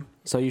down,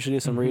 so I usually do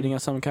some reading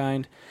of some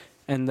kind,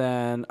 and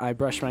then I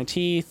brush my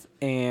teeth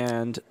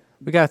and.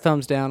 We got a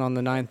thumbs down on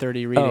the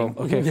 9:30 reading. Oh,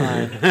 okay,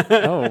 fine.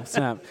 Oh,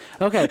 snap.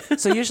 Okay,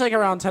 so usually like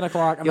around 10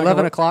 o'clock. I'm not 11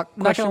 gonna- o'clock?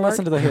 I'm not question going to mark?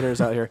 listen to the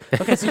haters out here.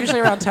 Okay, so usually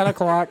around 10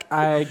 o'clock,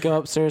 I go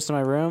upstairs to my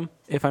room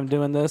if I'm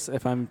doing this,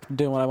 if I'm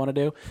doing what I want to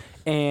do.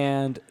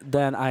 And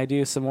then I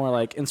do some more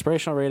like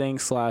inspirational reading /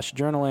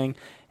 journaling,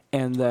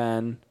 and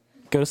then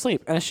go to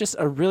sleep. And it's just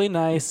a really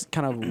nice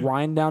kind of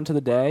wind down to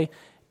the day.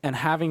 And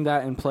having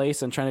that in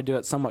place and trying to do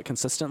it somewhat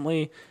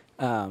consistently,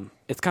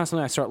 it's kind of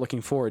something I start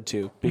looking forward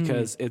to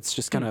because it's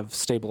just kind of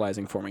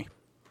stabilizing for me.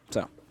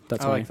 So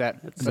that's I my like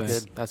that. That's That's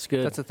good. That's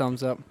good. That's a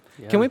thumbs up.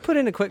 Yeah. Can we put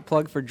in a quick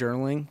plug for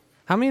journaling?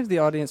 How many of the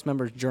audience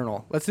members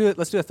journal? Let's do it.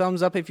 Let's do a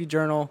thumbs up if you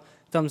journal,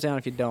 thumbs down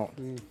if you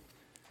don't.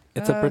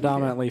 It's a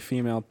predominantly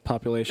female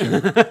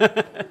population.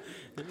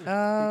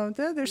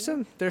 There's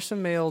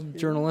some male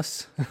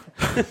journalists.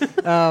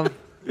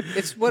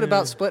 It's what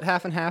about split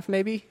half and half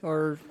maybe,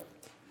 or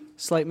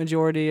slight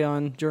majority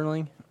on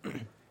journaling.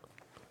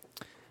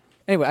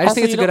 Anyway, I just Also,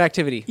 think it's you a good don't-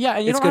 activity. Yeah,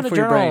 and you it's don't good have to for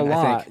your journal brain. a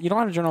I lot. think You don't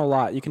have to journal a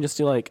lot. You can just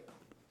do like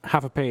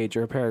half a page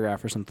or a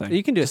paragraph or something.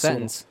 you can do a Just little-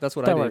 sentence. That's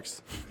what that I do.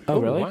 works. Oh,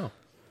 really? Wow.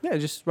 Yeah,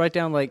 just write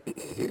down like.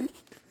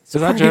 Is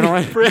that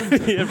journaling?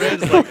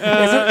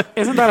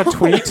 Isn't that a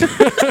tweet?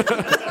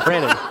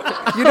 Brandon.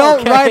 You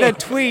don't write a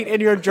tweet in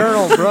your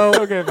journal, bro.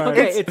 Okay, fine.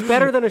 Okay, it's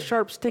better than a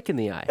sharp stick in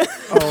the eye.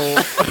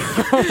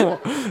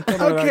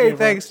 Okay,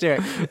 thanks,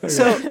 Derek.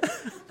 So,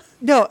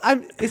 no,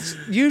 it's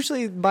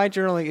usually my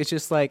journaling is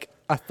just like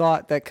a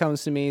thought that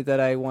comes to me that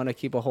I want to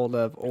keep a hold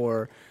of,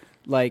 or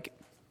like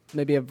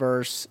maybe a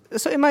verse.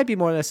 So it might be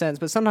more than a sentence,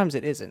 but sometimes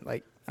it isn't.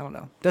 Like I don't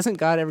know. Doesn't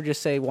God ever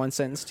just say one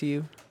sentence to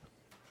you?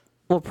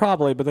 Well,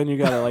 probably, but then you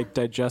gotta like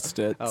digest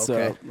it. Oh, So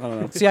okay. I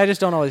don't know. See, I just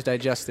don't always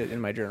digest it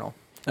in my journal.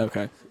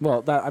 Okay.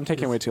 Well, I'm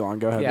taking way too long.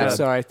 Go ahead. Yeah, Brad.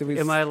 sorry.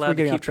 Am I we're allowed to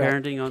getting keep off track.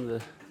 parenting on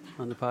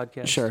the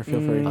podcast? Sure. Feel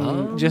free.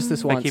 Just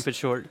this I once. keep it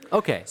short.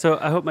 Okay. So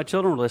I hope my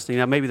children are listening.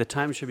 Now maybe the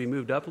time should be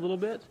moved up a little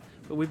bit,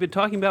 but we've been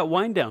talking about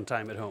wind down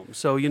time at home.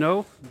 So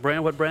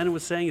what Brandon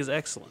was saying is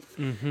excellent.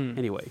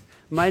 Anyway,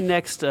 my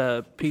next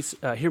piece.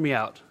 Hear me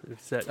out.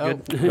 Is that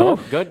good? Oh,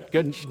 good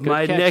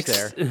my catch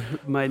next there.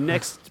 my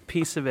next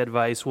piece of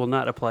advice will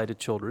not apply to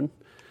children,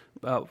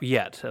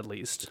 yet at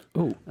least.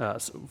 Ooh.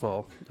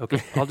 Well,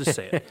 okay, I'll just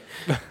say it.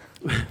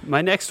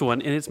 My next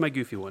one, and it's my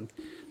goofy one.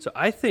 So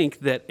I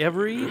think that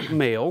every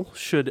male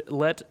should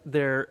let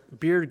their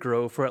beard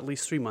grow for at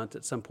least 3 months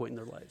at some point in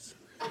their lives.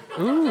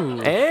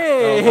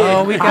 Hey.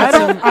 Oh, we got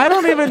some I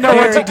don't even know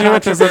what to Very do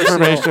with this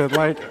controversial. information.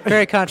 Like,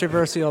 very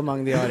controversial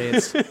among the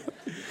audience.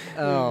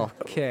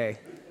 Okay.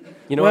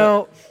 You know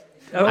Well,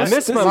 what? I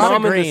miss my a lot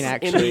of mom in, green, this-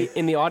 actually.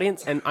 in the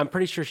audience, and I'm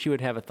pretty sure she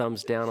would have a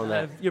thumbs down on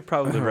that. You're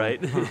probably right.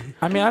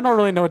 I mean, I don't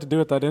really know what to do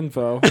with that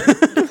info.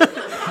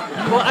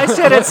 Well, I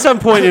said at some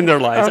point in their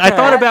lives. I Okay.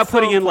 thought about At some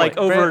putting in like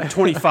point. over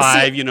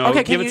 25,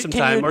 Okay, give it some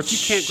time. Or if you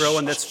can't grow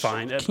one, that's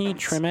fine. Can you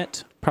trim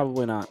it?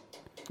 Probably not.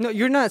 no,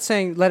 you're not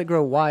saying let it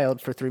grow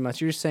wild for 3 months.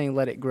 You're just saying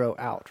let it grow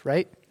out,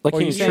 right? Like, Or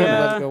can you you saying trim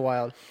Yeah. let it go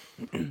wild?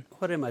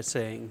 What am I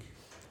saying?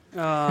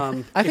 I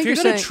think if you're you're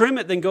going saying to trim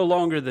it, then go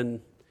longer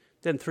than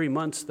 3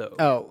 months, though.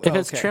 Oh, If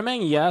it's okay.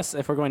 trimming, yes.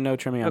 If we're going no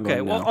trimming, I'm Okay,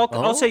 going well,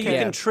 no. I'll say you Okay.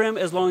 can trim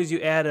as long as you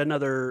add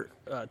another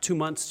 2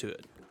 months to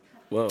it.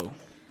 Whoa.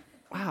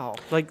 Wow.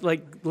 Like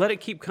let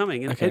it keep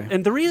coming. And, Okay.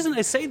 and the reason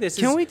I say this is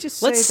Can we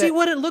just let's say see that-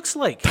 what it looks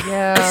like.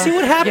 Yeah. Let's see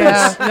what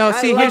happens. Yeah. No,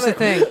 see, here's the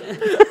thing.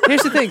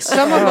 Here's the thing.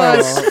 Some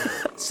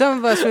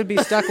of us would be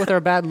stuck with our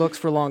bad looks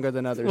for longer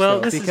than others. Well,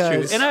 though, this is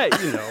because true. And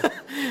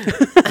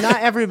I,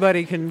 not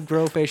everybody can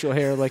grow facial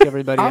hair like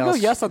everybody I'll else.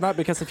 go yes on that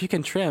because if you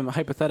can trim,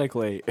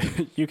 hypothetically,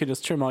 you can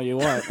just trim all you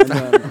want. And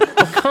then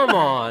Come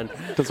on.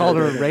 Called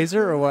her a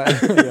razor or what?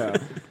 yeah.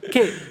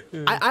 Okay,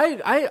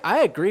 I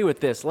agree with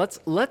this.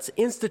 Let's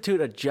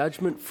institute a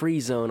judgment-free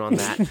zone on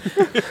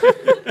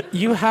that.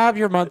 You have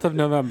your month of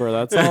November.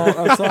 That's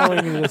all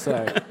we need to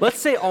say. Let's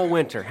say all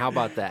winter. How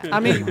about that? I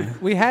mean,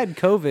 we had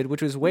COVID,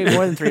 which was way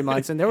more than 3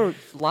 months, and there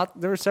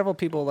were several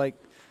people like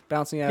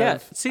bouncing out Yeah,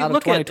 of see, out of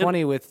look at it.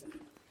 2020 with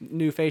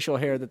new facial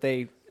hair that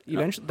they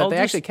eventually I'll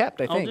actually just-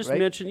 kept. I I'll think, just right?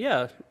 mention,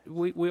 yeah,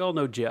 we all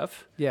know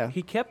Jeff. Yeah.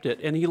 He kept it,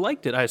 and he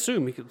liked it. I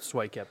assume that's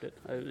why he kept it.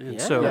 And Yeah.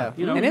 so, Yeah,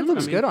 you know, and it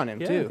looks I mean, good on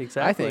him yeah, too.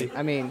 Exactly. I think.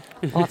 I mean,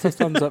 Lots of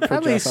thumbs up for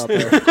At Jeff least- out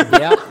there.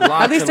 Yeah,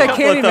 at least I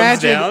can't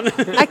thumbs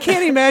imagine. I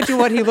can't imagine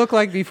what he looked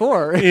like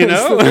before. You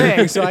know? is the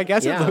thing, so I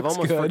guess Yeah, it I've looks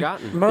almost good.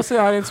 forgotten. Most of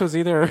the audience was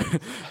either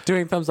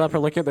doing thumbs up or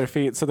looking at their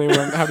feet, so they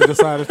wouldn't have to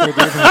decide if they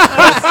do.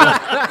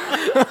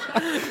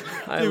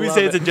 Did we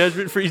say it's a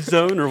judgment-free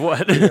zone or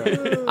what?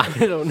 I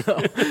don't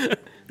know.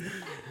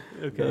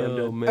 Okay, I'm Oh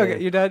done. man.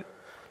 Okay, you're done.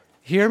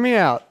 Hear me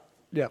out.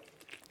 Yep.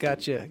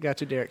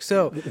 Gotcha, Derek.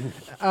 So,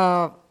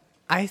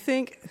 I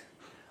think.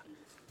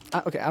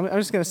 Okay, I'm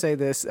just gonna say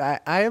this. I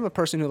am a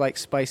person who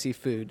likes spicy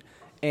food,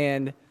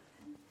 and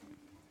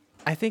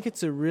I think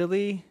it's a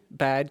really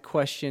bad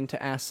question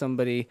to ask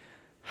somebody,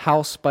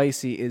 how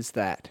spicy is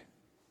that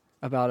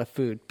about a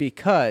food?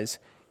 Because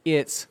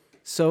it's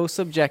so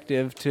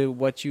subjective to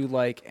what you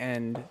like,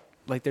 and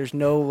like there's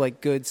no like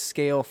good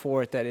scale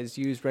for it that is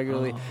used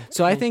regularly.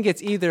 So I think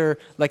it's either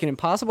like an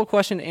impossible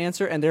question to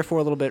answer and therefore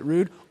a little bit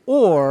rude,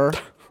 or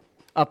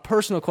a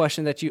personal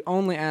question that you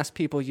only ask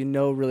people you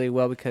know really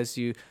well because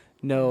you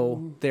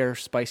know their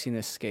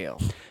spiciness scale.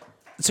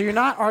 So you're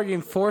not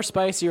arguing for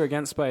spicy or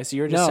against spicy.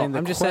 You're just No, saying the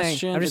I'm just question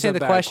saying. I'm just is saying a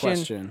the bad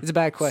question is a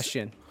bad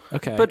question.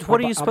 Okay. But what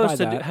are you I'll supposed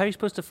buy to do? that. How are you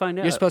supposed to find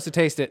out? You're supposed to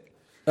taste it.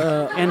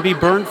 and be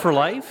burned for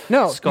life?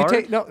 No,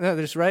 Scarred? no.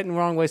 There's right and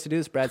wrong ways to do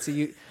this, Brad. So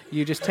you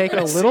just take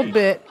a little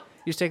bit.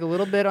 You just take a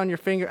little bit on your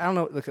finger. I don't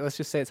know. Look, let's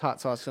just say it's hot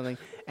sauce or something,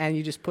 and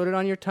you just put it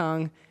on your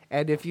tongue.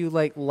 And if you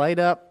like light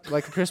up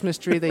like a Christmas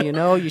tree, then you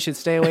know you should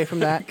stay away from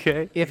that.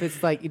 Okay. If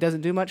it's like it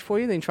doesn't do much for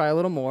you, then try a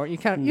little more. You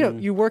kind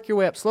of you work your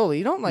way up slowly.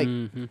 You don't like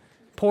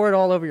pour it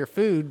all over your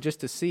food just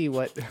to see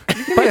what. You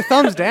give me a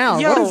thumbs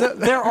down. What is Yo, it?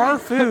 there are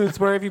foods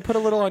where if you put a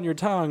little on your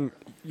tongue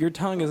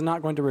is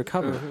not going to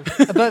recover.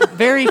 But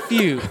very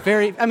few.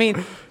 I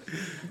mean,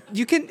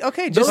 you can just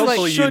Hopefully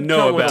like you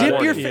know about dip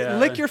one. your Yeah.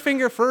 lick your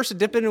finger first,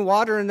 dip it in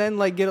water, and then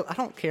like I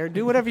don't care.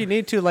 Do whatever you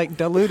need to like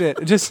dilute it.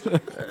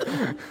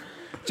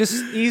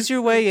 Just ease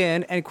your way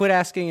in and quit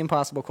asking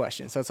impossible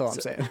questions. That's all I'm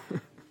saying.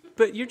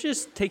 But you're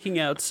just taking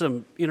out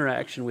some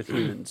interaction with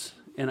humans.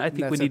 And I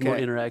think we That's need more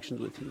okay. interactions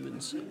with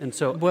humans. And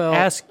so Well-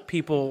 ask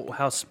people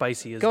how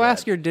spicy is Go that.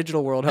 ask your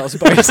digital world how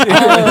spicy.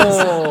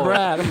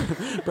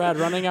 Brad,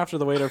 running after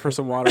the waiter for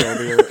some water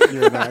over your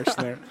interaction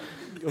there.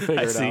 You'll figure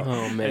I it see. out.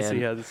 Oh, I see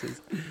man. how this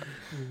is.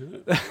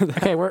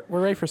 Okay, we're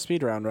ready for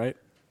speed round, right?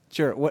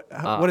 Sure. What does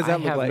that I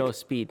look have like? no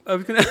speed. I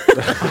was gonna.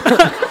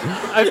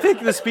 I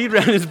think the speed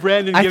round is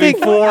Brandon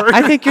giving four.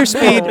 I think your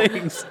speed,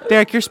 things.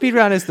 Derek. Your speed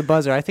round is the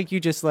buzzer. I think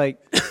you just like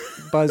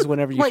buzz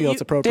whenever you feel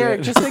it's appropriate.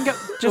 Derek, just think of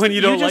just, When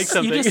you don't like just,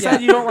 something. You just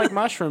said you don't like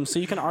mushrooms, so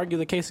you can argue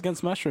the case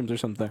against mushrooms or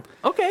something.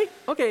 Okay.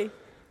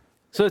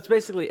 So it's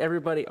basically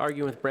everybody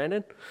arguing with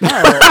Brandon?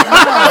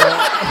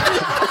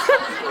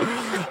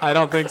 I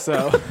don't think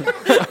so.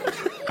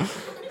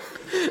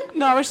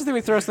 No, I just think we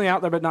throw something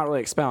out there, but not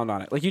really expound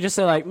on it. Like you just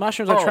say, like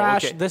mushrooms are Oh,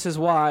 trash. okay. This is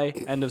why.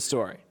 End of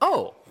story.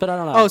 Oh. But I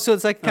don't know. Oh, so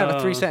it's like kind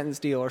of a 3-sentence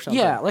deal or something.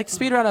 yeah, like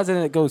speed round as in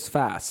it goes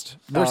fast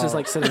versus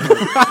like sitting.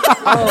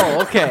 Oh,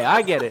 okay.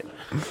 I get it.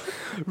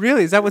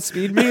 Really? Is that what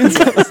speed means?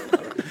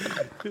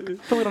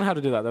 But we don't have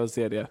to do that. That was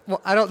the idea.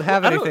 Well, I don't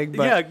have anything,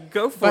 but yeah,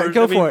 go for but it.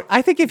 go I mean, for it.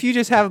 I think if you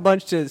just have a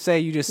bunch to say,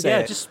 you just say Yeah,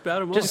 it. just spout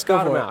them Just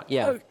off. go for it. out.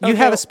 Yeah. You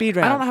have a speed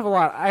round. I don't have a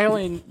lot. I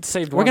only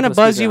saved We're one. gonna for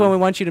the buzz speed you when we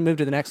round. want you to move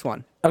to the next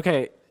one.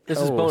 Okay. This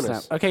is Oh,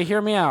 bonus. snap. Okay,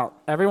 hear me out.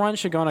 Everyone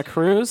should go on a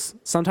cruise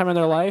sometime in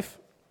their life,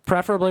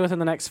 preferably within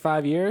the next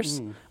 5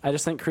 years. I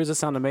just think cruises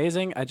sound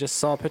amazing. I just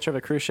saw a picture of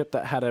a cruise ship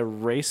that had a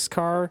race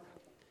car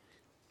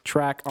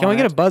track Can on we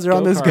get it. a buzzer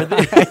on this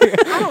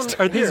Go-kart.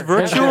 guy? Are these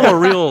virtual or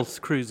real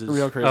cruises?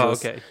 Real cruises.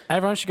 Oh, okay.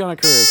 Everyone should go on a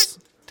cruise.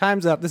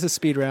 Time's up. This is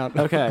speed round.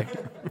 Okay.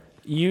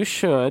 You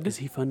should. Is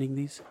he funding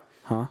these?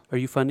 Huh? Are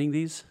you funding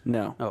these?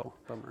 No. Oh,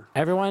 bummer.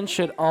 Everyone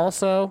should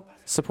also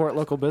support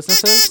local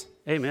businesses.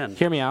 Amen.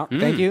 Hear me out.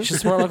 Thank you. You should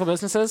support local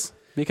businesses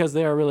because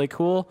they are really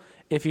cool.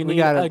 If you We need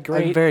got a a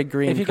great, very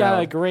green if you got a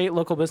crowd. great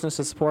local business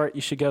to support,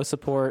 you should go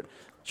support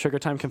Sugar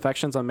Time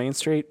Confections on Main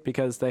Street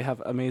because they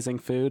have amazing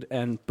food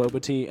and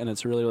boba tea, and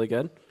it's really, really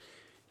good.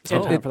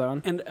 So time for that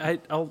one.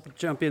 And I'll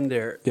jump in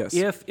there. Yes.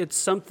 If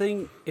it's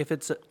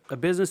a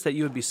business that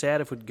you would be sad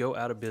if would go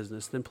out of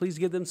business, then please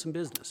give them some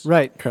business.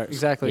 Right. Correct.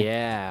 Exactly.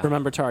 Yeah.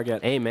 Remember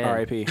Target. Amen.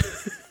 R.I.P.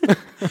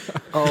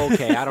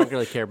 Okay, I don't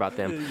really care about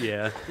them.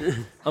 Yeah.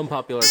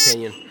 Unpopular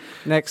opinion.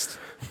 Next.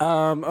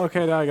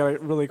 Okay, now I got to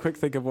really quick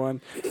think of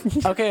one.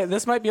 Okay,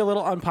 this might be a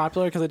little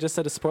unpopular because I just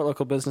said to support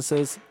local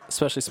businesses,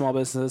 especially small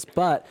businesses.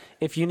 But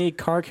if you need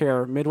car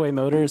care, Midway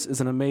Motors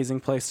is an amazing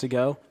place to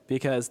go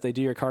because they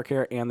do your car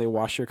care and they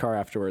wash your car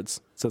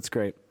afterwards. So it's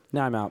great.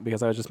 Now I'm out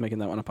because I was just making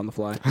that one up on the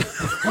fly.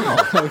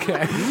 Okay.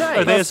 Are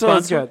they a That still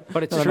is sponsor? good.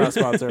 But it's No, true. not a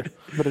sponsor.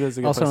 But it is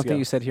a good Also, I place don't to think go.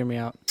 you said "hear me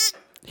out."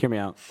 Hear me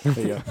out.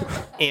 There you go.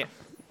 Eh.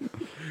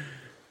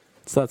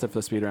 So that's it for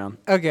the speed round.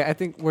 Okay, I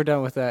think we're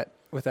done with that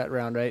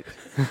round, right?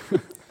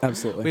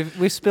 Absolutely.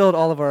 We've spilled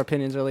all of our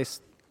opinions, or at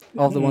least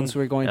all of the ones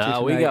we're going to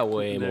tonight. We got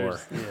way more.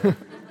 Yeah.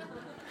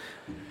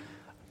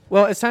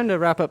 Well, it's time to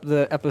wrap up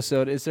the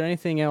episode. Is there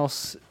anything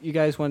else you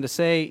guys wanted to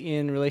say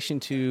in relation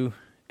to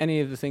any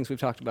of the things we've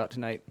talked about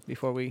tonight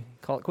before we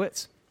call it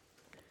quits?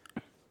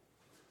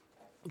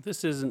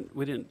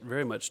 We didn't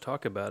very much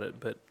talk about it,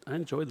 but I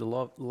enjoyed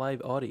the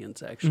live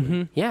audience,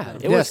 actually. Yeah,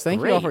 it Yes, was thank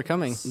you all great. for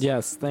coming.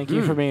 Yes, thank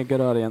you for being a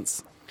good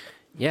audience.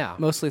 Yeah.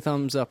 Mostly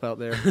thumbs up out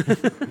there.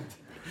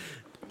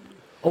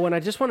 Oh, and I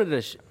just wanted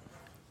to,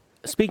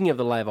 speaking of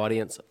the live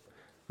audience,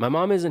 my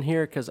mom isn't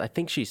here because I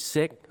think she's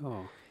sick.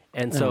 Oh.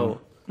 And so,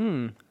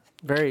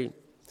 very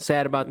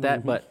sad about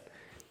that. But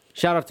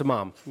shout out to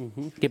Mom.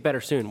 Get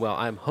better soon. Well,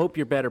 I hope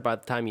you're better by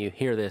the time you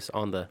hear this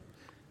on the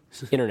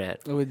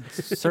internet. I would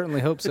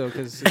certainly hope so,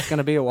 because it's going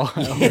to be a while.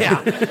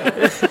 Yeah.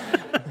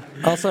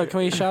 Also, can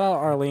we shout out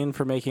Arlene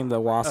for making the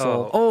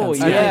wassail? Oh, and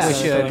yeah.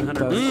 stuff? we should.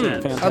 That was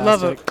 100%. fantastic. I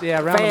love it.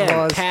 Yeah, round of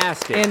applause.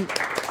 Fantastic.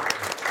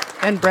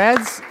 And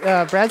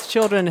Brad's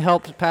children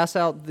helped pass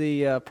out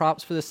the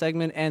props for the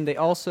segment, and they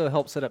also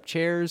helped set up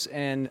chairs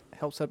and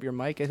helped set up your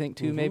mic, I think,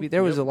 too, maybe.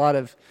 There was a lot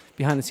of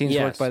behind-the-scenes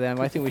work Yes. by them.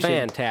 I think we should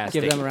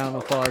Fantastic. give them a round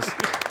of applause.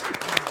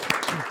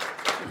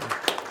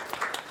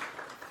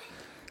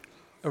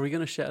 Are we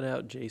going to shout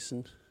out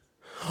Jason?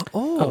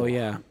 Oh,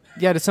 yeah.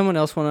 Yeah, does someone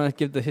else want to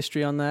give the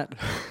history on that?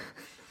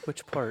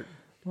 Which part?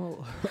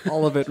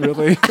 All of it,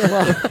 really.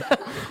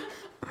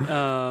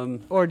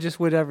 Or just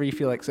whatever you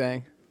feel like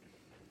saying.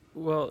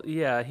 Well,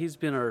 yeah, he's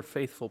been our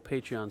faithful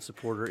Patreon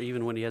supporter,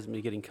 even when he hasn't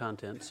been getting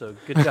content. So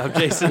good job,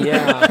 Jason.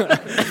 Yeah.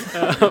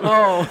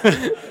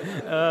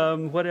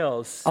 What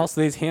else?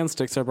 Also, these hand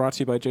sticks are brought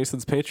to you by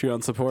Jason's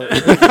Patreon support.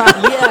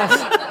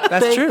 Yes.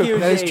 That's Thank true. you,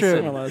 That is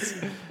Jason.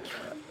 true.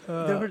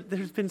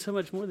 There's been so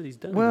much more that he's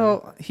done.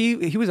 Well, he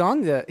was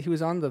on the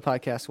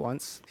podcast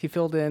once. He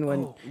filled in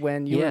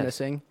when you were Yes.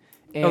 missing.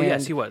 Oh,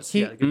 yes, he was.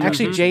 Yeah, good job.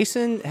 Actually,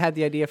 Jason had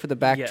the idea for the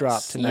backdrop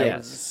Yes. tonight.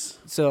 Yes.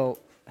 So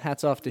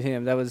hats off to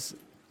him. That was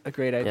a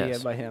great idea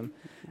Yes. by him.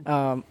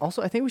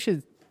 Also, I think we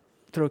should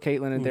throw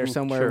Caitlin in there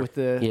somewhere sure. with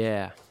the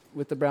Yeah.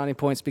 with the brownie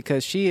points,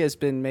 because she has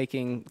been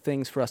making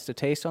things for us to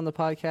taste on the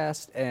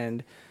podcast,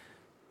 and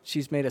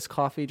she's made us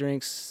coffee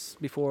drinks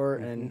before,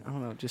 and I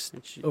don't know, just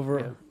And she-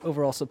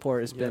 overall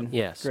support has been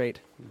Yes.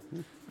 great.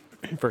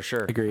 For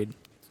sure. Agreed.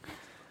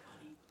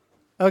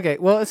 Okay,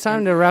 well, it's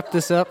time to wrap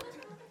this up,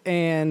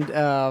 and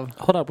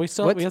Hold up. We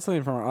What? have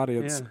something from our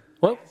audience. Yeah.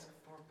 What?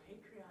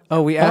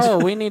 we asked. Oh,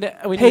 we need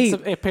Hey, some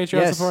Patreon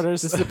yes,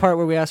 supporters. this is the part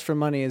where we ask for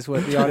money, is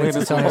what the audience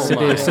is telling us to Oh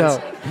do. my.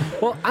 So,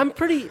 Well, I'm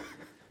pretty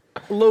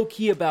low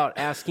key about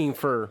asking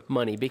for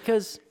money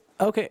because,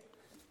 Okay.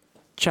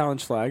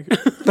 Challenge flag.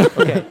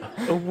 okay,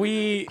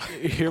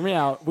 Hear me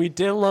out. We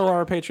did lower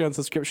our Patreon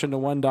subscription to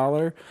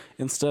 $1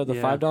 instead of the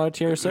Yeah. $5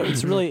 tier. So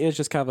it's really is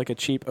just kind of like a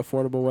cheap,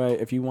 affordable way.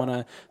 If you want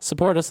to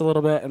support us a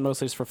little bit and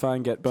mostly just for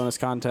fun, get bonus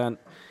content,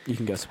 you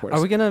can go support us.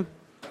 are we gonna have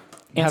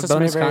Answers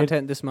bonus may vary.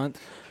 content this month?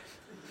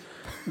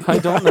 I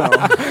don't know.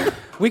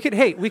 We're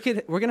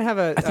gonna have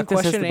a think this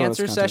is question the and bonus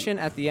answer content. session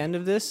at the end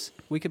of this.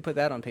 We could put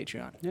that on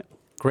Patreon.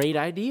 great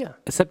idea.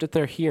 Except if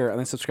they're here and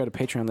they subscribe to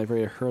Patreon, they've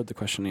already heard the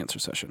question and answer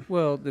session.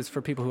 Well, that's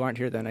for people who aren't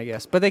here then, I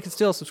guess. But they can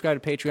still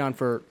subscribe to Patreon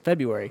for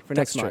February, for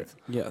next That's month.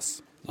 true.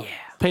 Yes. Yeah.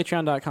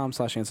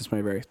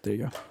 Patreon.com/AnswersMayberry. There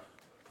you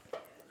go.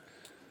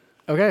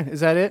 Okay,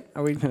 is that it?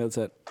 Are we I think that's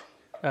it.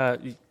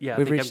 Yeah, I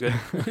We've think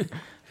I'm good.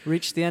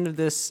 reached the end of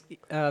this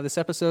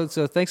episode?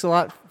 So thanks a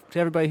lot to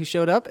everybody who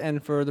showed up,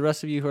 and for the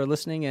rest of you who are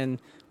listening and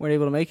weren't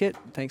able to make it,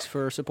 thanks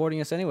for supporting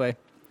us anyway.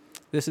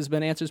 This has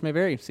been Answers May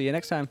Vary. See you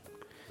next time.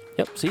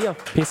 Yep. See ya.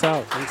 Peace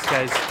out. Thanks,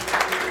 guys.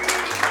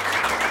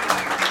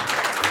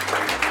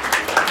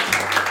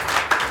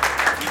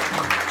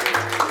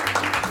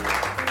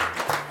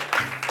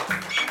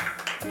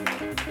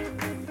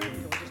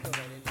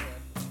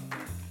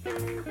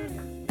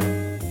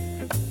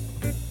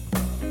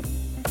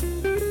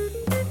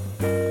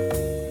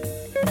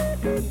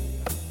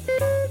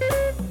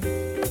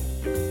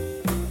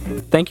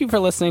 Thank you for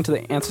listening to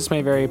the Answers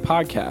May Vary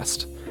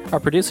podcast. Our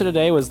producer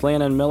today was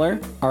Landon Miller.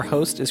 Our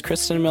host is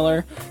Kristen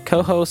Miller.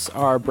 Co-hosts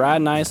are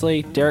Brad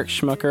Nisley, Derek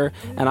Schmucker,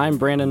 and I'm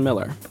Brandon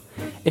Miller.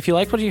 If you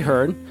liked what you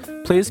heard,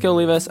 please go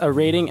leave us a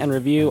rating and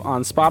review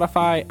on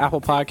Spotify,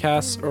 Apple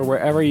Podcasts, or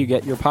wherever you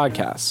get your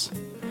podcasts.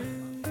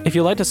 If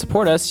you'd like to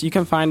support us, you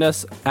can find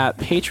us at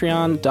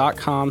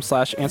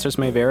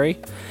patreon.com/answersmayvary.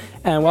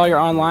 And while you're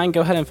online,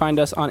 go ahead and find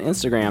us on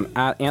Instagram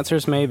at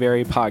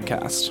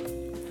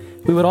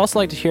answersmayvarypodcast. We would also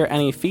like to hear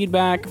any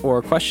feedback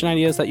or question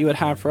ideas that you would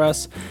have for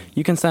us.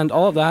 You can send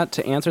all of that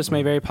to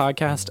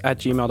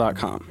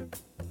answersmayvarypodcast@gmail.com.